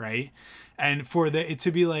Day, right? And for it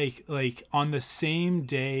to be like on the same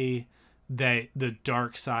day that the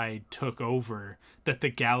dark side took over, that the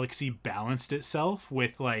galaxy balanced itself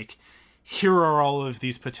with like, here are all of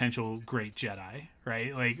these potential great Jedi,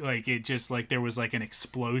 right? Like it just like there was like an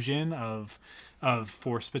explosion of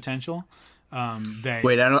force potential.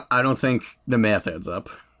 Wait, I don't think the math adds up.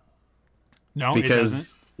 No,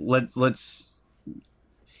 because it doesn't. let's.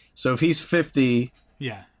 So if he's 50,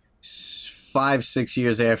 yeah, 5-6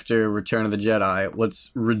 years after Return of the Jedi,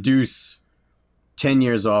 let's reduce 10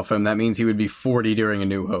 years off him. That means he would be 40 during A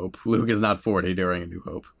New Hope. Luke is not 40 during A New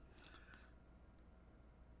Hope.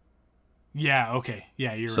 Yeah, okay.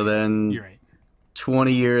 Yeah, you're right. So then you're right.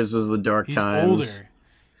 20 years was the Dark Times.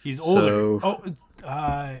 He's older. So,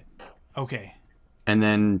 okay. And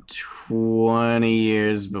then 20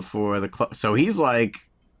 years before so he's like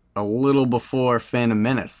a little before Phantom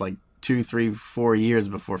Menace, like 2, 3, 4 years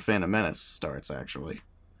before Phantom Menace starts, actually.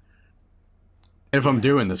 If I'm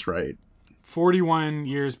doing this right. 41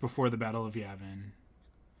 years before the Battle of Yavin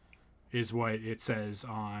is what it says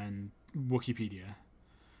on Wikipedia.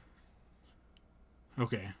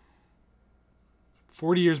 Okay.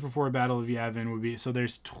 40 years before Battle of Yavin would be, so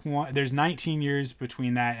there's 19 years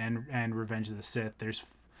between that and Revenge of the Sith.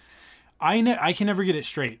 I can never get it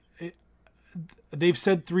straight. They've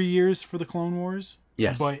said 3 years for the Clone Wars.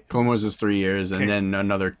 Yes, but, Clone Wars is 3 years, okay. and then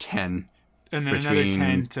another 10. And then another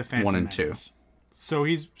 10 to Phantom 1 and Menace. 2. So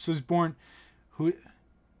he's born. Who?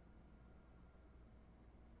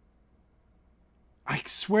 I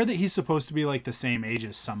swear that he's supposed to be like the same age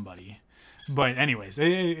as somebody. But anyways,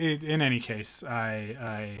 in any case,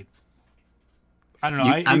 I don't know.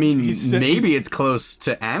 I mean, maybe it's close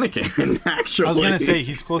to Anakin. Actually, I was gonna say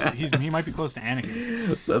he's close. He might be close to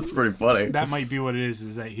Anakin. That's pretty funny. That might be what it is.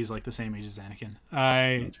 Is that he's like the same age as Anakin?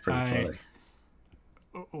 That's pretty funny.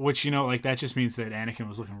 Which, like that just means that Anakin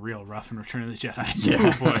was looking real rough in Return of the Jedi.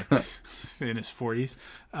 Yeah. Oh boy, in his 40s.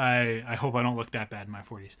 I hope I don't look that bad in my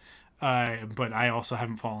 40s. But I also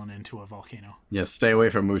haven't fallen into a volcano. Yeah, stay away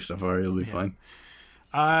from Mustafar. You'll be fine.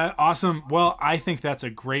 Awesome. Well, I think that's a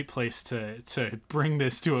great place to bring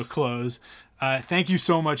this to a close. Thank you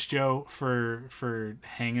so much, Joe, for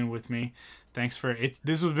hanging with me. Thanks for it.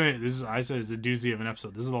 I said it's a doozy of an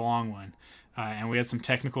episode. This is a long one. And we had some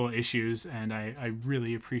technical issues, and I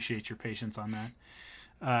really appreciate your patience on that.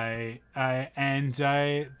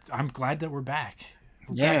 I'm glad that we're back.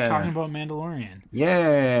 Back talking about Mandalorian.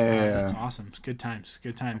 Yeah. That's awesome. It's good times.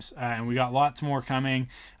 And we got lots more coming.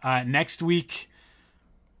 Next week,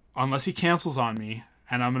 unless he cancels on me,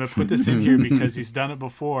 and I'm going to put this in here because he's done it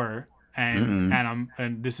before,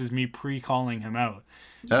 and this is me pre-calling him out.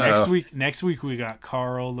 Uh-oh. Next week we got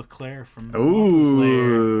Carl Leclerc from the Slayer.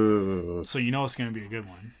 Ooh. So you know it's going to be a good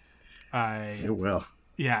one. It will.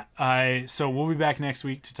 Yeah. So we'll be back next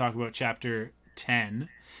week to talk about chapter 10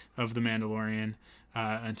 of The Mandalorian.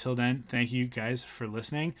 Until then, thank you guys for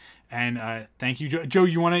listening, and thank you, Joe. Joe,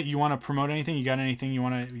 you want to promote anything? You got anything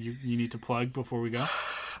you need to plug before we go?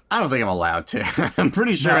 I don't think I'm allowed to. I'm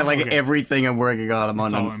pretty sure everything I'm working on, I'm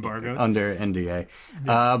under NDA.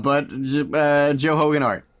 Yeah. But Joe Hogan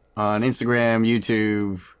Art on Instagram,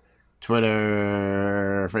 YouTube,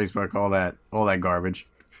 Twitter, Facebook, all that garbage.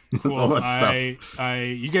 Cool. All that stuff.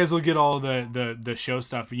 You guys will get all the show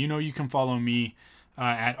stuff. But you can follow me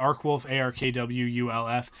at Arkwolf,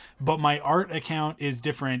 ARKWULF, but my art account is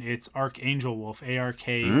different. It's Archangel Wolf,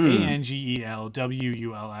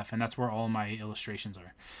 ARKANGELWULF, and that's where all my illustrations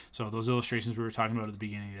are. So those illustrations we were talking about at the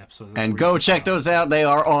beginning of the episode. And go check those out. They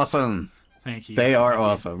are awesome. Thank you. They are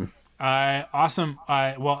awesome. Awesome.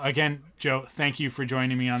 Well, again, Joe, thank you for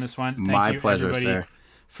joining me on this one. Thank my you, pleasure, everybody, sir.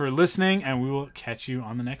 for listening, and we will catch you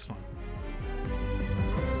on the next one.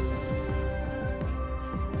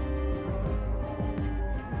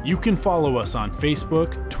 You can follow us on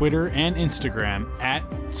Facebook, Twitter, and Instagram at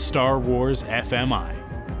Star Wars FMI.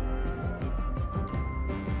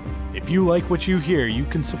 If you like what you hear, you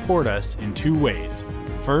can support us in two ways.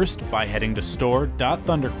 First, by heading to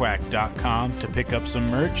store.thunderquack.com to pick up some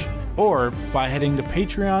merch, or by heading to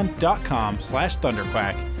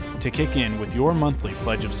patreon.com/thunderquack to kick in with your monthly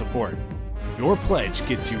pledge of support. Your pledge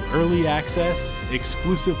gets you early access,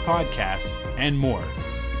 exclusive podcasts, and more.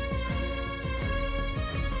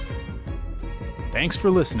 Thanks for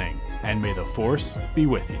listening, and may the Force be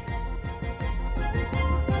with you.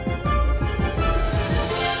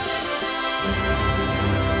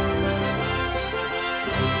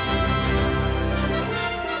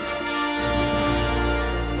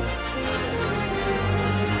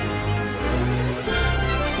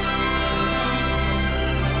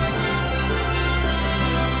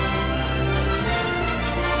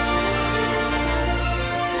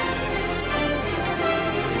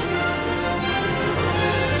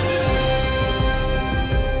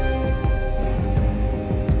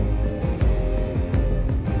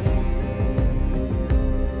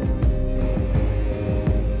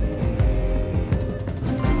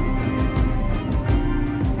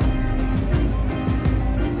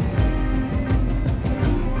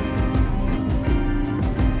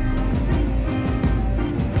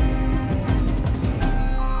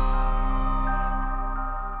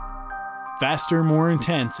 Faster, More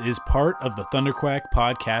Intense is part of the Thunderquack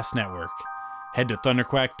Podcast Network. Head to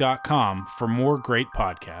thunderquack.com for more great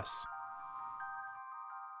podcasts.